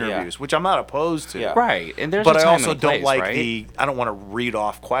just interviews, which I'm not opposed to. Yeah. Right. And there's But a I time also and a don't place, like right? I don't want to read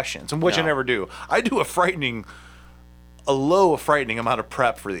off questions, and which I No. never do. I do a low frightening amount of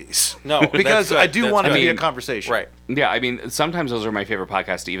prep for these. No, because that's good. I do That's want it to good. be I a mean, conversation. Right. Yeah, I mean, sometimes those are my favorite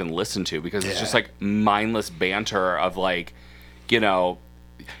podcasts to even listen to because it's just Yeah. like mindless banter of like,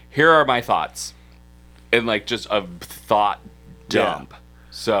 here are my thoughts, and like just a thought dump.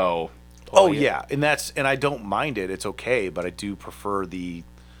 So, Oh yeah, and I don't mind it. It's okay, but I do prefer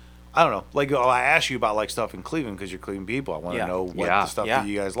I don't know. Like I asked you about like stuff in Cleveland because you're Cleveland people. I want to Yeah. know what Yeah. the stuff Yeah. that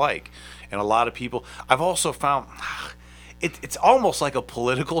you guys like, and a lot of people. I've also found it's almost like a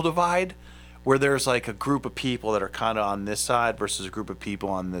political divide, where there's like a group of people that are kind of on this side versus a group of people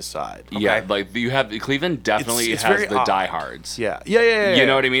on this side. yeah, like you have Cleveland definitely It's has very the odd. diehards. Yeah. You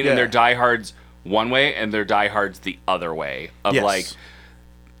know what I mean? Yeah. And they're diehards one way and they're diehards the other way of Yes. like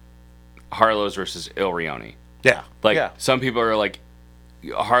Harlow's versus Il Rione. Yeah. Like yeah. some people are like,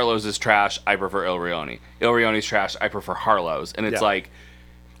 Harlow's is trash. I prefer Il Rione. Il Rione's trash. I prefer Harlow's. And it's Yeah. like,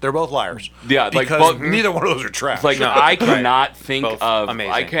 They're both liars. Yeah, like, because both- neither one of those are trash. like No, I cannot think Both of.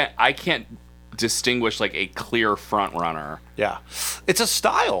 amazing. I can't distinguish like a clear front runner. yeah, it's a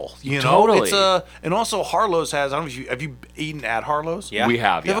style, know. Totally. It's and also Harlow's has. I don't know if you have you eaten at Harlow's. Yeah. We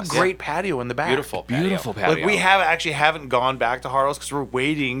have. They have a yes. great patio in the back. Beautiful. patio. Beautiful patio. Like we haven't gone back to Harlow's because we're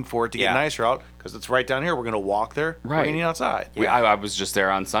waiting for it to get Yeah. nicer out because it's right down here. We're gonna walk there. Right. We're eating outside. I was just there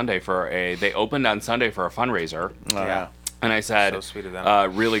on Sunday they opened on Sunday for a fundraiser. Oh, Yeah. And I said, So sweet of them. a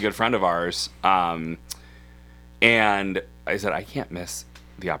really good friend of ours, and I said, I can't miss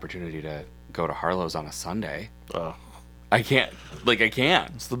the opportunity to go to Harlow's on a Sunday. Oh, I can't. I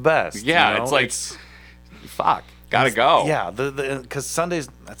can't. it's the best. Yeah, you know? it's like, fuck, gotta go. Yeah, because Sundays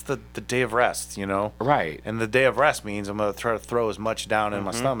that's the day of rest, Right. And the day of rest means I'm gonna try to throw as much down in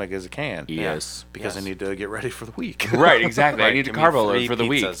my stomach as I can. Yes. Because I Yes. need to get ready for the week. Right, exactly. I Right, need to give me carbo load 3 for the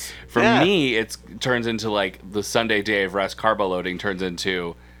week. pizzas. For Yeah. me, it turns into like the Sunday day of rest carbo loading turns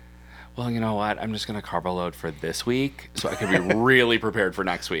into, well, you know what? I'm just going to carbo load for this week so I can be really prepared for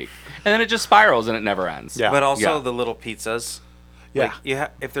next week. And then it just spirals and it never ends. Yeah. But also Yeah. the little pizzas. Yeah.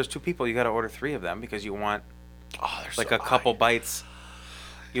 Like if there's 2 people, you got to order 3 of them because you want Oh, there's like a couple bites.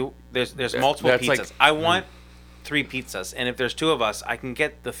 There's multiple That's pizzas. like- I want 3 pizzas, and if there's 2 of us, I can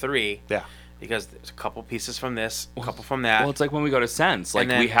get the 3. Yeah. Because there's a couple pieces from this, a couple from that. Well, it's like when we go to Sense. Like,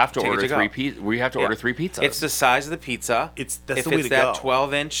 And then we have to take it order to go. 3 We have to Yeah. order 3 pizzas. It's the size of the pizza. That's if the way it's to that go.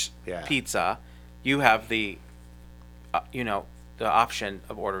 12-inch Yeah. pizza, you have the, the option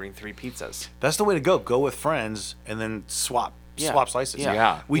of ordering 3 pizzas. That's the way to go. Go with friends and then swap slices.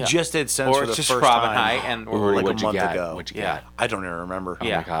 Yeah. We Yeah. just did Sense Or for the just first Rob time. and I, and Ooh, like a what'd you month get? ago. What'd you Yeah. get? I don't even remember. Oh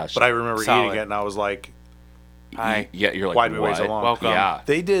Yeah. my gosh. But I remember Solid. eating it and I was like, Yeah, you're like, why'd we wait what? so long? Welcome. Yeah.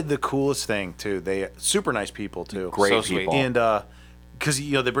 They did the coolest thing too. They super nice people too. Great So sweet. people. And because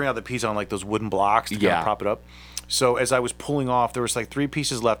they bring out the pizza on like those wooden blocks to kind Yeah. of prop it up. So as I was pulling off, there was like 3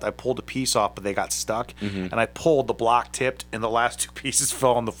 pieces left. I pulled a piece off, but they got stuck, and I pulled the block tipped, and the last 2 pieces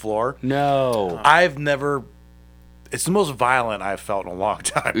fell on the floor. No. I've never. It's the most violent I've felt in a long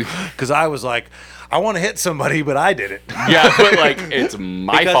time because I was like, I want to hit somebody, but I did it. Yeah, but like, it's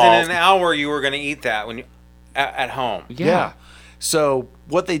my Because fault. in an hour you were going to eat that when you at home. Yeah. So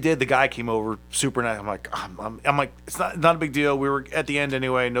what they did, the guy came over, super nice. I'm like, I'm like, it's not a big deal. We were at the end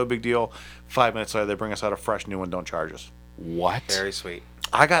anyway, no big deal. 5 minutes later, they bring us out a fresh new one. Don't charge us. What? Very sweet.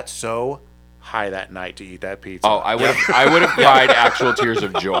 I got so high that night to eat that pizza. Oh, I would have cried actual tears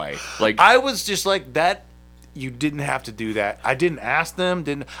of joy. Like, I was just like that. You didn't have to do that. I didn't ask them.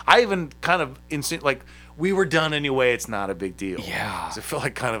 I even kind of like we were done anyway. It's not a big deal. Yeah. 'Cause I feel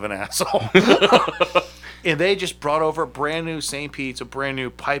like kind of an asshole. And they just brought over a brand new St. Pete's, a brand new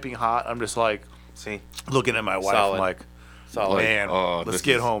piping hot. I'm just like See? looking at my wife. Solid. I'm like, Solid. man, oh, let's this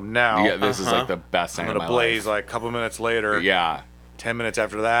get is- home now. yeah, this is like the best I'm night gonna of my blaze life. like a couple minutes later. Yeah. 10 minutes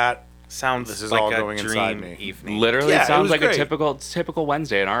after that. Sounds This is like all a going inside dream me. evening. Literally Yeah, it sounds was like great. a typical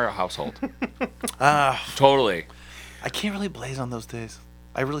Wednesday in our household. Totally. I can't really blaze on those days.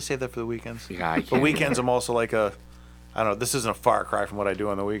 I really save that for the weekends. Yeah, I The can't. weekends, I'm also like I don't know. This isn't a far cry from what I do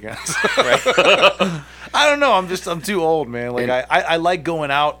on the weekends. I don't know. I'm too old, man. Like And- I like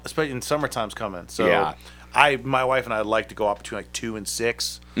going out, especially in summertime's coming. So Yeah. my wife and I like to go out between like 2 and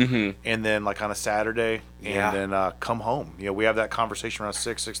 6, and then like on a Saturday, and Yeah. then come home. We have that conversation around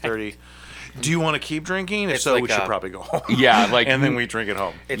 6:30. Do you want to keep drinking? If It's so, like we should a- probably go home. Yeah, like and then we drink at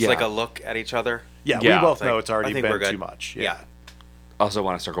home. It's Yeah. like a look at each other. Yeah, Yeah. we both It's like, know it's I already think been we're good. too much. Yeah. also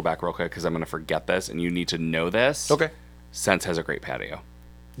want to circle back real quick because I'm going to forget this, and you need to know this. Okay. Sense has a great patio.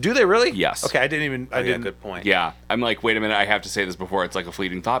 Do they really? Yes. Okay, I didn't even. I Oh, yeah, didn't. good point. Yeah, I'm like, wait a minute, I have to say this before it's like a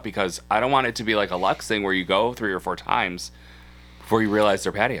fleeting thought because I don't want it to be like a Lux thing where you go 3 or 4 times before you realize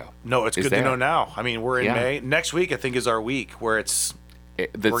their patio. No, it's is good there. to know now. I mean, we're in Yeah. May. Next week, I think, is our week where it's The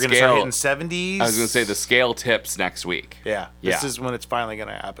we're going to start scale. hitting 70s. I was going to say the scale tips next week. Yeah, this Yeah. is when it's finally going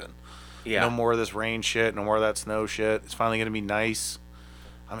to happen. Yeah. No more of this rain shit. No more of that snow shit. It's finally going to be nice.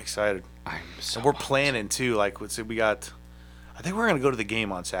 I'm excited. I'm so. And we're pumped. planning too. Like, let's see, we got. I think we're going to go to the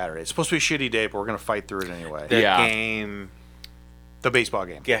game on Saturday. It's supposed to be a shitty day, but we're going to fight through it anyway. The Yeah. game. The baseball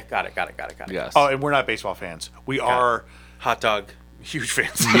game. Yeah, got it. Yes. Oh, and we're not baseball fans. We are Hot dog. huge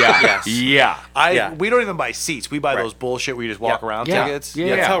fans. Yeah. Yes. Yeah. Yeah. We don't even buy seats. We buy Right. those bullshit where you just walk Yeah. around Yeah. tickets.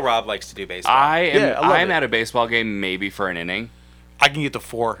 Yeah. That's how Rob likes to do baseball. Yeah, I love I'm it. at a baseball game maybe for an inning. I can get to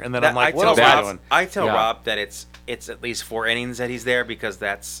 4, and then I'm like, I what tell else am I Rob, doing? I tell Yeah. Rob that it's at least 4 innings that he's there because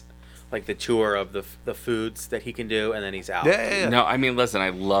that's like the tour of the foods that he can do, and then he's out. Yeah. No, I mean, listen, I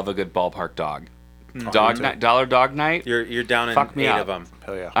love a good ballpark dog. Oh, Dog too. night, dollar dog night. You're down in Fuck me 8 up. of them.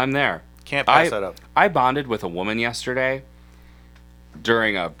 Hell yeah. I'm there. Can't pass that up. I bonded with a woman yesterday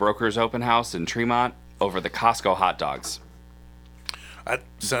during a broker's open house in Tremont over the Costco hot dogs. That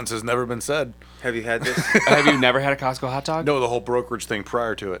sentence has never been said. Have you had this? Have you never had a Costco hot dog? No, the whole brokerage thing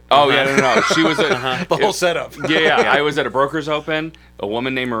prior to it. Oh yeah, no. She was a The whole setup. yeah. I was at a broker's open. A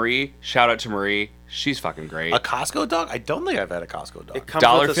woman named Marie. Shout out to Marie. She's fucking great. A Costco dog? I don't think I've had a Costco dog. It comes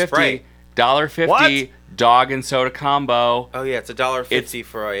Dollar with a Sprite. $50. $1.50 dog and soda combo. Oh yeah, it's $1.50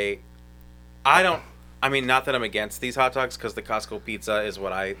 for a. I mean, not that I'm against these hot dogs because the Costco pizza is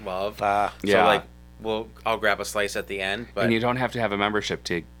what I love. Ah, So Yeah. like, I'll grab a slice at the end. But And you don't have to have a membership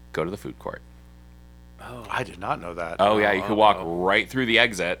to go to the food court. I did not know that. Oh yeah, you could walk right through the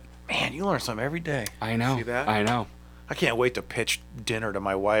exit. Man, you learn something every day. I know. See that? I know. I can't wait to pitch dinner to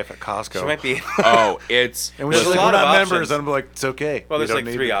my wife at Costco. she might be. Oh, it's and when There's she's a like, lot we're of not options. members, and I'm like, it's okay. Well, You there's don't like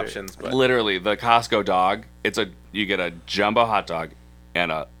need 3 to be. options, but literally the Costco dog. You get a jumbo hot dog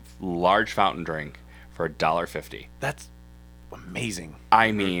and a large fountain drink for $1.50. That's amazing.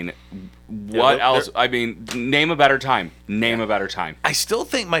 I mean, What they're- else? I mean, name a better time. Name a better time. I still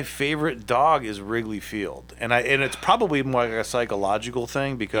think my favorite dog is Wrigley Field, and it's probably more like a psychological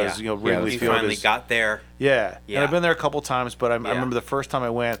thing because Yeah. Wrigley You Field finally is got there. yeah. Yeah. And I've been there a couple times, but I Yeah. remember the first time I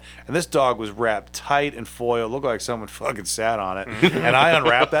went, and this dog was wrapped tight in foil, looked like someone fucking sat on it, and I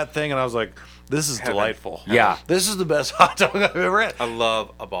unwrapped that thing, and I was like, "This is Heaven. delightful. Yeah. this is the best hot dog I've ever had." I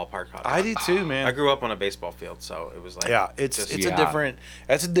love a ballpark hot dog. I do too, man. I grew up on a baseball field, so it was like Yeah, it's just- it's Yeah. a different.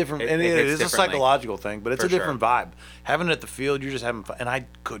 That's a different, and It it hits is a differently. psychological thing, but it's For a different sure. vibe. Having it at the field, you're just having fun, and I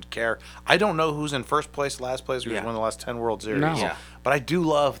could care. I don't know who's in first place, last place, who's Yeah. won the last 10 World Series. No. Yeah. But I do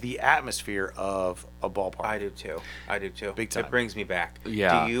love the atmosphere of a ballpark. I do too. I do too. Big time. It brings me back.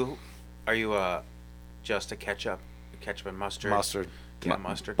 Yeah. Are you just a ketchup and mustard? Mustard. Yeah,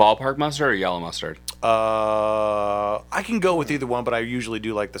 mustard. Ballpark mustard or yellow mustard? I can go with either one, but I usually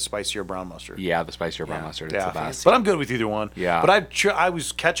do like the spicier brown mustard. Yeah, the spicier brown Yeah. mustard. It's the best. But I'm good with either one. Yeah. But I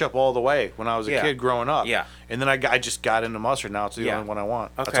was ketchup all the way when I was a Yeah. kid growing up. Yeah. And then I just got into mustard. Now it's the Yeah. only one I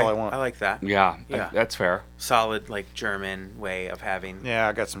want. Okay. That's all I want. I like that. Yeah, Yeah. that's fair. Solid, like German way of having. Yeah,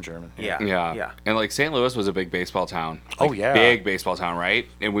 I got some German. Yeah. Yeah. Yeah. And like St. Louis was a big baseball town. Oh, Like, yeah. Big baseball town, right?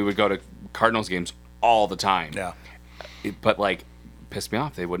 And we would go to Cardinals games all the time. Yeah. But like, pissed me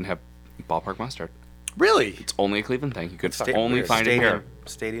off. They wouldn't have ballpark mustard. Really? It's only a Cleveland thing. You could fucking only weird. find it here.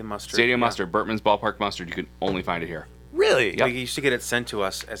 Stadium mustard. Stadium Yeah. mustard, Bertman's ballpark mustard. You can only find it here. Really? Yep. We used to get it sent to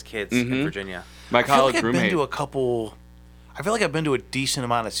us as kids in Virginia. My I feel college like I've roommate. been to a couple. I feel like I've been to a decent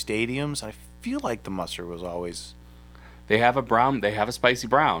amount of stadiums. I feel like the mustard was always. They have a brown. They have a spicy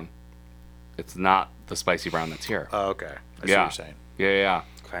brown. It's not the spicy brown that's here. Oh, okay. I see yeah. what you're saying. Yeah.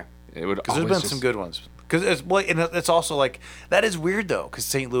 Okay. It would. Because there's always been some just- good ones. Because it's also like that is weird though. Because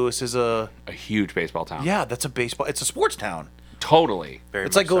St. Louis is a A huge baseball town. that's a baseball. It's a sports town. Totally. Very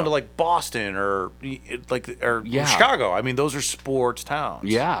It's much like going so. to like Boston or Yeah. Chicago. I mean, those are sports towns.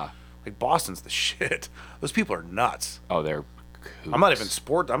 Yeah. Like Boston's the shit. Those people are nuts. Oh, they're. I'm not even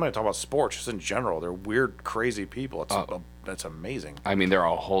sport. I'm not even talking about sports. Just in general, they're weird, crazy people. Oh. That's amazing. I mean, they're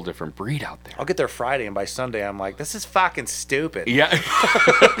a whole different breed out there. I'll get there Friday, and by Sunday, I'm like, this is fucking stupid. Yeah.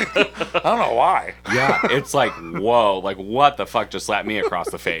 I don't know why. Yeah. It's like, whoa, like what the fuck just slapped me across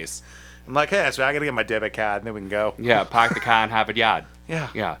the face? I'm like, hey, so I gotta get my debit card, and then we can go. Yeah, park the car and have it yard. Yeah.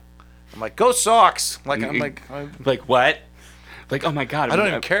 Yeah. I'm like, go Sox. I'm like, Like what? Like, oh my god. I don't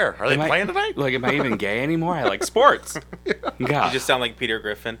even care. Are they am I- playing tonight? Like, am I even gay anymore? I like sports. Yeah. You just sound like Peter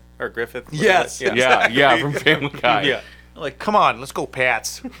Griffin or Griffith. Yes. Yeah. Yeah, from Family Guy. Yeah. I'm like, come on, let's go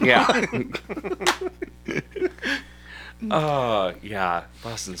Pats. Yeah. Yeah.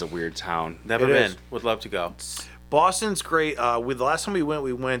 Boston's a weird town. Never It been. is. Would love to go. Boston's great. With the last time we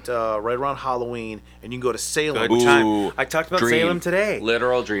went right around Halloween, and you can go to Salem. Good Ooh, time. I talked about dream. Salem today.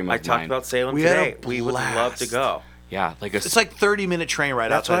 Literal dream of I talked mine. about Salem We had a today. We would love to blast. go. Yeah, like a It's like 30-minute train ride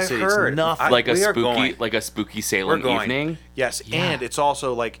That's outside what the I city. heard. It's nothing. like a we are spooky going. Salem We're going. evening. Yes, Yeah. and it's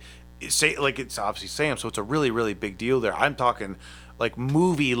also like it's obviously Sam, so it's a really really big deal there. I'm talking like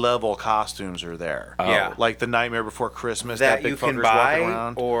movie level costumes are there. Oh. Yeah. Like the Nightmare Before Christmas That big you can fucker's buy, walking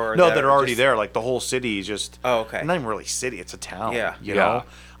around. or no, that that are are already just- there. Like the whole city is just. Oh, okay. Not even really city. It's a town. Yeah. You Yeah. know.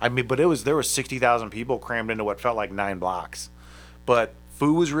 I mean, but there was 60,000 people crammed into what felt like 9 blocks. But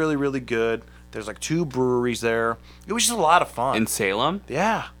food was really really good. There's like 2 breweries there. It was just a lot of fun. In Salem?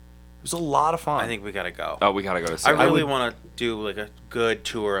 yeah, it was a lot of fun. I think we gotta go. Oh, we gotta go to I Salem. really want to do like a good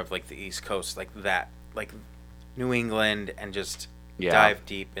tour of like the East Coast, like that, like New England, and just Yeah. dive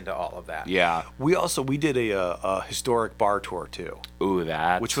deep into all of that. Yeah. we did a historic bar tour too. Ooh,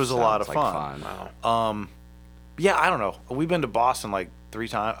 that. Which was a lot of sounds like fun. Wow. Yeah, I don't know. We've been to Boston like 3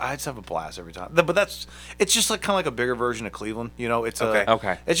 times. I just have a blast every time. But it's just like kind of like a bigger version of Cleveland. You know, it's Okay.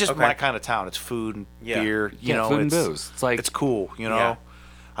 Okay. It's just Okay. my kind of town. It's food and Yeah. beer. You Yeah, know, food and it's, booze. It's like- it's cool. You know, Yeah.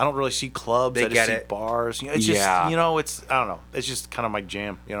 I don't really see clubs. They I just get see it. bars. You know, it's just Yeah. you know, it's I don't know. It's just kind of my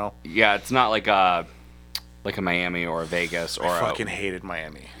jam. You know, Yeah, it's not like a Miami or a Vegas or I fucking hated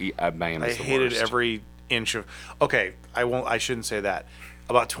Miami. a Miami's I the hated worst. every inch of. Okay, I shouldn't say that.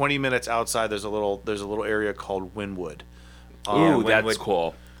 About 20 minutes outside, there's a little area called Wynwood. Ooh, that's Winwood-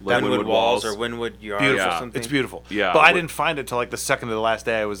 cool. Winwood Walls or Winwood Yard Beautiful. or Yeah. something. It's beautiful. Yeah. But I didn't find it till like the second to the last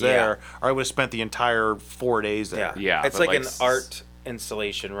day I was there, Yeah. or I would have spent the entire 4 days there. Yeah, It's but like like an art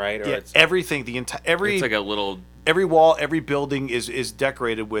installation, right? Or Yeah, it's everything, the entire It's like a little. every wall, every building is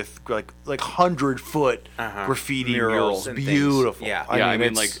decorated with like 100-foot graffiti murals. and things. Beautiful. Yeah. Yeah, I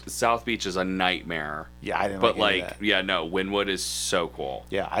mean, it's- like South Beach is a nightmare. yeah, I didn't But like, any like, of that. yeah, no, Wynwood is so cool.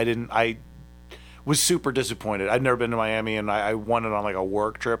 Yeah, I was super disappointed. I'd never been to Miami, and I won it on like a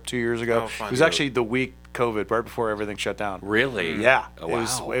work trip 2 years ago. Oh, fun. It was actually the week COVID, right before everything shut down. Really? Yeah. Oh, It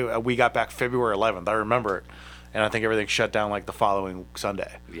was, wow. we got back February 11th. I remember it. And I think everything shut down like the following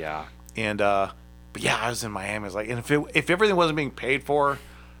Sunday. Yeah. And but yeah, I was in Miami. I was like, and if everything wasn't being paid for,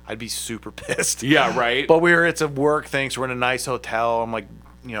 I'd be super pissed. Yeah, right. But it's a work thing, so we're in a nice hotel. I'm like,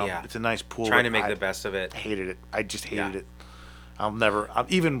 Yeah. it's a nice pool. Trying to make I the best of it. hated it. I just hated Yeah. it.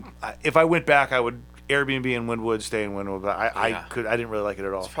 If I went back, I would Airbnb in Wynwood, stay in Wynwood. But I Yeah. didn't really like it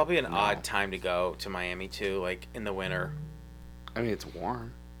at all. It's probably an odd time to go to Miami too, like in the winter. I mean, it's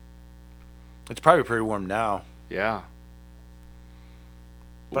warm. It's probably pretty warm now, Yeah.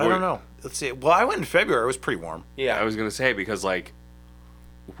 but I don't know. Let's see. Well, I went in February. It was pretty warm. Yeah. I was gonna say because like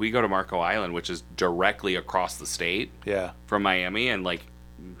we go to Marco Island, which is directly across the state Yeah. from Miami, and like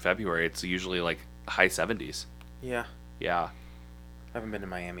in February it's usually like high 70s. Yeah. Yeah. I haven't been to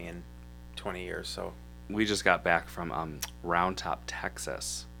Miami in 20 years, so. We just got back from Round Top,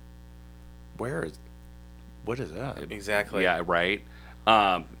 Texas. What is that? Exactly. Yeah, right.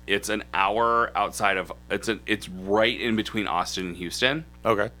 It's an hour outside of it's right in between Austin and Houston.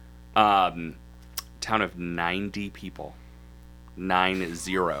 Okay. Town of 90 people.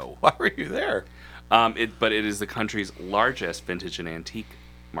 90. Why were you there? But it is the country's largest vintage and antique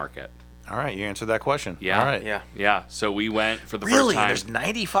market. All right, you answered that question. Yeah. All right. Yeah. Yeah, so we went for the Really? first time. There's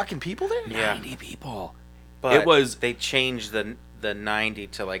 90 fucking people there? Yeah. 90 people. But It was- they changed the 90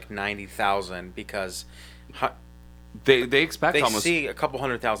 to like 90,000 because They expect they almost see a couple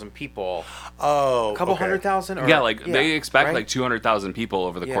 100,000 people. Oh. A couple okay. 100,000? Or, yeah, like they expect right? like 200,000 people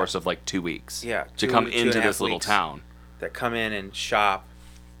over the Yeah. course of like 2 weeks. Yeah, to 2 come to into 2.5 this little weeks. town. that come in and shop.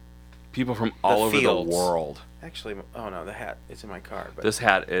 People from all over the fields. world. Actually, oh no, the hat is in my car. But This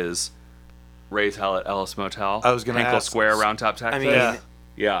hat is Ray's Hell at Ellis Motel. I was gonna Henkel ask- Square, Round Top, Texas. I mean, Yeah.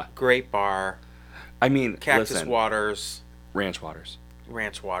 yeah. great bar, I mean, Cactus listen, Waters, Ranch Waters.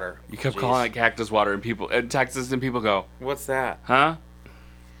 Ranch Water. You kept Jeez. calling it Cactus Water, and people in Texas, and people go, What's that? "Huh?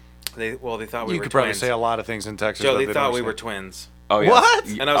 They thought we You were could probably twins. say a lot of things in Texas. Joe, but they don't thought we were understand. twins. Oh yeah." What?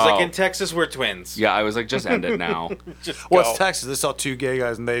 And I was like, Oh. in Texas, we're twins. Yeah, I was like, just end it now. Just Well, go. it's Texas. They saw two gay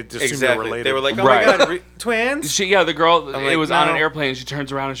guys and they just assumed they Exactly. were related. They were like, oh Right. my God, twins? Yeah, the girl. I'm It like, was on an no. airplane. She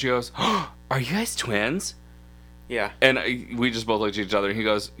turns around and she goes, "Are you guys twins?" Yeah. And we just both looked at each other, and he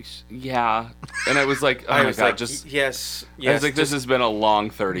goes, "Yeah." And I was like, "Oh I my was god, like, just." yes. I was like, "This has been a long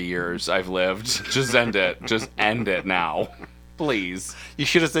 30 years I've lived. Just end it. Just end it now, please." You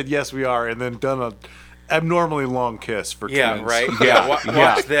should have said yes, we are, and then done a abnormally long kiss for Yeah, twins. right? Yeah,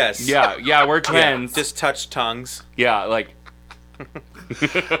 Watch this. Yeah, we're Yeah, twins. just touch tongues. Yeah, like,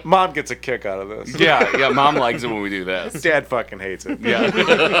 Mom gets a kick out of this. yeah. Mom likes it when we do this. Dad fucking hates it. Yeah.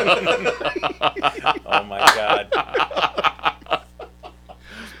 Oh my God.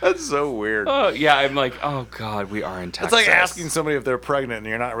 That's so weird. Oh, yeah. I'm like, oh god, we are in Texas. It's like asking somebody if they're pregnant and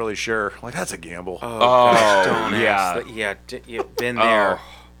you're not really sure. Like, that's a gamble. Oh, Oh, gosh, don't yeah. ask that. Yeah, you've been there.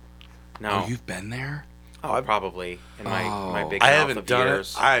 No. Oh, you've been there? Probably in my big I mouth haven't of done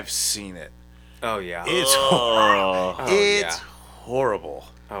years. it. I've seen it. Oh yeah. It's Oh. it's yeah. horrible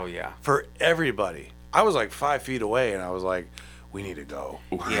Oh yeah. for everybody. I was like 5 feet away, and I was like, "We need to go."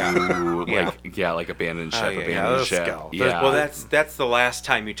 Yeah. Ooh, Yeah. like abandoned ship, yeah, abandoned yeah, let's ship. go. Yeah. Well, that's the last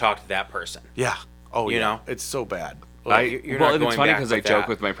time you talk to that person. Yeah. Oh, You yeah. know? It's so bad. You're Well, not and it's going funny back because I with joke that.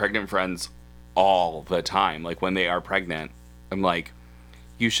 with my pregnant friends all the time. Like when they are pregnant, I'm like,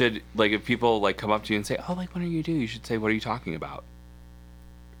 you should like if people like come up to you and say, "Oh, like when are you due?" You should say, "What are you talking about?"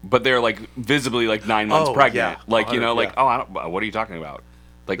 But they're like visibly like 9 months Oh, pregnant. yeah. Like you know, like Yeah. oh, I don't. What are you talking about?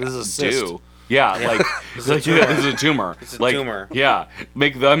 Like This is a cyst. due. Yeah, like This is a like, tumor. yeah, this is a tumor. It's a like, tumor. Yeah,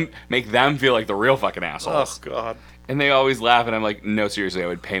 make them feel like the real fucking assholes. Oh God. And they always laugh, and I'm like, no, seriously, I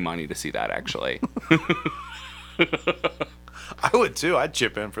would pay money to see that actually. I would too. I'd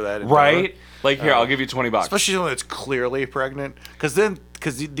chip in for that. Right? Like here, I'll give you $20. Especially when it's clearly pregnant, because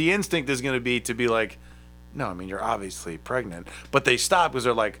the instinct is going to be like, no, I mean you're obviously pregnant, but they stop because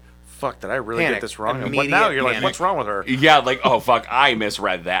they're like, fuck, did I really Panic. get this wrong? And what Immediate now? You're like, panic. what's wrong with her? Yeah, like, oh fuck, I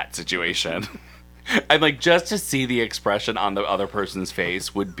misread that situation. And like just to see the expression on the other person's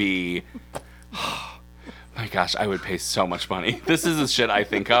face would be my gosh, I would pay so much money. This is the shit I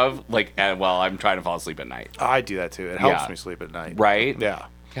think of, like while I'm trying to fall asleep at night. I do that too. It helps Yeah. me sleep at night. Right? Yeah.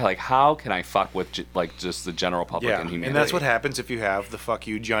 Yeah, like how can I fuck with like just the general public Yeah, and humanity? and that's what happens if you have the fuck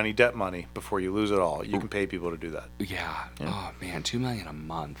you Johnny Depp money before you lose it all. You can pay people to do that. Yeah. Oh man, $2 million a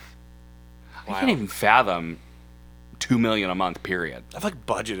month. I Wow. can't even fathom $2 million a month. Period. I've like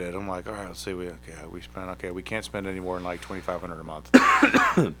budgeted. I'm like, all right, let's see. We can't spend any more than like $2,500 a month.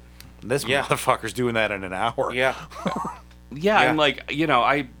 This Yeah. motherfucker's doing that in an hour. Yeah. Yeah, Yeah. and like you know,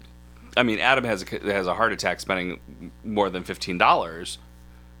 I mean, Adam has a heart attack spending more than $15.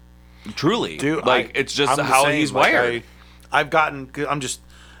 Truly, Dude, like it's just I'm the how same. he's Like, wired. I've gotten. I'm just.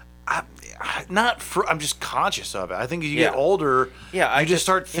 I'm just conscious of it. I think as you Yeah. get older, Yeah, I you just just,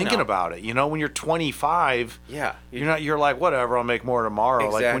 start you thinking know. about it. You know, when you're 25, Yeah. you're like, whatever, I'll make more tomorrow.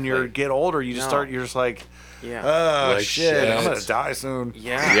 Like when you Exactly. get older, you just No. you're just like, Yeah. oh Like, shit, I'm shit. gonna die soon.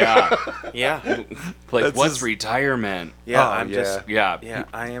 Yeah. Yeah. Yeah. Like, That's what's just- retirement? Yeah. Oh, I'm yeah. just. Yeah. Yeah.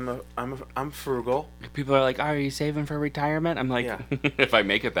 I'm frugal. People are like, are you saving for retirement? I'm like, Yeah. if I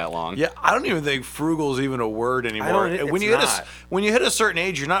make it that long. Yeah, I don't even think frugal is even a word anymore. it's when you not. when you hit a certain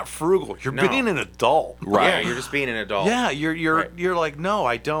age, you're not frugal. You're No. being an adult. Right. Yeah. You're just being an adult. Yeah, you're Right. you're like, no,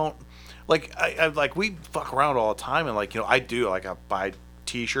 I don't. Like I like we fuck around all the time, and like I do, like I buy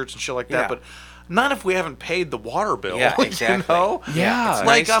T-shirts and shit like that, Yeah. but not if we haven't paid the water bill. Yeah, You exactly. know? Yeah. It's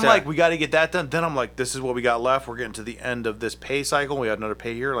Like nice I'm to- like, we got to get that done. Then I'm like, this is what we got left. We're getting to the end of this pay cycle. We got another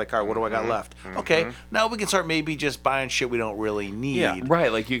pay here. Like, all right, what do I got left? Okay, now we can start maybe just buying shit we don't really need. Yeah.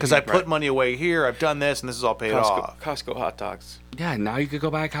 Right. Like you. Because I can- put money away here. I've done this, and this is all paid off. Costco hot dogs. Yeah. Now you could go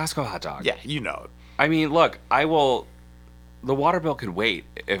buy a Costco hot dog. Yeah, you know it. I mean, look, I will. The water bill could wait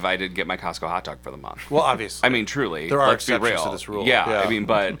if I did get my Costco hot dog for the month. Well, obviously. I mean, truly. There are let's be exceptions real. to this rule. Yeah, Yeah. I mean,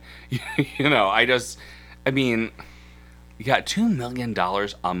 but I mean, you got $2 million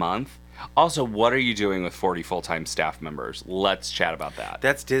a month. Also, what are you doing with 40 full-time staff members? Let's chat about that.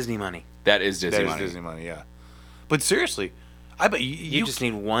 That's Disney money. That is Disney That is money. Disney money, yeah. But seriously, I bet you, You just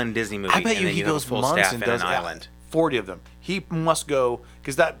need one Disney movie. I bet and you then he you have a goes full months staff and in does an island. 40 of them. He must go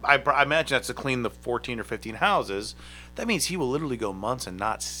because that I imagine that's to clean the 14 or 15 houses. That means he will literally go months and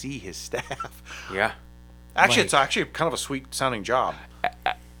not see his staff. Yeah. Actually, it's actually kind of a sweet sounding job.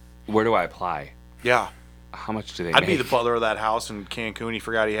 Where do I apply? Yeah, How much do they I'd make? be the butler of that house in Cancun. He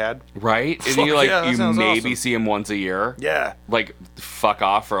forgot he had. Right? And Fuck you like yeah, that you sounds maybe awesome. see him once a year. Yeah, Like fuck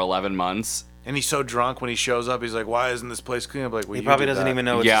off for 11 months. and he's so drunk when he shows up. He's like, "Why isn't this place clean?" I'm like, well, He you probably did doesn't that. even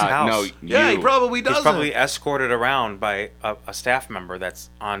know it's Yeah, his house. no. Yeah, he you. probably doesn't. He's probably escorted around by a staff member that's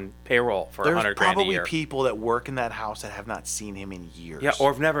on payroll for There's $100 grand a probably year. people that work in that house that have not seen him in years. Yeah,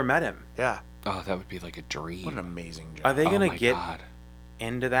 or have never met him. yeah. Oh, that would be like a dream. What an amazing job. Are they Oh gonna my get God.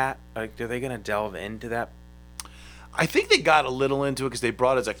 into that? Like, are they gonna delve into that? I think they got a little into it because they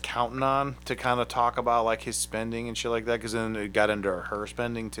brought his accountant on to kind of talk about like his spending and shit like that. Because then it got into her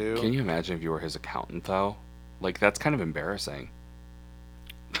spending too. Can you imagine if you were his accountant though? Like that's kind of embarrassing.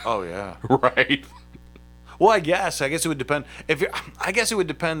 Oh yeah. Right? Well, I guess it would depend. I guess it would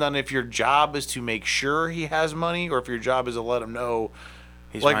depend on if your job is to make sure he has money, or if your job is to let him know.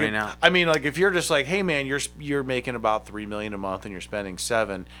 He's Like, running out. I mean, like if you're just like, hey man, you're making about $3 million a month and you're spending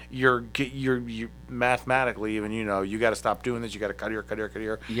 $7 million, you're mathematically even you got to stop doing this. You got to cut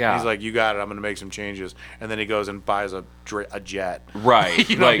here. Yeah. And he's like, you got it. I'm gonna make some changes, and then he goes and buys a jet. Right.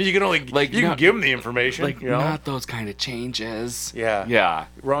 You know, Like- you can only like, you not- can give him the information. Like you know, not those kind of changes. Yeah. Yeah.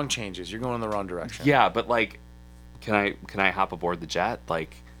 wrong changes. You're going in the wrong direction. Yeah, but like can I hop aboard the jet?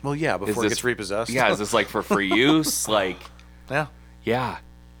 Like Well, yeah. is Before it this gets repossessed. Yeah, is this like for free use? Like Yeah. yeah.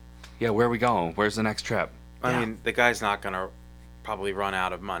 Yeah, where are we going? Where's the next trip? I mean, the guy's not gonna probably run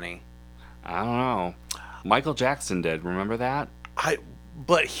out of money. I don't know. Michael Jackson did. Remember that?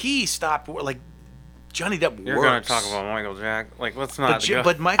 But he stopped. Like Johnny Depp. You're gonna talk about Michael Jack? Like, let's not.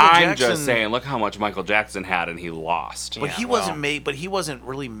 But Michael I'm Jackson. just saying, look how much Michael Jackson had and he lost. But Yeah, he well. wasn't But he wasn't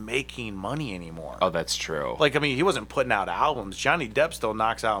really making money anymore. Oh, that's true. Like I mean, he wasn't putting out albums. Johnny Depp still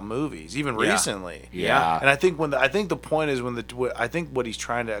knocks out movies, even Yeah. recently. Yeah. And I think I think the point is I think what he's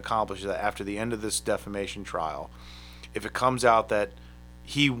trying to accomplish is that after the end of this defamation trial, if it comes out that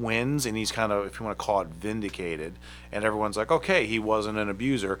he wins and he's kind of, if you want to call it, vindicated, and everyone's like, okay, he wasn't an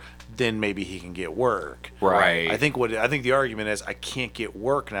abuser, then maybe he can get work. Right. I think the argument is I can't get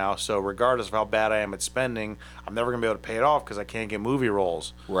work now, so regardless of how bad I am at spending, I'm never gonna be able to pay it off because I can't get movie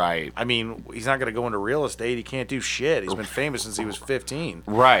roles. Right. I mean, he's not gonna go into real estate. He can't do shit. He's been famous since he was 15.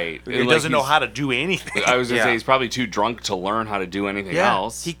 Right. He doesn't know how to do anything. I was gonna Yeah. say he's probably too drunk to learn how to do anything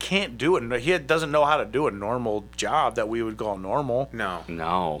else. he can't do it. He doesn't know how to do a normal job that we would call normal. No.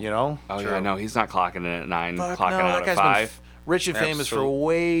 No. You know? Oh True. yeah, no, he's not clocking in at 9, Fuck clocking no, out that at guy's 5. been rich and famous for Absolute-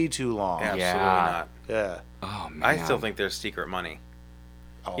 way too long. Absolutely Yeah. not. Yeah. Oh man. I still think there's secret money.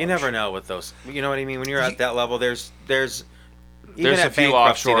 Oh, You never know with those. You know what I mean? When you're at that level, there's even There's a at few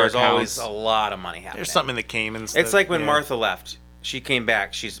bankruptcy, offshore there's always accounts. a lot of money happening. There's something in the Caymans. It's that- like when yeah. Martha left. She came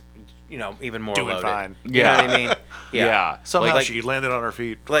back. She's, even more Doing loaded. fine. You know what I mean? Yeah. Somehow Like- she landed on her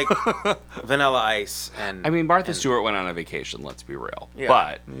feet. Like Vanilla Ice and. I mean, Martha Stewart went on a vacation. Let's be real. Yeah.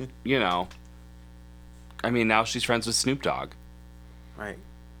 But I mean, now she's friends with Snoop Dogg. Right.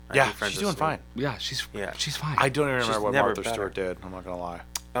 Yeah, I'd be friends she's with doing Snoop. fine. Yeah, she's Yeah. fine. I don't even remember She's what never Martha better. Stewart did. I'm not gonna lie.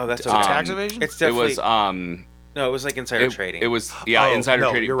 Oh, that's Was it okay. tax evasion? It's it definitely. was no, it was like insider trading. It was Oh, insider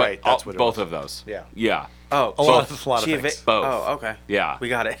no, trading. you're but right. That's what it both was. of those. Yeah. Yeah. Oh, A lot of she things. Both. Oh, okay. Yeah. We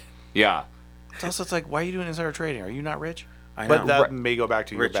got it. Yeah. It's also it's like, why are you doing insider trading? Are you not rich? I But know. that Right. may go back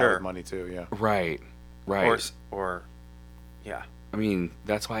to you're bad Richer. with money too. Yeah. Right. Right. Or, yeah. I mean,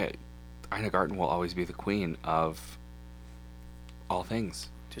 that's why Ina Garten will always be the queen of all things.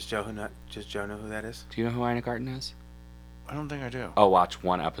 Does Joe know who that is? Do you know who Ina Garten is? I don't think I do. Oh, watch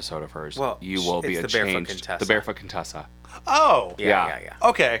one episode of hers. Well, you will be it's a the Barefoot changed. Contessa. The Barefoot Contessa. Oh. Yeah. Yeah.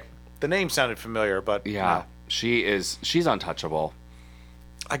 Okay. The name sounded familiar, but Yeah. no. She's untouchable.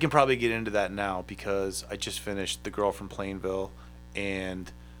 I can probably get into that now because I just finished The Girl from Plainville and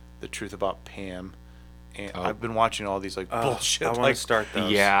The Truth About Pam. And Oh. I've been watching all these like bullshit. I want like, to start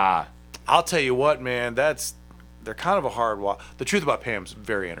those. Yeah. I'll tell you what, man, they're kind of a hard watch. The Truth About Pam's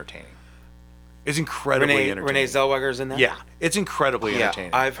very entertaining. It's incredibly entertaining. Renee Zellweger's in that? Yeah, it's incredibly Yeah.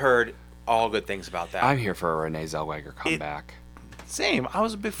 entertaining. I've heard all good things about that. I'm here for a Renee Zellweger comeback. Same. I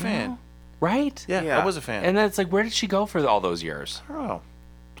was a big fan. Right? Yeah, Yeah. I was a fan. And then it's like, where did she go for all those years? Oh,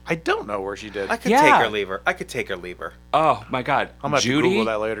 I don't know where she did. I could Yeah. take her, leave her. I could take her, leave her. Oh my God. I'm gonna have to Judy Google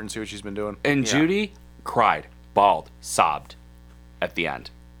that later and see what she's been doing. and Yeah. Judy cried, bawled, sobbed at the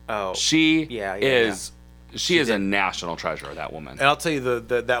end. Oh. She Yeah, is she is a did. national treasure, that woman. And I'll tell you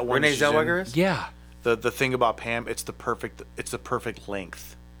that one. Renee she's in, Zellweger is? Yeah. The thing about Pam, it's the perfect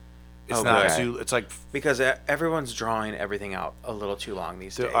length. It's Oh, not good. too. It's like. Because everyone's drawing everything out a little too long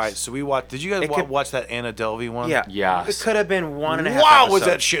these days. All right, so we watched. Did you guys It could- watch that Anna Delvey one? Yeah. Yes. It could have been 1.5 Wow, was episodes.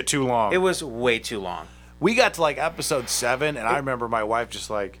 that shit too long? It was way too long. We got to like episode 7, and I remember my wife just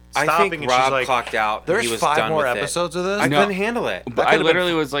like I stopping, think and Rob she's like, clocked out. and "There's he was 5 done more with it. episodes of this." I No. couldn't handle it. But I could've been-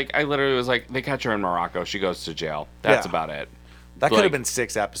 literally was like, they catch her in Morocco. She goes to jail. That's Yeah. about it. That could like, have been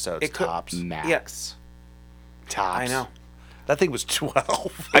 6 episodes It could- tops. Max. Tops. I know. That thing was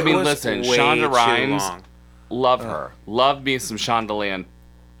 12. I It mean, was listen, way Shonda too Rhimes, long. love her. Love me some Shondaland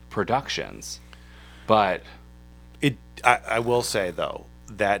Productions. But I will say though,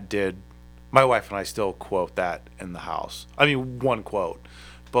 that did. My wife and I still quote that in the house. I mean, one quote,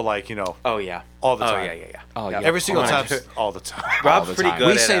 but like Oh yeah. all the Oh time. yeah. oh yeah, Every single Oh, time, yeah. all the time. Rob's the pretty time. good.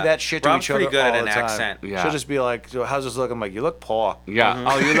 We at say a- that shit to Rob's each other pretty good all at the an time. accent. Yeah. She'll just be like, "So how's this look?" I'm like, "You look poor." yeah.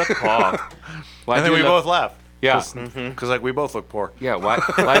 Oh, you look poor. Why And then do we you both look, laugh. Yeah. Because like we both look poor. Yeah. Why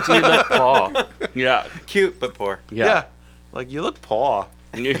do you look poor? Yeah. Cute but poor. Yeah. Like you look poor.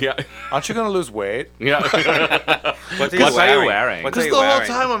 Yeah. Aren't you gonna lose weight? Yeah. What What are you wearing? What are Because you the whole wearing?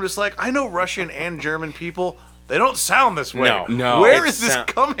 time I'm just like, I know Russian and German people. They don't sound this way. No. No. Where It is this sound-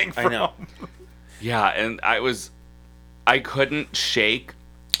 coming from? I know. Yeah, and I couldn't shake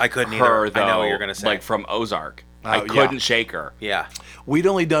I couldn't her either. though. I know what you're gonna say. Like from Ozark, I Oh, yeah. couldn't shake her. yeah. We'd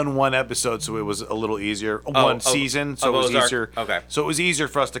only done one episode, so it was a little easier. One season, so of it was Ozark? easier. Okay. So it was easier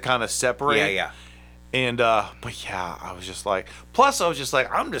for us to kind of separate. Yeah. And but yeah, I was just like. Plus, I was just like,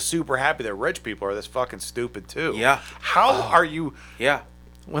 I'm just super happy that rich people are this fucking stupid too. Yeah. How are you? Yeah.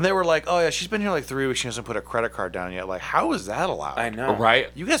 When they were like, oh yeah, she's been here like 3 weeks, she hasn't put a credit card down yet. Like, how is that allowed? I know. Right?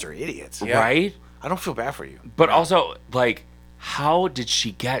 You guys are idiots. Yeah. Right? I don't feel bad for you. But also, like, how did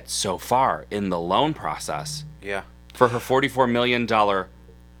she get so far in the loan process Yeah. for her $44 million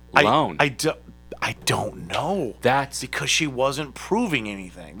loan? I don't know. That's Because she wasn't proving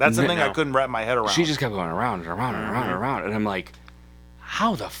anything. That's the No. thing I couldn't wrap my head around. she just kept going around and around and around and around, and I'm like,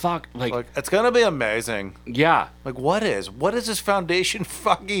 how the fuck? like, it's gonna be amazing. Yeah. Like, what does this foundation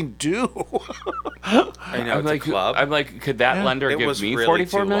fucking do? I know. I'm It's like, a club. I'm like, could that Yeah. lender It give was me really $44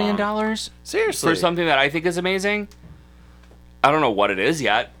 too million long. Seriously. for something that I think is amazing? I don't know what it is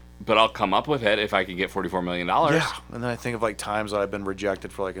yet, but I'll come up with it if I can get $44 million. Yeah. And then I think of like times that I've been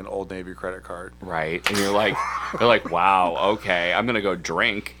rejected for like an Old Navy credit card. Right. And you're like, wow, okay, I'm gonna go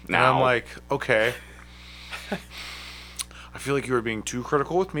drink And now. I'm like, okay. I feel like you were being too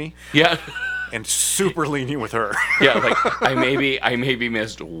critical with me yeah. and super lenient with her. Yeah, like I maybe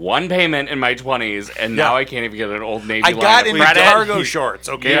missed one payment in my 20s, and now Yeah. I can't even get an Old Navy I line got of in credit. cargo shorts,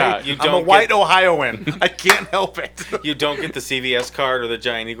 okay? Yeah. You I'm a don't white get- Ohioan. I can't help it. You don't get the CVS card or the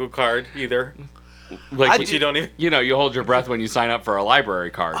Giant Eagle card either. Like, But you don't even. you know, you hold your breath when you sign up for a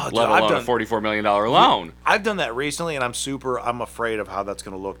library card, Oh, dude, let I've alone done- a $44 million loan. I've done that recently, and I'm afraid of how that's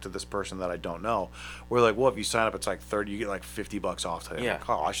going to look to this person that I don't know. We're like, well, if you sign up, it's like 30, you get like $50 off today. Yeah. I'm like,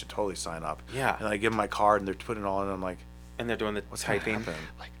 oh, I should totally sign up. Yeah. And I give them my card, and they're putting it all in, and I'm like, And they're doing the what's going to typing. happen?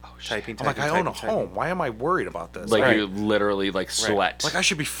 Like, oh shit. Typing. I'm like, I typing, own a typing. home. Why am I worried about this? Like Right. you literally like sweat. Like I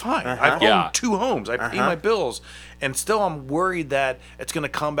should be fine. Uh-huh. I've Yeah. owned 2 homes. I pay my bills, and still I'm worried that it's gonna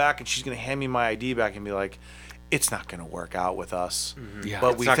come back and she's gonna hand me my ID back and be like, it's not going to work out with us. Yeah.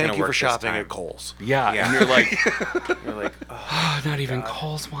 But It's we not thank gonna you for work this shopping time. at Kohl's. Yeah. Yeah. And you're like, You're like, not even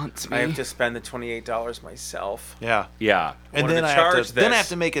Kohl's wants me. I have to spend the $28 myself. Yeah. Yeah. And wanted then to I have charge to, then I this. have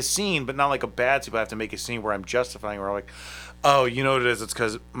to make a scene, but not like a bad scene, but I have to make a scene where I'm justifying, where I'm like, oh, you know what it is? It's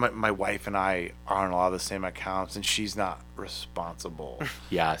because my wife and I are on a lot of the same accounts, and she's not responsible.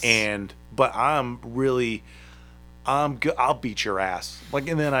 Yes. But I'm good. I'll beat your ass. Like,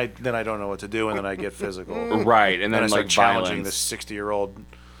 and then I don't know what to do, and then I get physical. Right. And Then then I start like challenging violence. this 60-year-old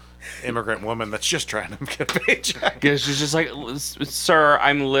immigrant woman that's just trying to get a paycheck. Yeah, she's just like, sir,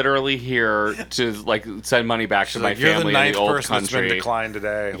 I'm literally here to like send money back to She's my like, you're the family in ninth the old person that's been country. declined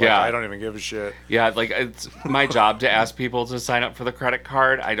today. Like, Yeah. I don't even give a shit. Yeah, like it's my job to ask people to sign up for the credit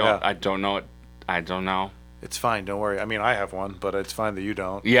card. I don't. Yeah. I don't know. I don't know. It's fine. Don't worry. I mean, I have one, but it's fine that you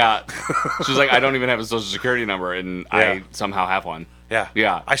don't. Yeah, she's like, I don't even have a social security number, and Yeah. I somehow have one. Yeah.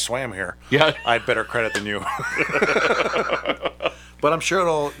 Yeah. I swam here. Yeah. I had better credit than you. But I'm sure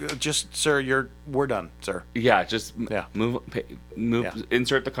it'll just, sir, we're done, sir. Yeah, just Yeah. move, Yeah.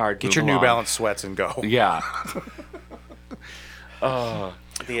 insert the card. Get move your New along. Balance sweats and go. Yeah.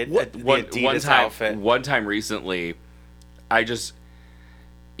 The One Adidas time, outfit. one time recently, I just,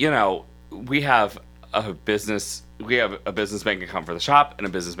 we have a business bank account for the shop and a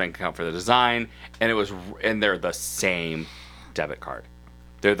business bank account for the design, and they're the same debit card.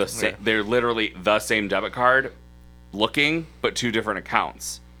 They're the same. They're literally the same debit card, looking, but two different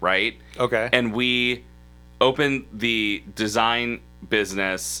accounts, right? Okay. And we opened the design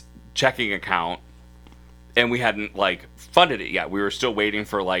business checking account, and we hadn't like funded it yet. We were still waiting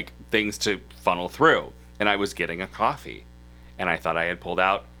for like things to funnel through. And I was getting a coffee, and I thought I had pulled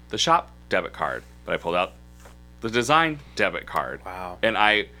out the shop debit card, but I pulled out the design debit card. Wow.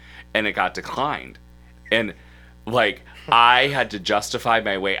 And it got declined. And like I had to justify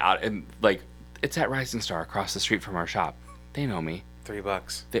my way out, and like it's at Rising Star across the street from our shop. They know me.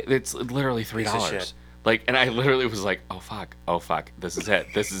 $3. It's literally of $3. shit. Like, and I literally was like, oh fuck, this is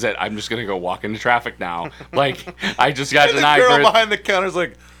it. I'm just gonna go walk into traffic now. Like, I just got And the denied girl for. behind the counter's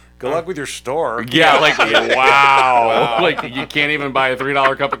like, good luck with your store. Yeah, like wow. Like you can't even buy a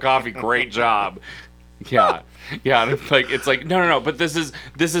 $3 cup of coffee. Great job. Yeah. Yeah, and it's like no, but this is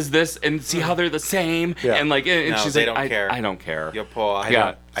this, and see how they're the same, Yeah. and like, and No, she's they like, don't care. I don't care. You'll pull off.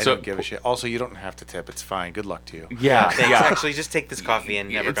 Yeah. I So- don't give a shit. Also, you don't have to tip. It's fine. Good luck to you. Yeah, Thanks. yeah. Actually, just take this coffee and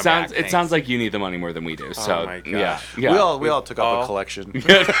never It come sounds back. it sounds like you need the money more than we do. So my gosh. yeah, yeah. We all took up all- a collection.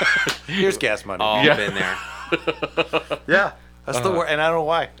 Here's gas money. all Yeah. been there. Yeah, that's the word, and I don't know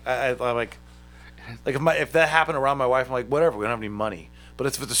why. I'm like if that happened around my wife, I'm like, whatever. We don't have any money. But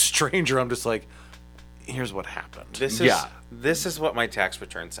if it's a stranger, I'm just like, here's what happened. This is what my tax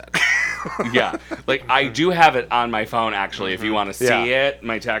return said. Yeah, like I do have it on my phone actually. If you want to see Yeah. it,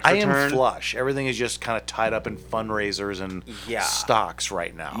 my tax I return. am flush. Everything is just kind of tied up in fundraisers and Yeah. stocks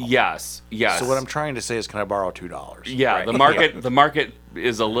right now. Yes. So what I'm trying to say is, can I borrow $2? Yeah, Right. the market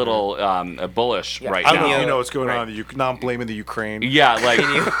is a little bullish right I don't now. know if you know what's going Right. on. Now I'm blaming the Ukraine. Yeah, like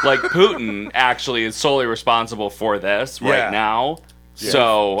Putin actually is solely responsible for this Yeah. right now.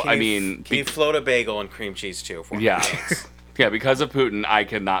 So Can I you- mean, can you float a bagel and cream cheese too? For me? yeah, yeah. Because of Putin, I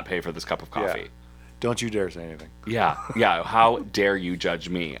cannot pay for this cup of coffee. Don't you dare say anything. Yeah, yeah. How dare you judge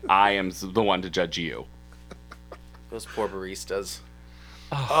me? I am the one to judge you. Those poor baristas.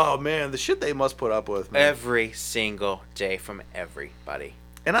 Oh man, the shit they must put up with. Man. Every single day from everybody.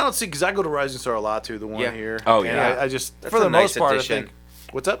 And I don't see, because I go to Rising Star a lot too. The one Yeah. here. Oh, And yeah. I just That's for the a nice most part, addition. I think.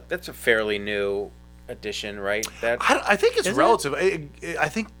 What's up? That's a fairly new addition, right? That I think it's Is it? relative. I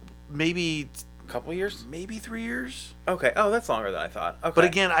think maybe couple years. 3 years. Okay. Oh, that's longer than I thought. Okay. But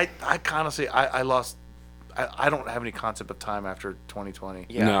again, I honestly I lost. I don't have any concept of time after 2020.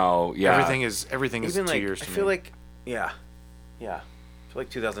 Yeah. No, yeah. Everything is even 2 like years. I To feel me. like yeah. I feel like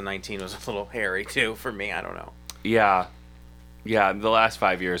 2019 was a little hairy too for me. I don't know. Yeah. Yeah, the last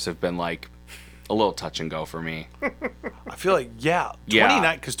 5 years have been like a little touch and go for me. I feel like Yeah.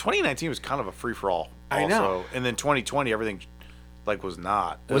 2019 was kind of a free for all. I know. And then 2020, everything like was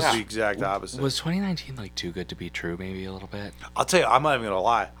not. It was Yeah. the exact opposite. Was 2019 like too good to be true maybe a little bit? I'll tell you, I'm not even gonna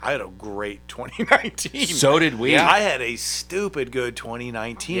lie. I had a great 2019. So did we. Yeah. I had a stupid good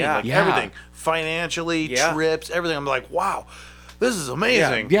 2019. Yeah. Like Yeah. everything, financially, Yeah. trips, everything. I'm like, wow, this is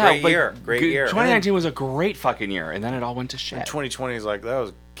amazing. Yeah, Great year. Great good- year. 2019 was a great fucking year, and then it all went to shit. 2020 is like, that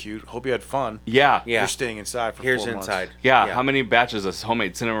was cute. Hope you had fun. Yeah. Yeah. You're staying inside for Here's 4 months. inside. Yeah. Yeah. How many batches of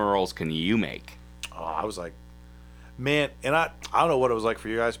homemade cinnamon rolls can you make? Oh, I was like, man, and I don't know what it was like for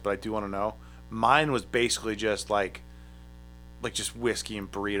you guys, but I do want to know. Mine was basically just like like just whiskey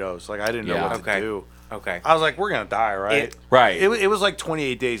and burritos. Like I didn't know Yeah. what to Okay. do. Okay. I was like, we're gonna die, right? Right. It was like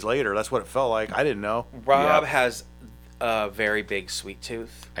 28 days later. That's what it felt like. I didn't know. Rob Yep. has a very big sweet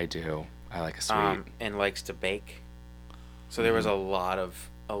tooth, I do. I like a sweet. and likes to bake. So there was a lot of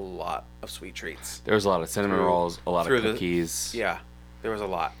sweet treats. There was a lot of cinnamon through- rolls, a lot of through the- cookies. Yeah, there was a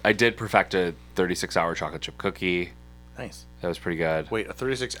lot. I did perfect a 36-hour chocolate chip cookie. Nice. That was pretty good. Wait, a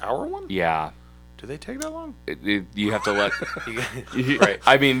 36-hour one? Yeah. Do they take that long? You have to let. Right.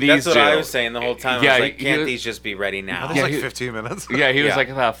 I mean, these That's what do. I was saying the whole time. Yeah, I was like, he can't was- these just be ready now? It's Yeah, like he- 15 minutes. Yeah, he was Yeah. like,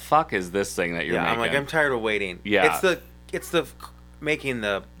 "The fuck is this thing that you're Yeah, making?" I'm like, I'm tired of waiting. Yeah. It's the making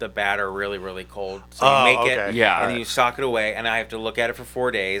the batter really, really cold. So Oh, you make okay. it, Yeah. and then you sock it away, and I have to look at it for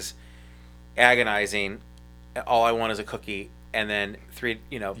 4 days, agonizing. All I want is a cookie, and then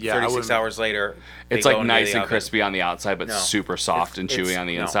Yeah, I 36 wouldn't- hours later, they It's go like into nice the and oven. crispy on the outside, but No. super soft and chewy on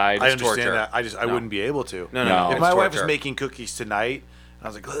the no. inside. I It's understand torture. that. I No. wouldn't be able to. No. No. If my wife was torture. making cookies tonight, I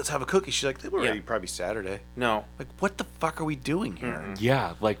was like, let's have a cookie. She's like, they were ready Yeah. probably Saturday. No, Like, what the fuck are we doing here?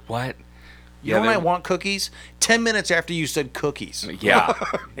 Yeah, like what? You know when I they're- want cookies? 10 minutes after you said cookies. Yeah,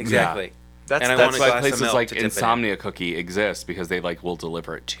 exactly. Yeah. That's And I that's want a That's why glass of places milk like to dip it in. Insomnia Cookie exist because they like will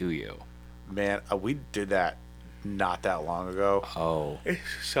deliver it to you. man. We did that not that long ago. Oh,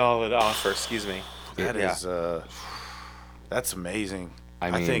 Solid offer. Excuse me. That Yeah. is that's amazing. I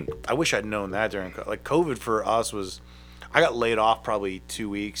I think I wish I'd known that during like COVID for us was. I got laid off probably 2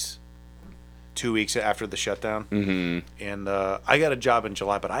 weeks. 2 weeks after the shutdown, and I got a job in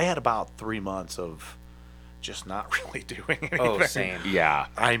July, but I had about 3 months of just not really doing anything. Oh, same. yeah.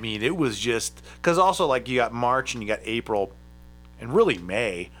 I mean, it was just because also like you got March and you got April, and really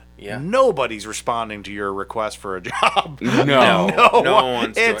May. Yeah. Nobody's responding to your request for a job. No. No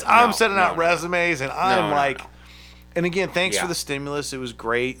one's doing- I'm no, sending out no. resumes, and I'm no, like, no. and again, thanks Yeah. for the stimulus. It was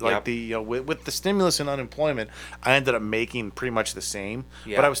great. Like Yep. the with the stimulus and unemployment, I ended up making pretty much the same.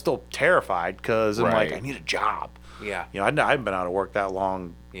 Yeah. But I was still terrified because I'm like, Right. I need a job. Yeah. I haven't been out of work that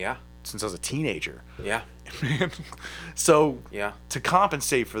long Yeah. since I was a teenager. Yeah. So Yeah. to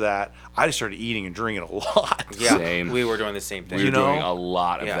compensate for that, I just started eating and drinking a lot. Yeah. Same. We were doing the same thing. We were You know? doing a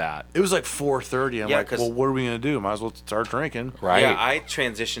lot of Yeah. that. It was like 4:30. I'm Yeah, like, 'cause- well, what are we gonna do? Might as well start drinking. Right. Yeah, I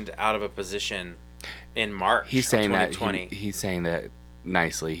transitioned out of a position in March. He's of saying that 2020. he's saying that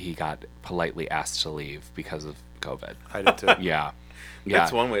nicely. He got politely asked to leave because of COVID. I did too. Yeah. Yeah.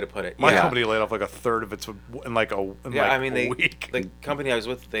 That's one way to put it. My Yeah. company laid off like a third of its in like a Yeah, I mean, a week. the company I was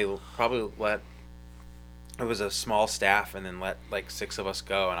with, they probably let. It was a small staff, and then let like 6 of us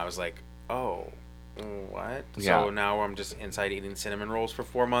go, and I was like, oh, what? Yeah. So now I'm just inside eating cinnamon rolls for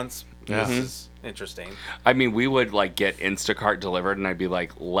 4 months. Yeah. This is interesting. I mean, we would like get Instacart delivered, and I'd be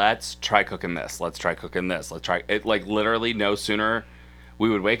like, "Let's try cooking this. Let's try cooking this. Let's try it." Like literally, no sooner we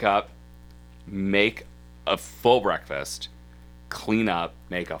would wake up, make a full breakfast, clean up,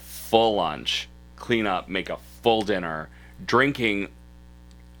 make a full lunch, clean up, make a full dinner, drinking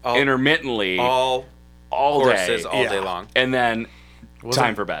All, intermittently all all courses day, all Yeah. day long. and then Wasn't-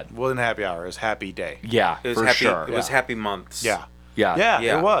 time for bed. Wasn't happy hour. It was happy day. Yeah, It was for happy. sure. It was Yeah. happy months. Yeah. yeah, Yeah,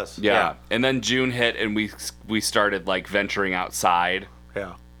 Yeah. it was. yeah. Yeah. And then June hit, and we started like venturing outside.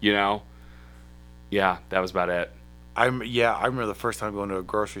 Yeah. You know, yeah, that was about it. I remember the first time going to a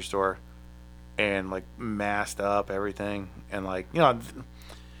grocery store and like masked up everything and like,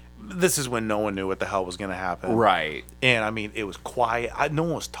 this is when no one knew what the hell was going to happen. Right. And I mean, it was quiet. No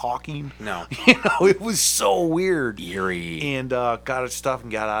one was talking. No. It was so weird. Eerie. And got its stuff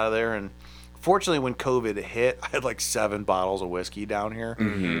and got out of there. And fortunately, when COVID hit, I had like 7 bottles of whiskey down here.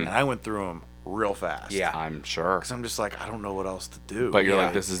 And I went through them real fast. Yeah. I'm sure. Because I'm just like, I don't know what else to do. But you're Yeah.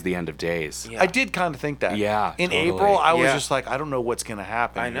 like, this is the end of days. Yeah. I did kind of think that. Yeah, In totally. April, I was Yeah. just like, I don't know what's going to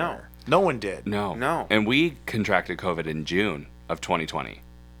happen. I know. here. No one did. No. No. And we contracted COVID in June of 2020.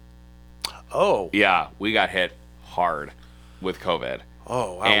 Oh. Yeah, we got hit hard with COVID.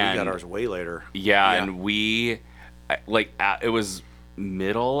 Oh, wow. And- we got ours way later. Yeah, Yeah. and it was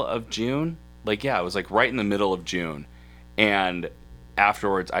middle of June. Like, yeah, it was like right in the middle of June. And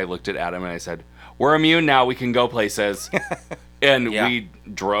afterwards, I looked at Adam and I said, "We're immune now. We can go places." And Yeah. we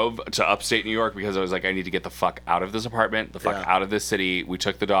drove to upstate New York because I was like, I need to get the fuck out of this apartment, the fuck Yeah. out of this city. We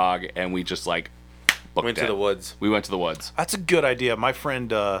took the dog and we just like booked Went to it. the woods. We went to the woods. That's a good idea. My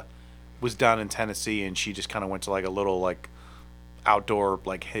friend was down in Tennessee, and she just kind of went to like a little like outdoor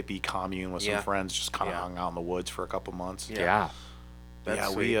like hippie commune with some Yeah. friends. Just kind of Yeah. hung out in the woods for a couple months. Yeah. That's yeah,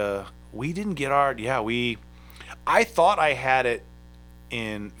 sweet. we didn't get our I thought I had it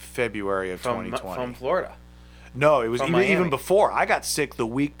in February of From 2020. Florida. No, it was from even Miami. before. I got sick the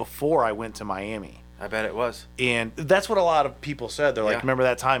week before I went to Miami. I bet it was. And that's what a lot of people said. They're like, Yeah. remember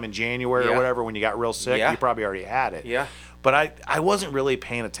that time in January or Yeah. whatever when you got real sick? Yeah. You probably already had it. Yeah. But I wasn't really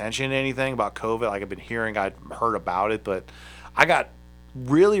paying attention to anything about COVID. Like I've been hearing, I'd heard about it, but I got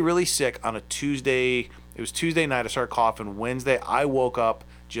really, really sick on a Tuesday. It was Tuesday night. I started coughing. Wednesday, I woke up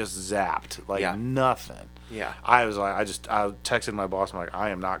just zapped, like Yeah. nothing. Yeah. I was like, I texted my boss. I'm like,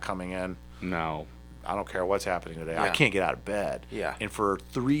 I am not coming in. No. I don't care what's happening today. I Yeah. can't get out of bed. Yeah. And for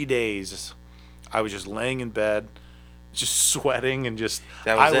 3 days, I was just laying in bed, just sweating and just.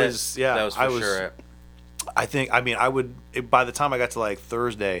 That was I it. was, yeah. That was for sure it. I think. I mean, by the time I got to like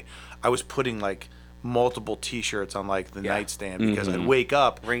Thursday, I was putting like multiple T-shirts on like the Yeah. nightstand because I'd wake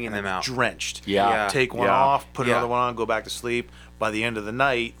up Wringing and them I'd out. drenched. Yeah. Yeah. Take one Yeah. off, put Yeah. another one on, go back to sleep. By the end of the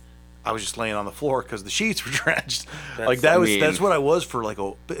night, I was just laying on the floor because the sheets were drenched. Like That's- that's what I was for like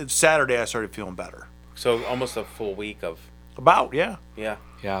Saturday. I started feeling better. So almost a full week of. About yeah. Yeah.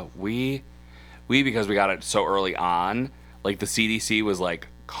 Yeah, we because we got it so early on, like the CDC was like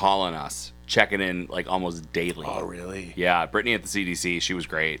calling us, checking in like almost daily. Oh really? Yeah, Brittany at the CDC, she was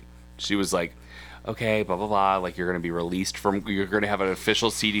great. She was like, okay, blah blah blah, like you're gonna be released from, you're gonna have an official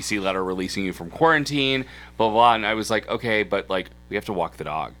CDC letter releasing you from quarantine, blah blah blah. And I was like, okay, but like we have to walk the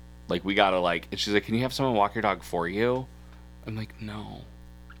dog. Like we gotta like, and she's like, can you have someone walk your dog for you? I'm like, no,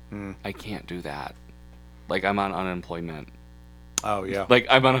 I can't do that. Like I'm on unemployment. Oh yeah. Like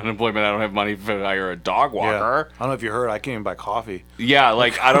I'm on unemployment. I don't have money to hire a dog Yeah. walker. I don't know if you heard. I can't even buy coffee. Yeah,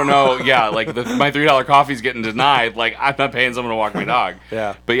 like I don't know. Yeah, like my $3 coffee's getting denied. Like I'm not paying someone to walk my dog.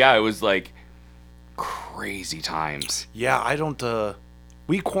 Yeah. But yeah, it was like crazy times. Yeah, I don't.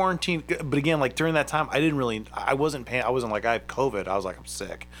 We quarantined, but again, like during that time, I wasn't paying. I wasn't like I have COVID. I was like I'm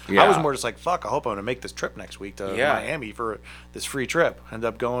sick. I was Yeah. more just like fuck. I hope I'm gonna make this trip next week to Yeah. Miami for this free trip. Ended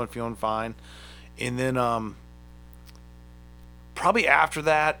up going, feeling fine, and then probably after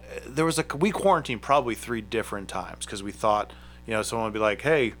that, we quarantined probably 3 different times because we thought, someone would be like,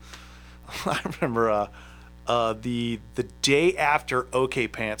 hey, I remember the day after OK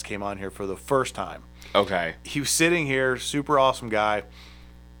Pants came on here for the first time. Okay. He was sitting here, super awesome guy.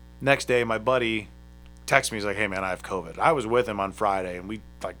 Next day, my buddy texted me. He's like, "Hey man, I have COVID." I was with him on Friday, and we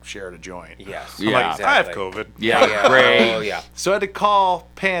like shared a joint. Yes. I'm Yeah. like, I have Exactly. COVID. Yeah, Yeah. great. Oh yeah. So I had to call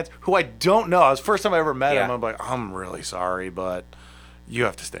Pants, who I don't know. It was the first time I ever met him. Yeah. I'm like, I'm really sorry, but you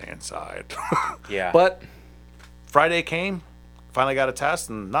have to stay inside. Yeah. But Friday came, finally got a test,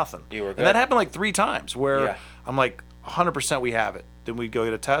 and nothing. You were And good. that happened like 3 times where Yeah. I'm like, 100% we have it. Then we'd go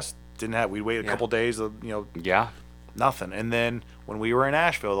get a test. Didn't have. We'd wait a Yeah. couple days. Yeah. Nothing. And then when we were in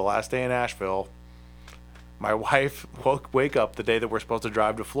Asheville, the last day in Asheville, my wife wake up the day that we're supposed to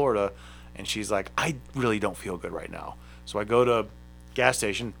drive to Florida, and she's like, I really don't feel good right now. So I go to gas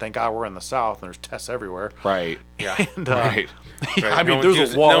station. Thank God we're in the South and there's tests everywhere. Right. Yeah. And, Right. I No mean, one's there's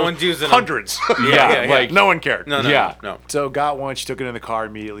using- a wall. no one's using them. hundreds. Yeah, like- no one cared. No. Yeah. No. So got one. She took it in the car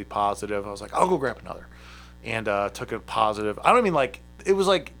immediately positive. I was like, I'll go grab another, and took it positive. I don't even like. It was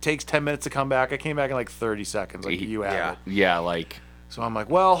like takes 10 minutes to come back. I came back in like 30 seconds. Like you have Yeah. it. Yeah, like So I'm like,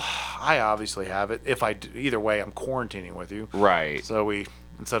 well, I obviously have it. If I do, either way, I'm quarantining with you. right. So we,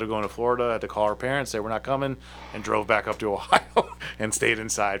 instead of going to Florida, I had to call our parents, say we're not coming, and drove back up to Ohio and stayed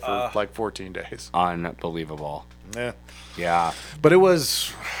inside for like 14 days. Unbelievable. Yeah. Yeah. But it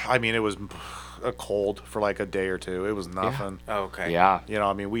was a cold for like a day or two. It was nothing. Oh, okay. Yeah.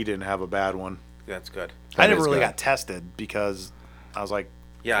 I mean, we didn't have a bad one. That's good. I That never is really good. got tested because I was like,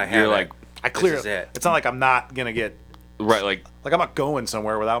 Yeah, I have. You're it. like- I This clear is it. It's not like I'm not gonna get Right, like I'm not going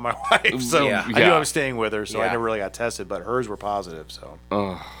somewhere without my wife. So Yeah. I knew Yeah. I was staying with her, so I Yeah. never really got tested, but hers were positive. So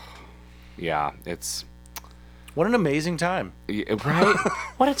yeah, it's what an amazing time. right.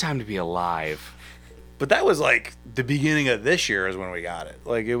 What a time to be alive. But that was like the beginning of this year is when we got it.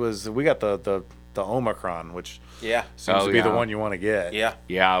 Like we got the Omicron, which Yeah. seems Oh, to be the yeah. one you want to get. Yeah.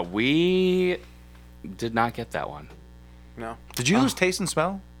 Yeah, we did not get that one. No. Did you lose taste and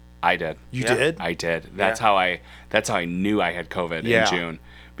smell? I did. You Yeah. did? I did. That's Yeah. how I knew I had COVID Yeah. in June,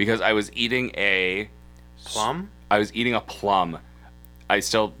 because I was eating a Plum. plum. I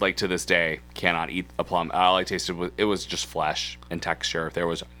still, like, to this day cannot eat a plum. All I tasted was just flesh and texture. There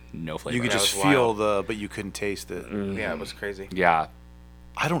was no flavor. You could That just was feel wild. but you couldn't taste it. Yeah, it was crazy. Yeah.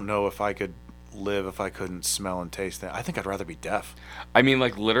 I don't know if I could live if I couldn't smell and taste it. I think I'd rather be deaf. I mean,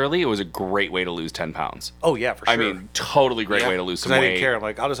 like, literally, it was a great way to lose 10 pounds. Oh yeah, for sure. I mean, totally great Yeah. way to lose because some I weight. didn't care. I'm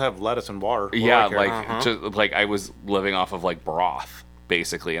like, I'll just have lettuce and water. What do Yeah, I care? like, just, like, I was living off of, like, broth,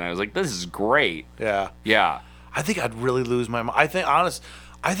 basically, and I was like, this is great. yeah. Yeah. I think I'd really lose my. I think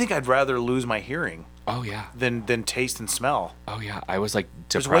I'd rather lose my hearing. Oh yeah. than taste and smell. Oh yeah. I was like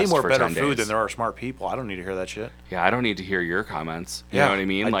There's depressed way more for better 10 food days. than there are smart people. I don't need to hear that shit. Yeah, I don't need to hear your comments. You know what I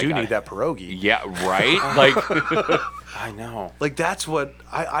mean? I do need that pierogi. Yeah, right? Like, I know. Like that's what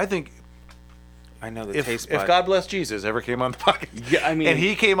I think. I know the If taste bud. God bless Jesus ever came on the podcast, Yeah, I mean- and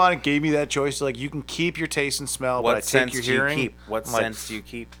he came on and gave me that choice, like you can keep your taste and smell, but I what take sense your do you hearing. keep? What I'm like, sense do you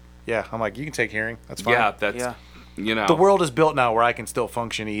keep? Yeah, I'm like, you can take hearing. That's fine. yeah, that's, Yeah. you know. The world is built now where I can still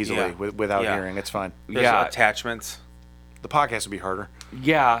function easily Yeah. without Yeah. hearing. It's fine. There's Yeah. attachments. The podcast would be harder,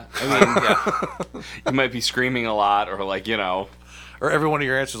 Yeah, I mean, Yeah. you might be screaming a lot or like, you know, or every one of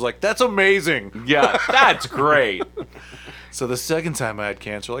your answers is like, "That's amazing." yeah, that's great. So the second time I had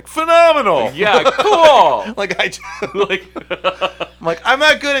cancer, like phenomenal. Yeah, cool. Like Like, I'm like, I'm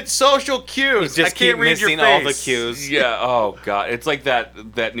not good at social cues. Just I can't keep read your missing face. all the cues. yeah, oh god, it's like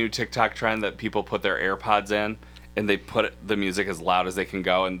that new TikTok trend that people put their AirPods in and they put the music as loud as they can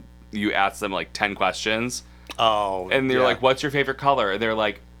go, and you ask them like 10 questions, Oh, and they're yeah. like, "What's your favorite color?" And they're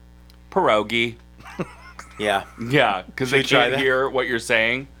like, "Pierogi." Yeah. Yeah, because Should they we try can't that? hear what you're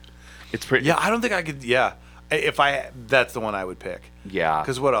saying. It's pretty. Yeah, I don't think I could. Yeah, if that's the one I would pick. Yeah.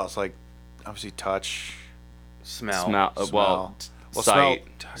 Because what else? Like, obviously, touch, Smell. Smell. smell. Well, Well, sight.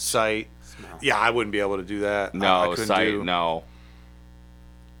 smell, sight. Smell. Yeah, I wouldn't be able to do that. I No, couldn't sight. do- No.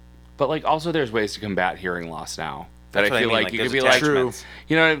 But like, also, there's ways to combat hearing loss now. That That's I what feel mean, like you could there's be like, attachments.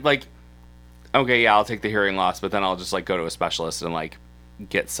 you know, like, okay, yeah, I'll take the hearing loss, but then I'll just like go to a specialist and like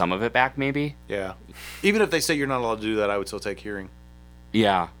get some of it back, maybe. Yeah. Even if they say you're not allowed to do that, I would still take hearing.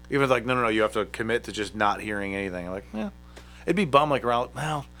 Yeah. Even if like, no, you have to commit to just not hearing anything. I'm like, yeah, it'd be bum like around.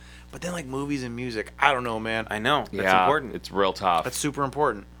 Well, but then like movies and music, I don't know, man. I know. That's Yeah. important. It's real tough. That's super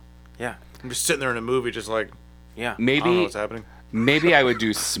important. Yeah. I'm just sitting there in a movie, just like Yeah. I don't know maybe, what's happening. maybe I would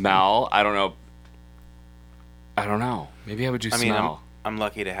do smell. I don't know. I don't know. Maybe I would do I mean, smell. I'm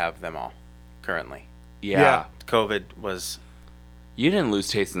lucky to have them all currently. Yeah. Yeah. COVID was, You didn't lose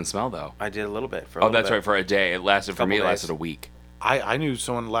taste and smell though. I did a little bit for a Oh, little that's bit. right. For a day, it lasted. For me, it Couple lasted days. a week. I knew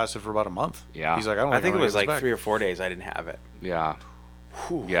someone that lasted for about a month. Yeah. He's like, I don't. I think it was like like 3 or 4 days I didn't have it. Yeah.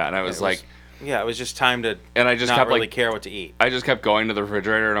 Yeah, and I was like, Yeah, it was just time to and I just not kept really like, care what to eat. I just kept going to the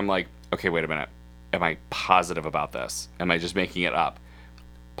refrigerator, and I'm like, okay, wait a minute. Am I positive about this? Am I just making it up?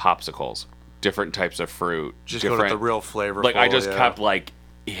 Popsicles, different types of fruit, just go different. to the real flavor. Like I just kept like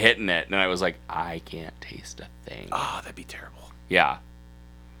hitting it, and I was like, I can't taste a thing. Oh, that'd be terrible. Yeah.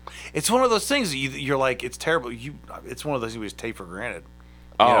 It's one of those things that you're like, it's terrible. It's one of those things we just take for granted.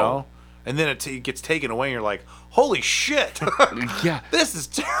 Oh. You know? And then it gets taken away, and you're like, holy shit, Yeah. this is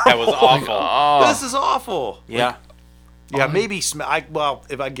terrible. That was awful. Oh. This is awful. Yeah. Yeah, maybe smell.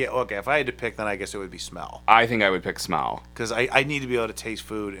 If I had to pick, then I guess it would be smell, I think I would pick smell. because I need to be able to taste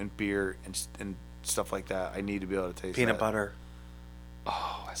food and beer and stuff like that. I need to be able to taste Peanut that. butter.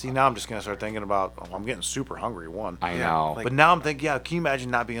 See, now I'm just gonna start thinking about. Oh, I'm getting super hungry. One, I Yeah, know. like- but now I'm thinking, yeah, can you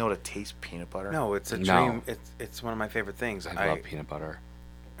imagine not being able to taste peanut butter? No, it's a No. dream. It's one of my favorite things. I love peanut butter.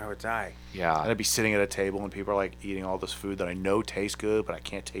 I would die. Yeah. I'd be sitting at a table and people are like eating all this food that I know tastes good, but I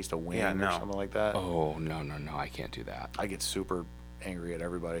can't taste a wing Yeah, or no. something like that. Oh no, I can't do that. I get super angry at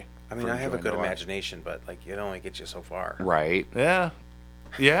everybody. I mean, for I have a enjoying good their life. imagination, but like it only gets you so far. Right. Yeah,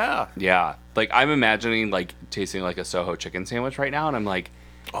 yeah. Yeah. Like I'm imagining like tasting like a Soho chicken sandwich right now, and I'm like,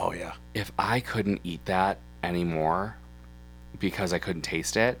 Oh yeah. if I couldn't eat that anymore because I couldn't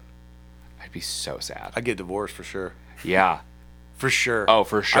taste it, I'd be so sad. I get divorced for sure. Yeah. For sure. Oh,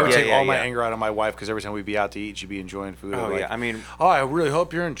 for I sure. would Yeah, take yeah, all my yeah. anger out of my wife because every time we'd be out to eat, she'd be enjoying food. Oh I'm like, yeah. I mean, oh, I really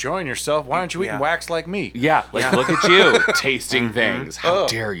hope you're enjoying yourself. Why aren't you eating Yeah. wax like me? Yeah. Like Yeah. look at you tasting things. How Oh.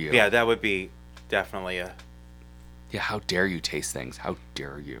 dare you? yeah, that would be definitely a. Yeah. How dare you taste things? How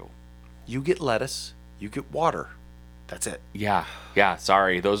dare you? You get lettuce. You get water. That's it. Yeah. Yeah.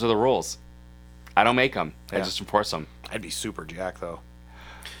 Sorry. Those are the rules. I don't make them. I Yeah. just enforce them. I'd be super jacked though.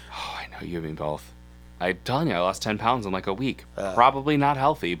 Oh, I know you and me both. I'm telling you, I lost 10 pounds in like a week. Uh. Probably not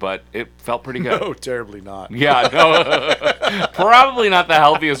healthy, but it felt pretty good. No, terribly not. Yeah, no. Probably not the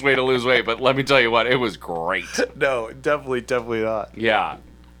healthiest way to lose weight, but let me tell you what, it was great. No, definitely not. Yeah.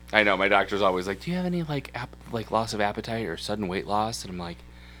 I know, my doctor's always like, do you have any like loss of appetite or sudden weight loss? And I'm like,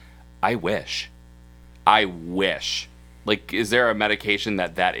 I wish. Like, is there a medication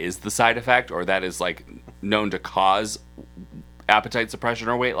that is the side effect or that is like known to cause appetite suppression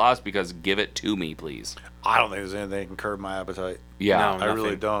or weight loss? Because give it to me, please. I don't think there's anything that can curb my appetite. Yeah. No. I really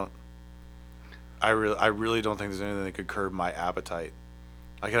Nothing. don't. I really don't think there's anything that could curb my appetite.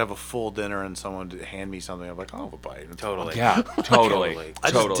 I could have a full dinner and someone to hand me something. I'm like, I'll have a bite. It's Totally. Yeah, totally. Totally.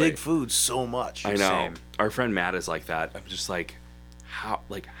 I totally. just dig food so much. I know. Same. Our friend Matt is like that. I'm just like, how?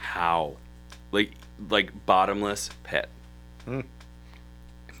 Like bottomless pit.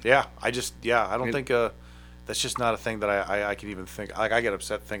 Yeah, I don't think that's just not a thing that I can even think. Like, I get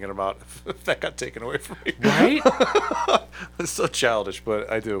upset thinking about if that got taken away from me. Right? It's so childish,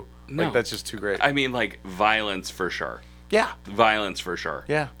 but I do. No. Like, that's just too great. I mean, like, violence for sure. Yeah. Violence for sure.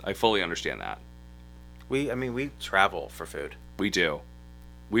 Yeah. I fully understand that. We travel for food. We do.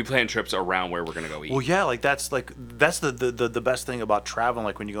 We plan trips around where we're gonna go eat. Well, yeah, like that's the best thing about traveling.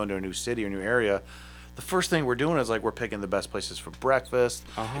 Like when you go into a new city or new area, the first thing we're doing is like we're picking the best places for breakfast.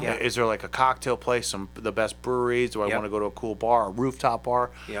 Yeah. Is there like a cocktail place, the best breweries? Do I Yep. want to go to a cool bar, a rooftop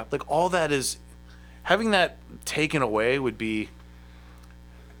bar? Yep. Like all that is having that taken away would be.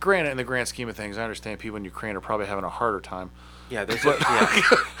 Granted, in the grand scheme of things, I understand people in Ukraine are probably having a harder time. Yeah, there's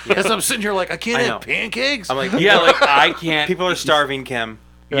Because I'm sitting here like I can't I know. have pancakes. I'm like, yeah, like I can't. people are starving, Kim,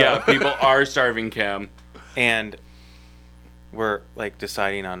 Yeah, people are starving, Kim. and we're like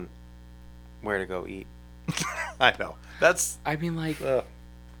deciding on where to go eat. I know. That's I mean, like,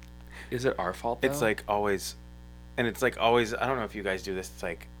 is it our fault? It's though? like always, and it's like always. I don't know if you guys do this. It's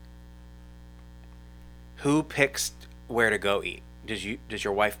like, who picks where to go eat? Does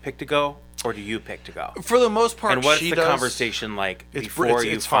your wife pick to go, or do you pick to go? for the most part. And what's she the does. conversation like It's before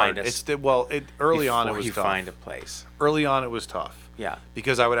you it's find hard. a It's early on it before was you tough. find a place? Early on it was tough. Yeah.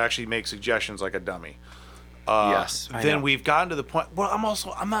 Because I would actually make suggestions like a dummy. Yes, I Then know. we've gotten to the point. Well,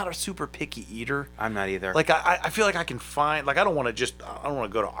 I'm not a super picky eater. I'm not either. Like I feel like I can find. Like I don't want to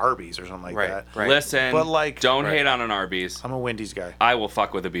go to Arby's or something like Right, that. right. listen, But, like- don't Right. hate on an Arby's. I'm a Wendy's guy. I will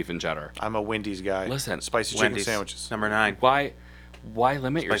fuck with a beef and cheddar. I'm a Wendy's guy. Listen, spicy chicken Wendy's sandwiches. number 9. Why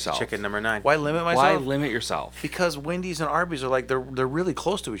limit Spicy yourself? chicken number 9. Why limit Why myself? limit yourself? Because Wendy's and Arby's are like they're really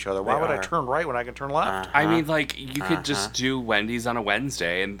close to each other. Why They would I are. turn right when I can turn left? I mean, like, you could just do Wendy's on a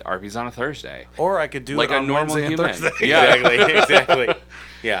Wednesday and Arby's on a Thursday. Or I could do Like it a on normal Wednesday human. and Thursday. Yeah. exactly.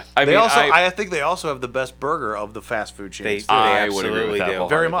 Yeah. I They mean, also, I think they also have the best burger of the fast food chains. They I would agree absolutely with that do.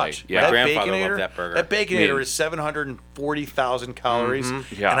 Very wholeheartedly. much. Yeah. My That grandfather Baconator, loved that burger. That Baconator Me. is 740,000 calories,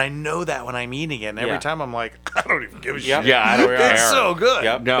 Yeah. and I know that when I'm eating it. And every Yeah. time I'm like, I don't even give a Yep. shit. Yeah, I don't care. It's so good.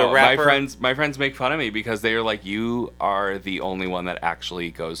 Yep. No, The wrapper- my friends make fun of me because they are like, you are the only one that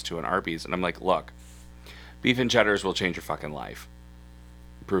actually goes to an Arby's, and I'm like, look, beef and cheddars will change your fucking life.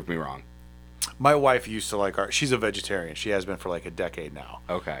 Prove me wrong. My wife used to like she's a vegetarian. She has been for like a decade now.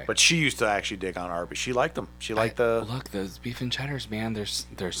 Okay. But she used to actually dig on Arby's. She liked them. She liked the. Look, those beef and cheddars, man. There's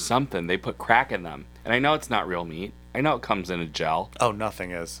something. They put crack in them, and I know it's not real meat. I know it comes in a gel. Oh,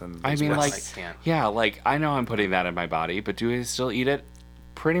 nothing is. And I mean, like, I can't. yeah, like I know I'm putting that in my body, but do I still eat it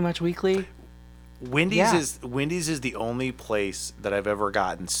pretty much weekly? Wendy's Yeah. is the only place that I've ever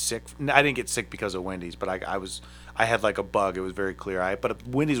gotten sick. I didn't get sick because of Wendy's, but I had like a bug. It was very clear. But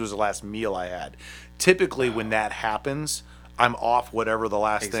Wendy's was the last meal I had. Typically, when that happens, I'm off whatever the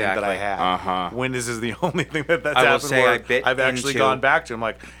last thing that I Exactly. had. Uh-huh. Wendy's is the only thing that's I will happened say where I bit I've actually into- gone back to. I'm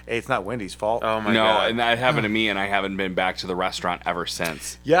like, hey, it's not Wendy's fault. Oh my No, god. and that happened to me, and I haven't been back to the restaurant ever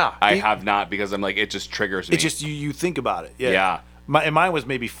since. Yeah, I have not because I'm like, it just triggers me. It just you think about it. Yeah. Yeah. Mine was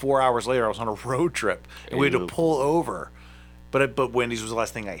maybe 4 hours later. I was on a road trip and we had to Ew. pull over. But Wendy's was the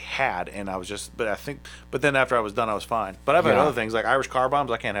last thing I had, and I was just. But then after I was done, I was fine. But I've had Yeah. other things like Irish car bombs.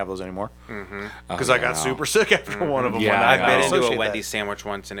 I can't have those anymore because Oh, I got yeah. super sick after one of them. Yeah, one I night. I bit into associate a that. Wendy's sandwich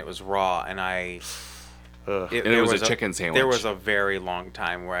once and it was raw, and Ugh. And it there was a chicken sandwich. There was a very long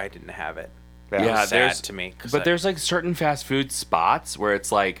time where I didn't have it. Yeah. It Yeah, was sad there's- to me. 'cause But I- there's like certain fast food spots where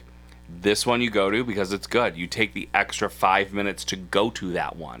it's like this one you go to because it's good. You take the extra 5 minutes to go to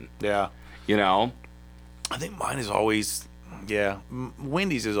that one. Yeah. You know? I think mine is always. Yeah,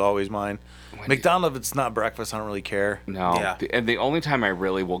 Wendy's is always mine. McDonald's, if it's not breakfast, I don't really care. No. Yeah. And the only time I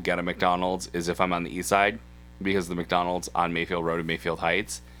really will get a McDonald's is if I'm on the east side, because the McDonald's on Mayfield Road in Mayfield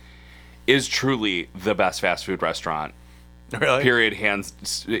Heights is truly the best fast food restaurant. Really? Period, hands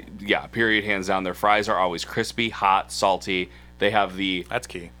down. Their fries are always crispy, hot, salty. They have the That's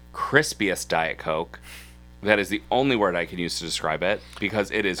key. crispiest Diet Coke. That is the only word I can use to describe it because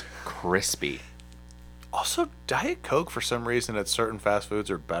it is crispy. Also, Diet Coke for some reason at certain fast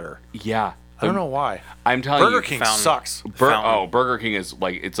foods are better. Yeah. I don't know why. I'm telling Burger you. King fountain. sucks. Fountain. Burger King is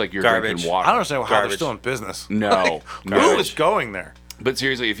like, it's like you're Garbage. drinking I water. don't understand how they're Garbage. still in business. No. Who no. is going there? But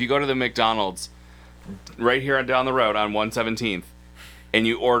seriously, if you go to the McDonald's right here down the road on 117th and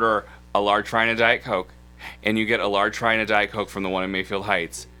you order a large fry and a Diet Coke and you get a large fry and a Diet Coke from the one in Mayfield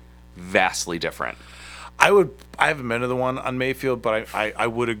Heights, vastly different. I haven't been to the one on Mayfield, but I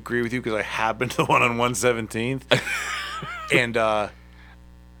would agree with you because I have been to the one on 117th. And I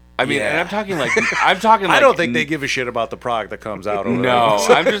mean, Yeah. and I'm talking like I don't think they give a shit about the product that comes out over No,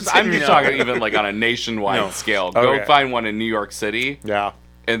 there. I'm just No. talking even like on a nationwide No. scale. Go Okay. find one in New York City Yeah.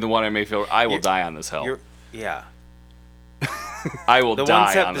 and the one in Mayfield. I will die on this hill. yeah. I will The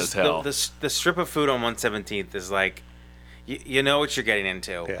die on this hill. The strip of food on 117th is like, you know what you're getting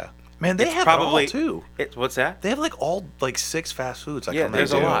into. Yeah. Man, they It's have probably it all too. What's that? They have like all like 6 fast foods. Like Yeah, on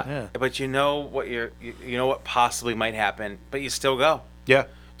there's that a day. lot. Yeah. But you know what you know what possibly might happen, but you still go. Yeah.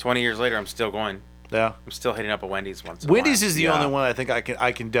 20 years later, I'm still going. Yeah. I'm still hitting up a Wendy's once in a while. Wendy's is the Yeah. only one I think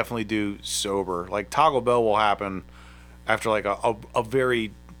I can definitely do sober. Like Taco Bell will happen after like a very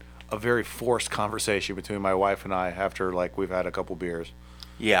forced conversation between my wife and I after like we've had a couple beers.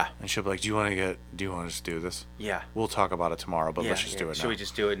 Yeah. And she'll be like, do you want to just do this? Yeah. We'll talk about it tomorrow, but Yeah, let's just do it Should now. we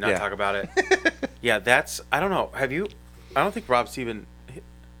just do it and not Yeah. talk about it? Yeah, I don't know. I don't think Rob Steven,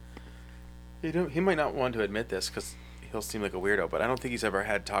 he might not want to admit this because he'll seem like a weirdo, but I don't think he's ever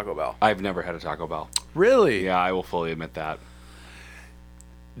had Taco Bell. I've never had a Taco Bell. Really? Yeah, I will fully admit that.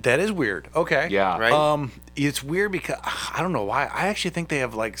 That is weird. Okay. Yeah. Right? It's weird because I don't know why. I actually think they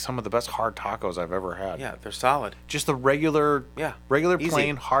have like some of the best hard tacos I've ever had. Yeah, they're solid. Just the regular, Yeah. regular Easy.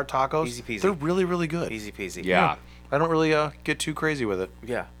 plain hard tacos. Easy peasy. They're really, really good. Easy peasy. Yeah. I don't really get too crazy with it.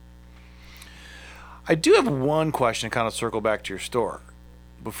 Yeah. I do have one question to kind of circle back to your store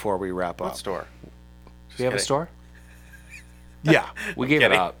before we wrap up. What store? Do we have a kidding. store? Yeah. We gave it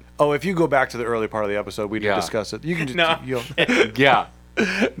kidding. up. Oh, if you go back to the early part of the episode, we did Yeah. discuss it. You can just No. Yeah.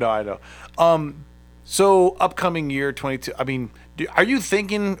 No, I know. So upcoming year 22. I mean, are you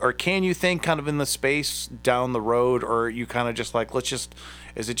thinking, or can you think, kind of in the space down the road, or are you kind of just like let's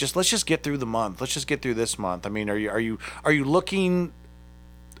just get through the month. Let's just get through this month. I mean, are you looking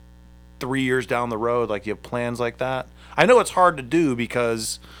 3 years down the road? Like you have plans like that? I know it's hard to do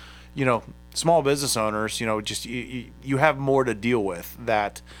because, small business owners, just you have more to deal with.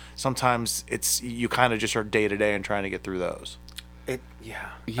 That sometimes you kind of just are day to day and trying to get through those. I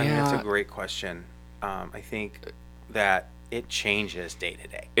mean, it's a Yeah. great question. I think that it changes day to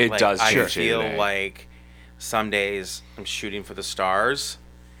day. It does I change day to feel day. like some days I'm shooting for the stars,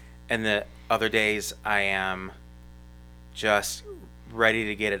 and the other days I am just ready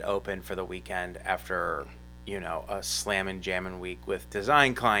to get it open for the weekend after, a slam and jamming week with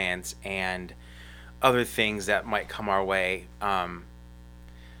design clients and other things that might come our way.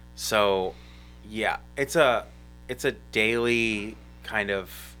 So yeah, it's a daily kind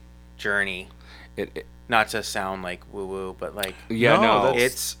of journey. Not to sound like woo woo, but like Yeah, No, no.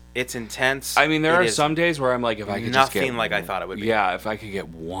 it's intense. I mean, there It are is some days where I'm like, if I could just nothing get like I thought it would be. Yeah, if I could get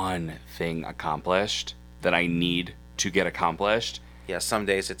one thing accomplished that I need to get accomplished. Yeah, some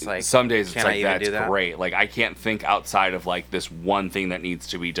days it's like Some days it's can I like even that's do that? great. Like I can't think outside of like this one thing that needs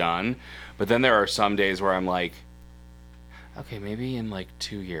to be done. But then there are some days where I'm like, okay, maybe in like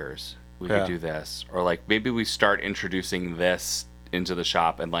 2 years we Yeah. could do this, or like maybe we start introducing this into the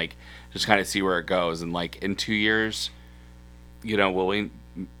shop and like just kind of see where it goes. And like in 2 years, well,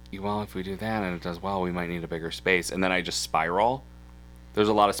 if we do that and it does well, we might need a bigger space. And then I just spiral. There's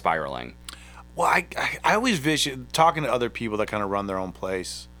a lot of spiraling. Well, I always vision talking to other people that kind of run their own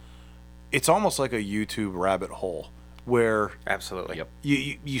place. It's almost like a YouTube rabbit hole where Absolutely. Yep.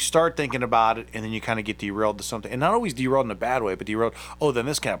 you start thinking about it and then you kind of get derailed to something, and not always derailed in a bad way, but derailed. Oh, then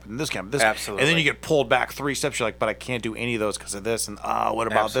this camp and this camp, this, Absolutely. and then you get pulled back 3 steps. You're like, but I can't do any of those because of this, and what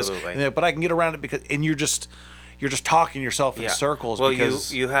about Absolutely. this? And then, but I can get around it because, and you're just talking yourself in circles. Well,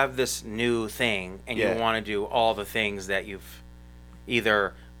 because you have this new thing, and Yeah. you want to do all the things that you've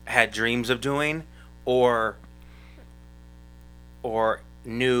either had dreams of doing, or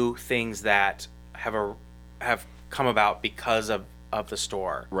new things that have come about because of the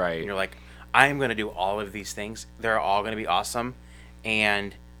store. Right. And you're like, I'm going to do all of these things. They're all going to be awesome,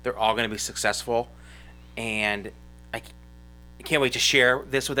 and they're all going to be successful, and I can't wait to share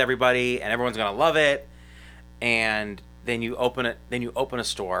this with everybody, and everyone's going to love it. And then you open it. Then you open a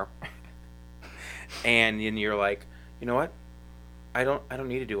store, and then you're like, you know what? I don't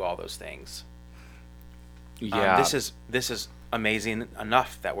need to do all those things. Yeah. This is amazing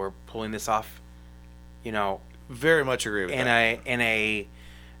enough that we're pulling this off. very much agree with that. In a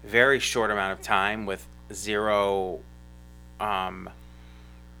very short amount of time with zero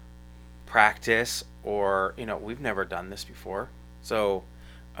practice, or we've never done this before. So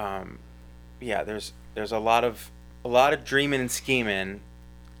there's a lot of dreaming and scheming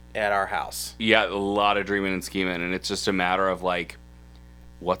at our house. Yeah, a lot of dreaming and scheming, and it's just a matter of like,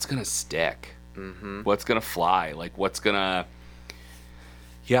 what's gonna stick, what's gonna fly, like what's gonna.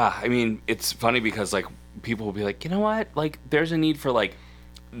 Yeah, I mean, it's funny because like people will be like, you know what, like there's a need for like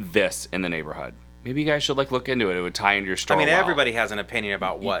this in the neighborhood. Maybe you guys should like look into it. It would tie into your store. I mean, well. everybody has an opinion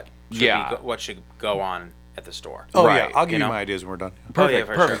about what should Yeah. what should go on at the store. Oh Right, yeah, I'll give you you know? my ideas when we're done. Perfect,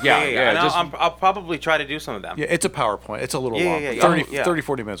 for perfect. Sure. Yeah, And just- I'll probably try to do some of them. Yeah, it's a PowerPoint. It's a little Yeah, long. yeah, yeah. 30, Oh, yeah. 30,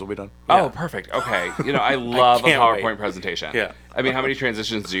 40 minutes will be done. Oh, Yeah. perfect. Okay. I love a can't PowerPoint wait. presentation. Yeah. I mean, how many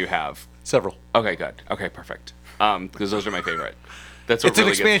transitions do you have? Several. Okay, good. Okay, perfect. Because those are my favorite. That's what It's an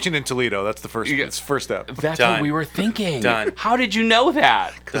really gets- expansion in Toledo. That's the first. Yeah. It's first step. That's Done. what we were thinking. Done. How did you know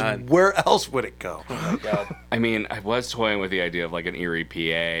that? Done. Where else would it go? God. I mean, I was toying with the idea of like an Erie,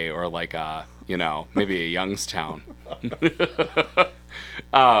 PA, or like a, maybe a Youngstown.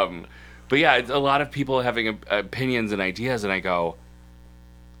 But yeah, it's a lot of people having opinions and ideas, and I go,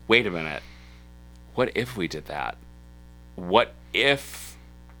 wait a minute. What if we did that? What if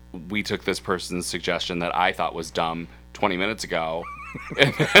we took this person's suggestion that I thought was dumb 20 minutes ago,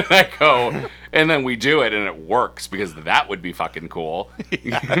 and then I go, and then we do it and it works, because that would be fucking cool.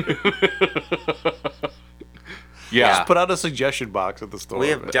 Yeah. Put out a suggestion box at the store. We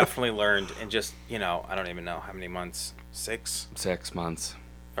have definitely learned in just, I don't even know how many months, 6 6 months.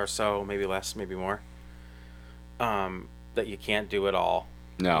 or so, maybe less, maybe more, that you can't do it all.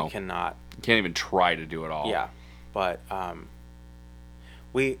 No. You cannot. Can't even try to do it all. Yeah. But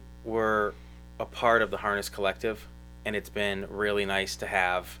we were a part of the Harness Collective, and it's been really nice to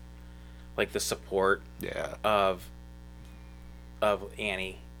have like the support Yeah. of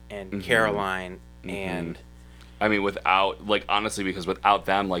Annie and Caroline and I mean, honestly, because without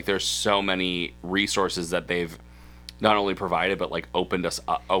them, there's so many resources that they've not only provided, but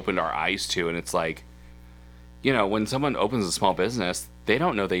opened our eyes to. And it's when someone opens a small business, they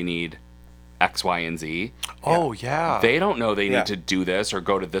don't know they need X, Y, and Z. Oh yeah. They don't know they Yeah. need to do this or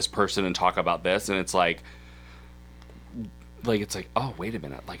go to this person and talk about this. And it's oh, wait a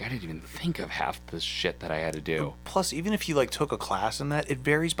minute. I didn't even think of half the shit that I had to do. Plus, even if you took a class in that, it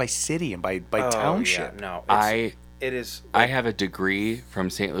varies by city and by oh, township. Yeah, no, it is. I have a degree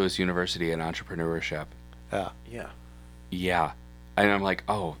from St. Louis University in entrepreneurship. Yeah. Yeah. Yeah. And I'm like,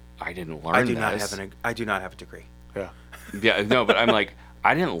 oh, I didn't learn I do this. I do not have a degree. Yeah. Yeah, no, but I'm like,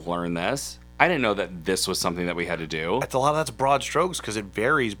 I didn't learn this. I didn't know that this was something that we had to do. That's a lot of that's broad strokes because it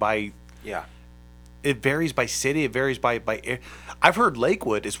varies by Yeah. city. It varies by. I've heard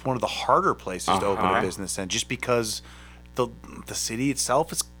Lakewood is one of the harder places to open a business in, just because the city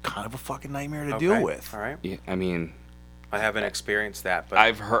itself is kind of a fucking nightmare to deal Okay. with. All right. Yeah, I mean, I haven't experienced that, but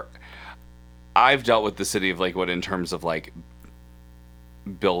I've dealt with the city of Lakewood in terms of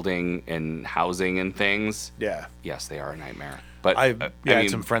building and housing and things. Yeah. Yes, they are a nightmare. But I I had mean,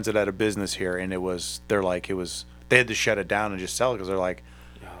 some friends that had a business here, and they had to shut it down and just sell it because they're like,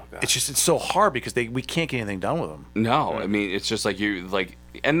 oh, God. it's so hard because we can't get anything done with them. no, I mean, it's just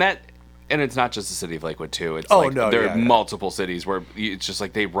and it's not just the city of Lakewood too. It's Oh, no, there yeah, are yeah. multiple cities where it's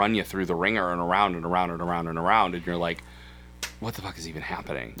just they run you through the ringer and around and around and around and around, and you're like, what the fuck is even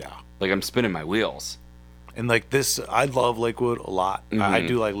happening? Yeah. I'm spinning my wheels. And this, I love Lakewood a lot. I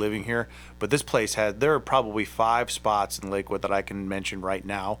do like living here, but this place there are probably 5 spots in Lakewood that I can mention right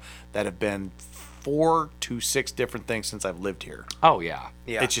now that have been 4 to 6 different things since I've lived here. Oh yeah.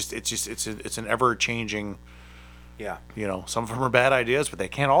 Yeah. It's an ever changing. Yeah. Some of them are bad ideas, but they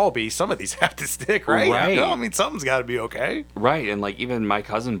can't all be. Some of these have to stick, right? Right. I mean, something's got to be okay. Right, and even my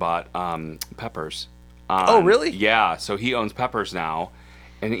cousin bought peppers. Oh, really? Yeah, so he owns Peppers now,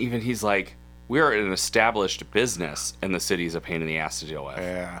 and even he's like, we're an established business, and the city's a pain in the ass to deal with.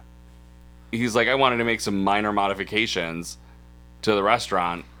 Yeah. He's like, I wanted to make some minor modifications to the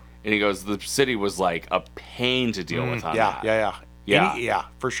restaurant, and he goes, the city was a pain to deal with on that. Yeah,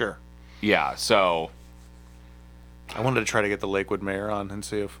 for sure. Yeah, so I wanted to try to get the Lakewood mayor on and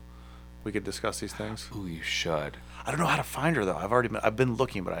see if we could discuss these things. ooh, you should. I don't know how to find her though. I've been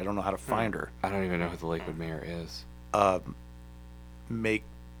looking, but I don't know how to find her. I don't even know who the Lakewood mayor is.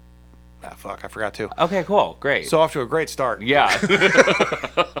 Fuck, I forgot to. Okay, cool, great. So off to a great start. yeah.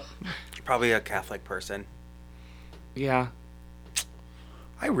 Probably a Catholic person. Yeah.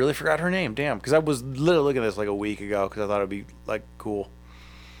 I really forgot her name. Damn, because I was literally looking at this a week ago because I thought it'd be cool.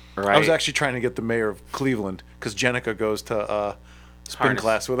 Right. I was actually trying to get the mayor of Cleveland because Jenica goes to spin Harness.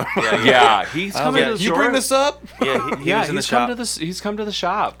 class with him. Yeah, he's I was coming like, to the you store. bring this up? Yeah, he Yeah, was in the he's shop. come to the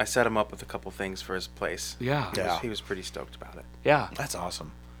shop. I set him up with a couple things for his place. Yeah. Yeah. He was pretty stoked about it. Yeah. That's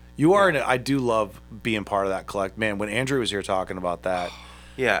awesome. You are. I do love being part of that collect. Man, when Andrew was here talking about that,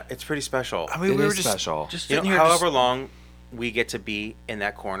 Yeah, it's pretty special. I mean, It we were is just special. Just You know, sitting here, however long we get to be in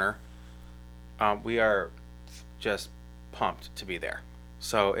that corner, we are just pumped to be there.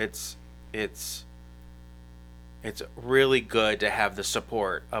 So it's really good to have the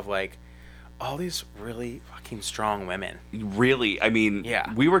support of all these really fucking strong women. Really, I mean,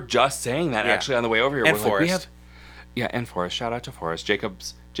 Yeah. we were just saying that Yeah. actually on the way over here. And We're like, Forrest. and Forrest. Shout out to Forrest.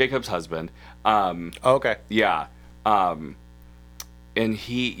 Jacob's Jacob's husband. Okay. Yeah. And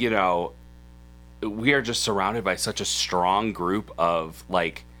he, we are just surrounded by such a strong group of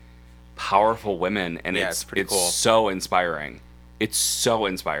like powerful women, and Yeah, it's it's pretty cool. so inspiring. It's so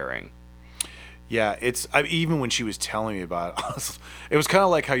inspiring. Yeah, even when she was telling me about it, it was kind of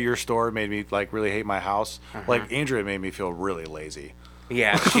like how your store made me like really hate my house. Like Andrea made me feel really lazy.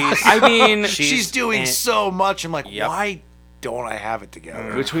 Yeah, she's. I mean, She's doing so much. I'm like, Yep. why don't I have it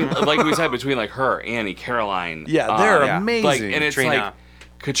together? between like we said, between like her, Annie, Caroline. Yeah, they're yeah. amazing. Like, and it's Katrina. like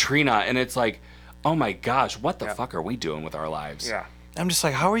Katrina, and it's like, oh my gosh, what the Yeah. fuck are we doing with our lives? Yeah. I'm just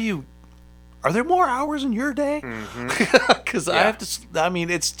like, how are you? Are there more hours in your day? Because I Yeah. have to. I mean,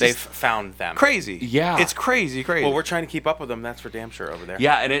 it's They've just found them. crazy. Yeah. it's crazy. Well, we're trying to keep up with them. That's for damn sure over there.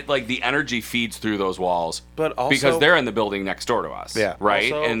 Yeah, and it like the energy feeds through those walls, But also- because they're in the building next door to us. Yeah.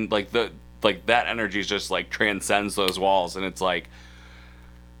 right. Also- And like that energy is just like transcends those walls, and it's like,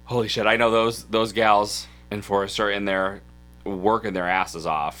 holy shit! I know those gals in Forest are in there working their asses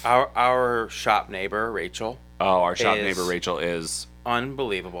off. Our shop neighbor Rachel, Oh, our shop is- neighbor Rachel is.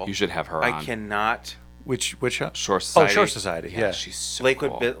 unbelievable. You should have her on. I cannot. which Shore Society. Oh, Shore Society. Yeah. she's so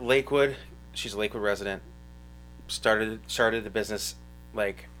Lakewood, cool. Lakewood. She's a Lakewood resident. Started the business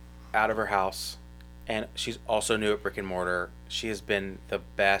like out of her house, and she's also new at brick and mortar. She has been the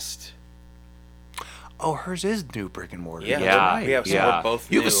best. Oh, hers is new brick and mortar. Yeah, That's Yeah, right. we have yeah. we're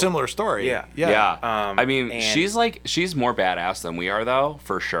both. You have a new. similar story. Yeah. Yeah. I mean, and- she's more badass than we are, though,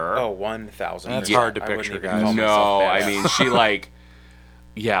 for sure. Oh, 1,000. That's hard to I wouldn't picture, even guys. call no, myself I badass. mean, she like,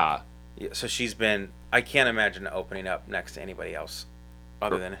 yeah, Yeah, so she's been. I can't imagine opening up next to anybody else,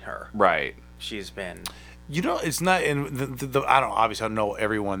 other than her. right. She's been. You know, it's not in the I don't obviously I don't know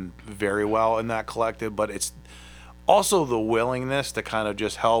everyone very well in that collective, but it's also the willingness to kind of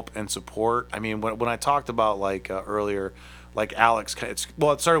just help and support. I mean, when I talked about like earlier, like Alex, it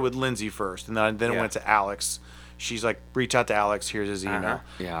started with Lindsay first, and then it Yeah. went to Alex. She's like, reach out to Alex. Here's his email. Uh-huh.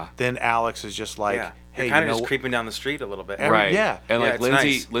 Yeah. Then Alex is just like, Yeah. hey, You're kind you of know, just creeping down the street a little bit. Right. yeah. And Yeah, like it's Lindsay,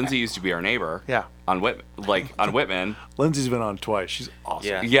 nice. Lindsay used to be our neighbor. Yeah. On Whitman. Lindsay's been on twice. She's awesome.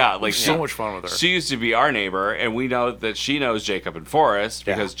 Yeah. Yeah, like so much fun with her. She used to be our neighbor, and we know that she knows Jacob and Forrest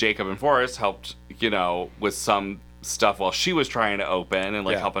Yeah. because Jacob and Forrest helped, with some stuff while she was trying to open and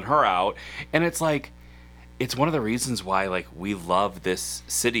like Yeah. helping her out. And it's like, it's one of the reasons why like we love this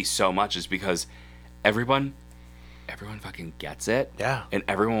city so much is because everyone fucking gets it. Yeah. And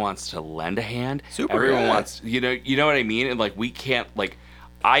everyone wants to lend a hand. Super, Everyone yeah. wants, you know what I mean? And like,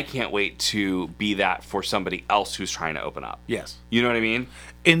 I can't wait to be that for somebody else who's trying to open up. Yes. You know what I mean?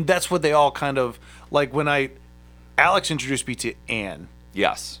 And that's what they all kind of like when Alex introduced me to Anne.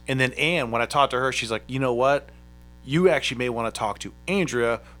 Yes. And then Anne, when I talked to her, she's like, you know what? You actually may want to talk to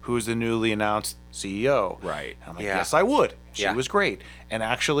Andrea, who is the newly announced CEO. Right. And I'm like, Yeah. yes, I would. She Yeah. was great. And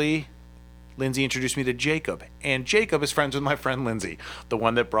actually, Lindsay introduced me to Jacob. And Jacob is friends with my friend Lindsay, the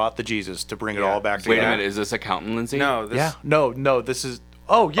one that brought the Jesus to bring it Yeah. all back Wait together. a minute, is this accountant Lindsay? No, this. Yeah. No, this is.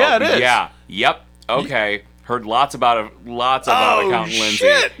 Oh, yeah, it is. Yeah. Yep. Okay. Heard lots about Oh, accountant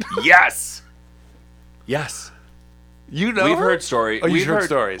shit. Lindsay. Yes. Yes. You know We've her? heard stories. Oh, you've heard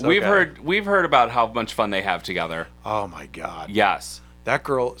stories. We've Okay. heard about how much fun they have together. Oh, my God. Yes. That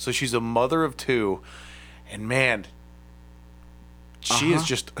girl, so she's a mother of two, and man, she is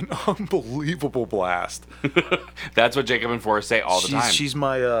just an unbelievable blast. That's what Jacob and Forrest say all the time. She's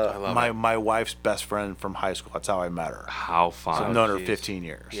my love it. my wife's best friend from high school. That's how I met her. How fun. I've known her geez. 15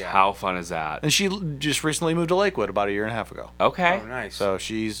 years. Yeah. How fun is that? And she just recently moved to Lakewood about a year and a half ago. Okay. Oh, nice. So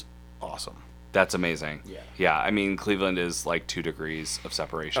she's awesome. That's amazing. Yeah. Yeah. I mean, Cleveland is like 2 degrees of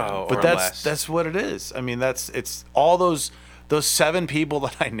separation. Oh, But or that's less. that's what it is. I mean, it's all those 7 people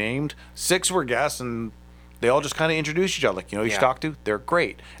that I named. 6 were guests, and they all just kind of introduce each other. Like, you Yeah. talk to, they're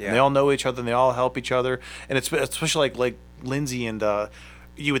great, Yeah. and they all know each other, and they all help each other. And it's especially like Lindsay and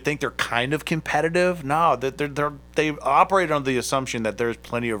you would think they're kind of competitive. No, they operate on the assumption that there's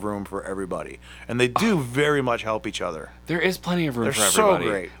plenty of room for everybody, and they do very much help each other. There is plenty of room They're for so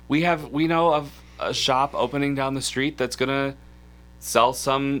everybody. great. We know of a shop opening down the street that's gonna sell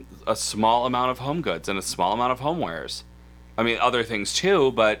a small amount of home goods and a small amount of homewares. I mean, other things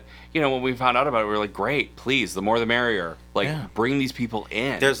too, but when we found out about it, we were like, great, please, the more the merrier. Like, Yeah. bring these people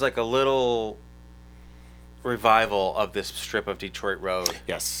in. There's like a little revival of this strip of Detroit Road,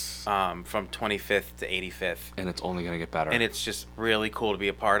 Yes. from 25th to 85th, and it's only gonna get better. and it's just really cool to be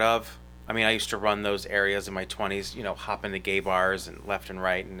a part of. I mean, I used to run those areas in my 20s, hop into gay bars and left and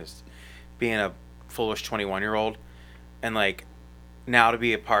right, and just being a foolish 21-year-old, and like now to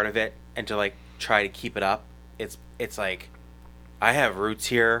be a part of it and to like try to keep it up, it's like I have roots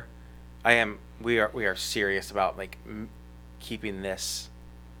here. We are serious about like keeping this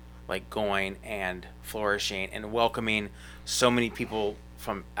like going and flourishing and welcoming so many people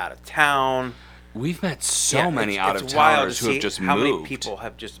from out of town. We've met so Yeah, many it's wild to out-of-towners who see have just how moved. many people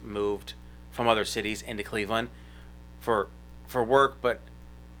have just moved from other cities into Cleveland for work,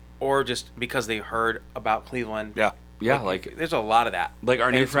 or just because they heard about Cleveland. Yeah. Yeah, like there's a lot of that. our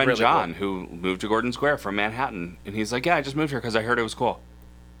And new it's friend really John, cool. who moved to Gordon Square from Manhattan, and he's like, "Yeah, I just moved here because I heard it was cool."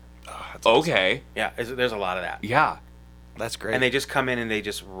 That's awesome. Okay, Yeah, there's a lot of that. yeah, That's great. And they just come in and they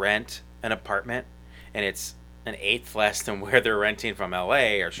just rent an apartment, and it's an eighth less than where they're renting from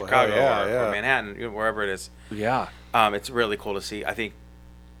L.A. or Chicago or Manhattan, wherever it is. yeah. It's really cool to see. I think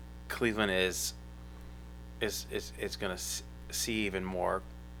Cleveland is going to see even more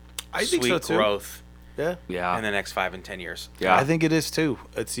I think sweet so too. growth Yeah. Yeah. in the next 5 and 10 years. Yeah. I think it is too.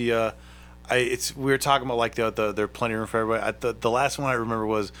 It's the we were talking about like there are plenty of room for everybody. The last one I remember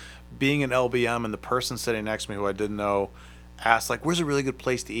was being in LBM, and the person sitting next to me who I didn't know asked like, "Where's a really good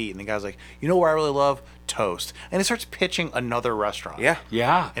place to eat?" And the guy's like, "You know where I really love? Toast." And he starts pitching another restaurant. Yeah.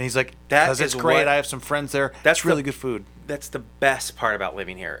 Yeah. And he's like, That "Because it's is great. what- I have some friends there. That's That's really the- good food." That's the best part about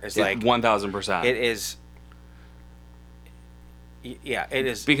living here. Is like 1000%. it is. Yeah, it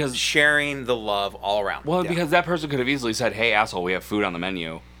is Because- sharing the love all around. Well, Yeah. because that person could have easily said, "Hey, asshole, we have food on the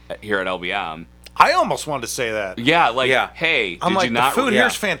menu here at LBM." I almost wanted to say that. Yeah, like, Yeah. hey, I'm did like, you not? the food yeah.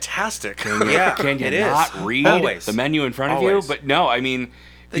 here's fantastic. Yeah, Can you it is. not read Always. the menu in front of Always. you? But no, I mean,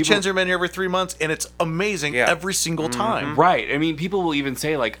 They people- change their menu every 3 months, and it's amazing Yeah. every single time. right? I mean, people will even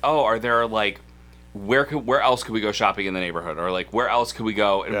say like, "Oh, are there like, where else could we go shopping in the neighborhood, or like where else could we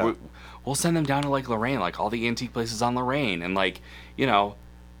go?" And Yeah. we'll send them down to like Lorraine, like all the antique places on Lorraine, and like, you know,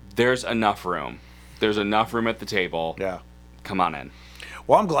 there's enough room. There's enough room at the table. Yeah. Come on in.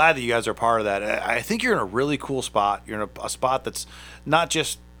 Well, I'm glad that you guys are part of that. I think you're in a really cool spot. You're in a spot that's not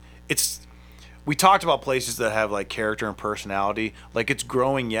just it's. We talked about places that have like character and personality. Like it's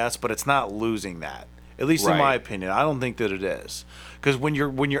growing, yes, but it's not losing that. At least in Right. my opinion, I don't think that it is. Because when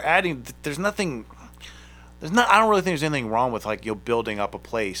you're adding, there's nothing. There's not. I don't really think there's anything wrong with like building up a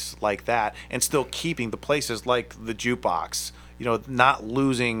place like that and still keeping the places like the jukebox. You know, not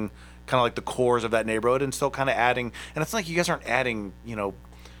losing kind of like the cores of that neighborhood and still kind of adding. And it's like you guys aren't adding,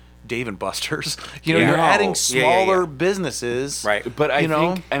 Dave and Buster's. You know, Yeah. you're No. adding Yeah, smaller yeah. businesses. Right. But I You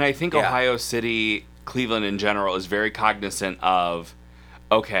know? think Yeah. Ohio City, Cleveland in general is very cognizant of,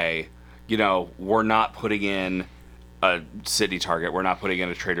 okay, we're not putting in a City Target, we're not putting in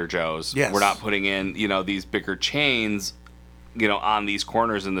a Trader Joe's, Yes. we're not putting in, these bigger chains, on these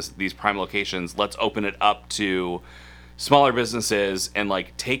corners in these prime locations. Let's open it up to smaller businesses and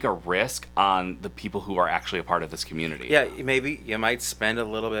like take a risk on the people who are actually a part of this community. Yeah, maybe you might spend a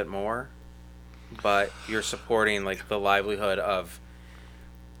little bit more, but you're supporting like the livelihood of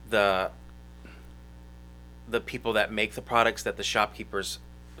the people that make the products that the shopkeepers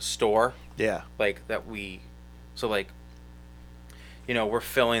store. Yeah. Like we're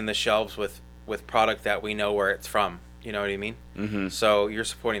filling the shelves with product that we know where it's from. You know what I mean? Mm-hmm. So you're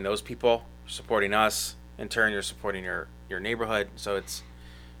supporting those people, supporting us. In turn, you're supporting your neighborhood. So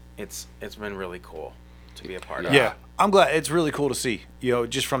it's been really cool to be a part of. Yeah, I'm glad. It's really cool to see,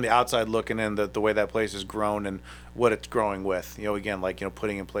 just from the outside looking in, the way that place has grown and what it's growing with. Again, like,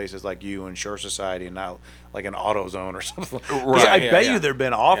 putting in places like you and Shore Society and now like an AutoZone or something. 'Cause Right. I Yeah, bet yeah. you there have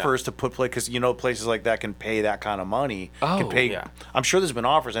been offers to put because places like that can pay that kind of money. Can Oh, pay. yeah. I'm sure there's been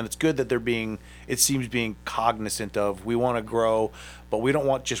offers, and it's good that it seems being cognizant of, we want to grow, but we don't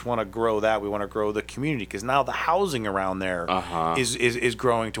want to grow that. We want to grow the community, because now the housing around there Uh-huh. is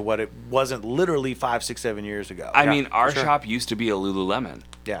growing to what it wasn't literally 5, 6, 7 years ago. I mean, our sure. shop used to be a Lululemon.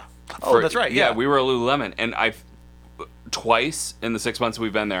 Yeah. Oh, that's right. Yeah. we were a Lululemon, and I've twice in the 6 months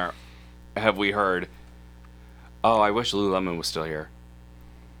we've been there have we heard, "Oh, I wish Lululemon was still here."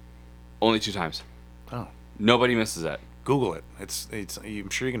 Only 2 times. Oh, Nobody misses it. Google it. It's. I'm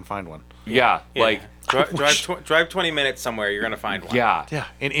sure you can find one. Yeah, Yeah. like drive 20 minutes somewhere, you're gonna find one. yeah. Yeah,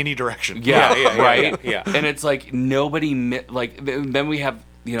 in any direction. Yeah, Yeah, yeah, right. yeah. And it's like nobody then we have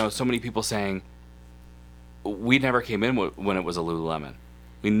so many people saying we never came in when it was a Lululemon.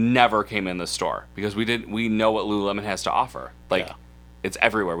 We never came in the store because we know what Lululemon has to offer. Like Yeah. it's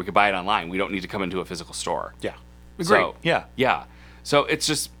everywhere. We could buy it online. We don't need to come into a physical store. Yeah. So, Great. Yeah. Yeah. So it's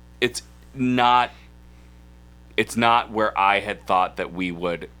not where I had thought that we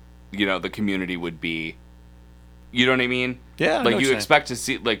would, the community would be. You know what I mean? Yeah, I know what Like you're you saying. expect to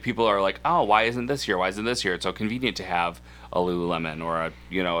see, like people are like, "Oh, why isn't this here? Why isn't this here?" It's so convenient to have a Lululemon or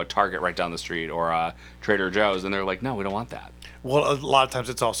a Target right down the street or a Trader Joe's, and they're like, "No, we don't want that." Well, a lot of times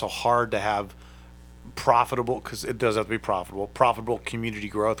it's also hard to have profitable, because it does have to be profitable community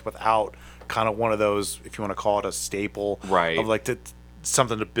growth without kind of one of those, if you want to call it a staple, Right. of like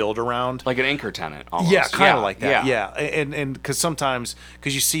something to build around. Like an anchor tenant, almost. Yeah, kind of like that. Yeah, and because sometimes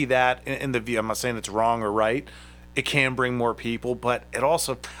because you see that in the view, I'm not saying it's wrong or right. It can bring more people, but it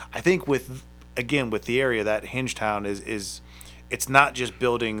also, I think, with the area that Hingetown is, it's not just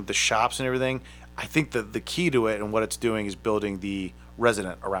building the shops and everything. I think the key to it and what it's doing is building the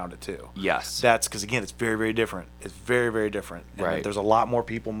resident around it too. Yes. That's because again, it's very, very different. It's very, very different. And Right. there's a lot more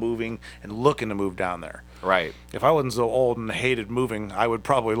people moving and looking to move down there. Right. If I wasn't so old and hated moving, I would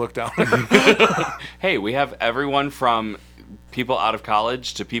probably look down. Hey, we have everyone from people out of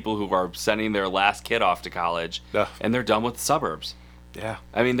college to people who are sending their last kid off to college, Yeah. and they're done with the suburbs. Yeah.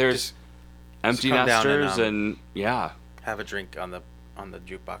 I mean, there's empty come down and, nesters and yeah, Have a drink on the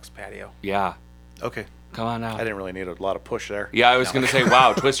jukebox patio. yeah. Okay. Come on now. I didn't really need a lot of push there. Yeah, I was gonna say,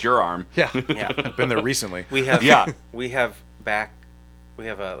 wow, twist your arm. Yeah. Yeah. I've been there recently. We have Yeah. we have back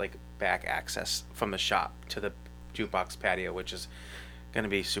access from the shop to the jukebox patio, which is going to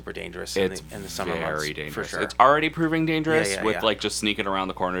be super dangerous It's in the summer months. very dangerous. For sure. It's already proving dangerous Yeah, yeah, with yeah. like just sneaking around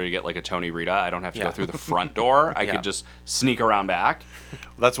the corner to get like a Tony Rita. I don't have to Yeah. go through the front door. I Yeah. could just sneak around back.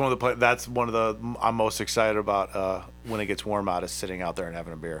 That's one of the I'm most excited about when it gets warm out is sitting out there and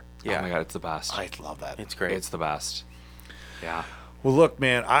having a beer. Yeah. Oh my god, it's the best. I love that. It's great. It's the best. Yeah. Well, look,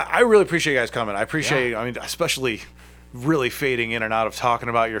 man, I really appreciate you guys coming. I appreciate, I mean, especially really fading in and out of talking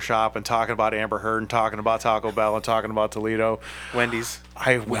about your shop and talking about Amber Heard and talking about Taco Bell and talking about Toledo. Wendy's.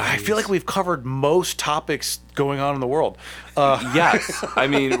 I feel like we've covered most topics going on in the world. Yes. I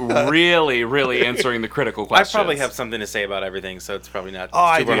mean, really, really answering the critical I questions. probably have something to say about everything, so it's probably not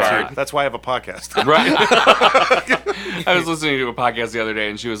I super do hard. too. That's why I have a podcast. Right. I was listening to a podcast the other day,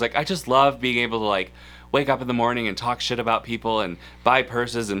 and she was like, I just love being able to, like, wake up in the morning and talk shit about people and buy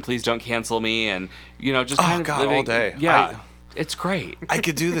purses and please don't cancel me and, you know, just kind of God, living. all day. Yeah. It's great. I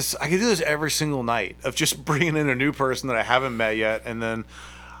could do this. I could do this every single night of just bringing in a new person that I haven't met yet, and then,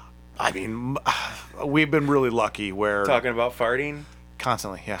 I mean, we've been really lucky where Talking about farting.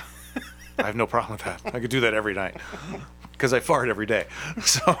 constantly, yeah, I have no problem with that. I could do that every night because I fart every day.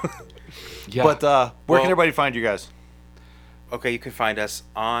 So, Yeah. but where Well- can everybody find you guys? Okay, you can find us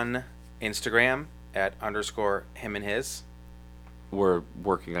on Instagram at _him and his. We're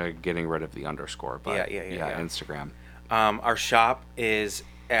working on getting rid of the underscore, but Yeah. Instagram. Our shop is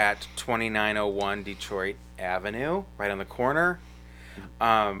at 2901 Detroit Avenue, right on the corner.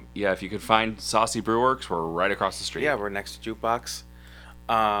 Yeah, if you could find Saucy Brewworks, we're right across the street. Yeah, we're next to Jukebox.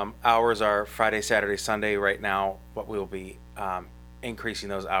 Hours are Friday, Saturday, Sunday right now, but we will be increasing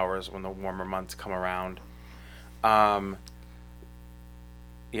those hours when the warmer months come around.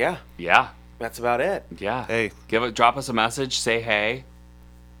 Yeah, Yeah. that's about it. Yeah. Hey. Drop us a message, say hey.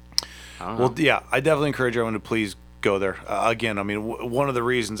 I don't know. Well, yeah, I definitely encourage everyone to please go there. Again, I mean, one of the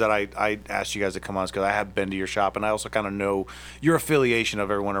reasons that I asked you guys to come on is because I have been to your shop, and I also kind of know your affiliation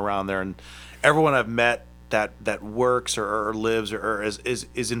of everyone around there, and everyone I've met that works or lives or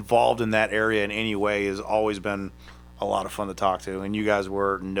is involved in that area in any way has always been a lot of fun to talk to, and you guys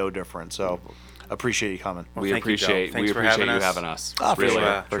were no different. So, appreciate you coming. Well, we thank you, Joe. appreciate Thanks we for appreciate having you us. having us. Ah, for really,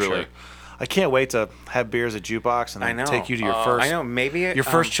 sure, for truly. sure. I can't wait to have beers at Jukebox and I then know. take you to your first. I know. Maybe Your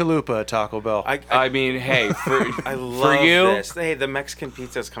first chalupa at Taco Bell. I mean, hey, for I for love you, this. Hey, the Mexican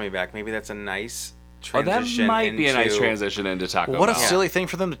pizza is coming back. Maybe that's a nice oh, that transition. might be a nice into- transition into Taco what a Bell. silly thing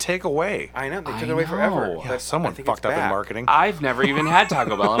for them to take away. I know they took I it away forever. know. Yeah, but someone I think fucked it's up in back. marketing. I've never even had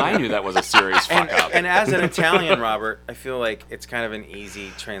Taco Bell, and I knew that was a serious fuck up. And as an Italian, Robert, I feel like it's kind of an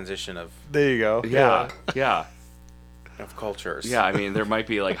easy transition of There you go. yeah. cultures. Yeah, I mean, there might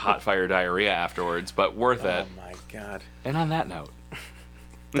be like hot fire diarrhea afterwards, but worth Oh it. my God. And on that note,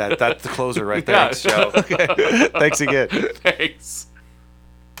 That's the closer right there. Yeah. Joe. Thanks again. thanks.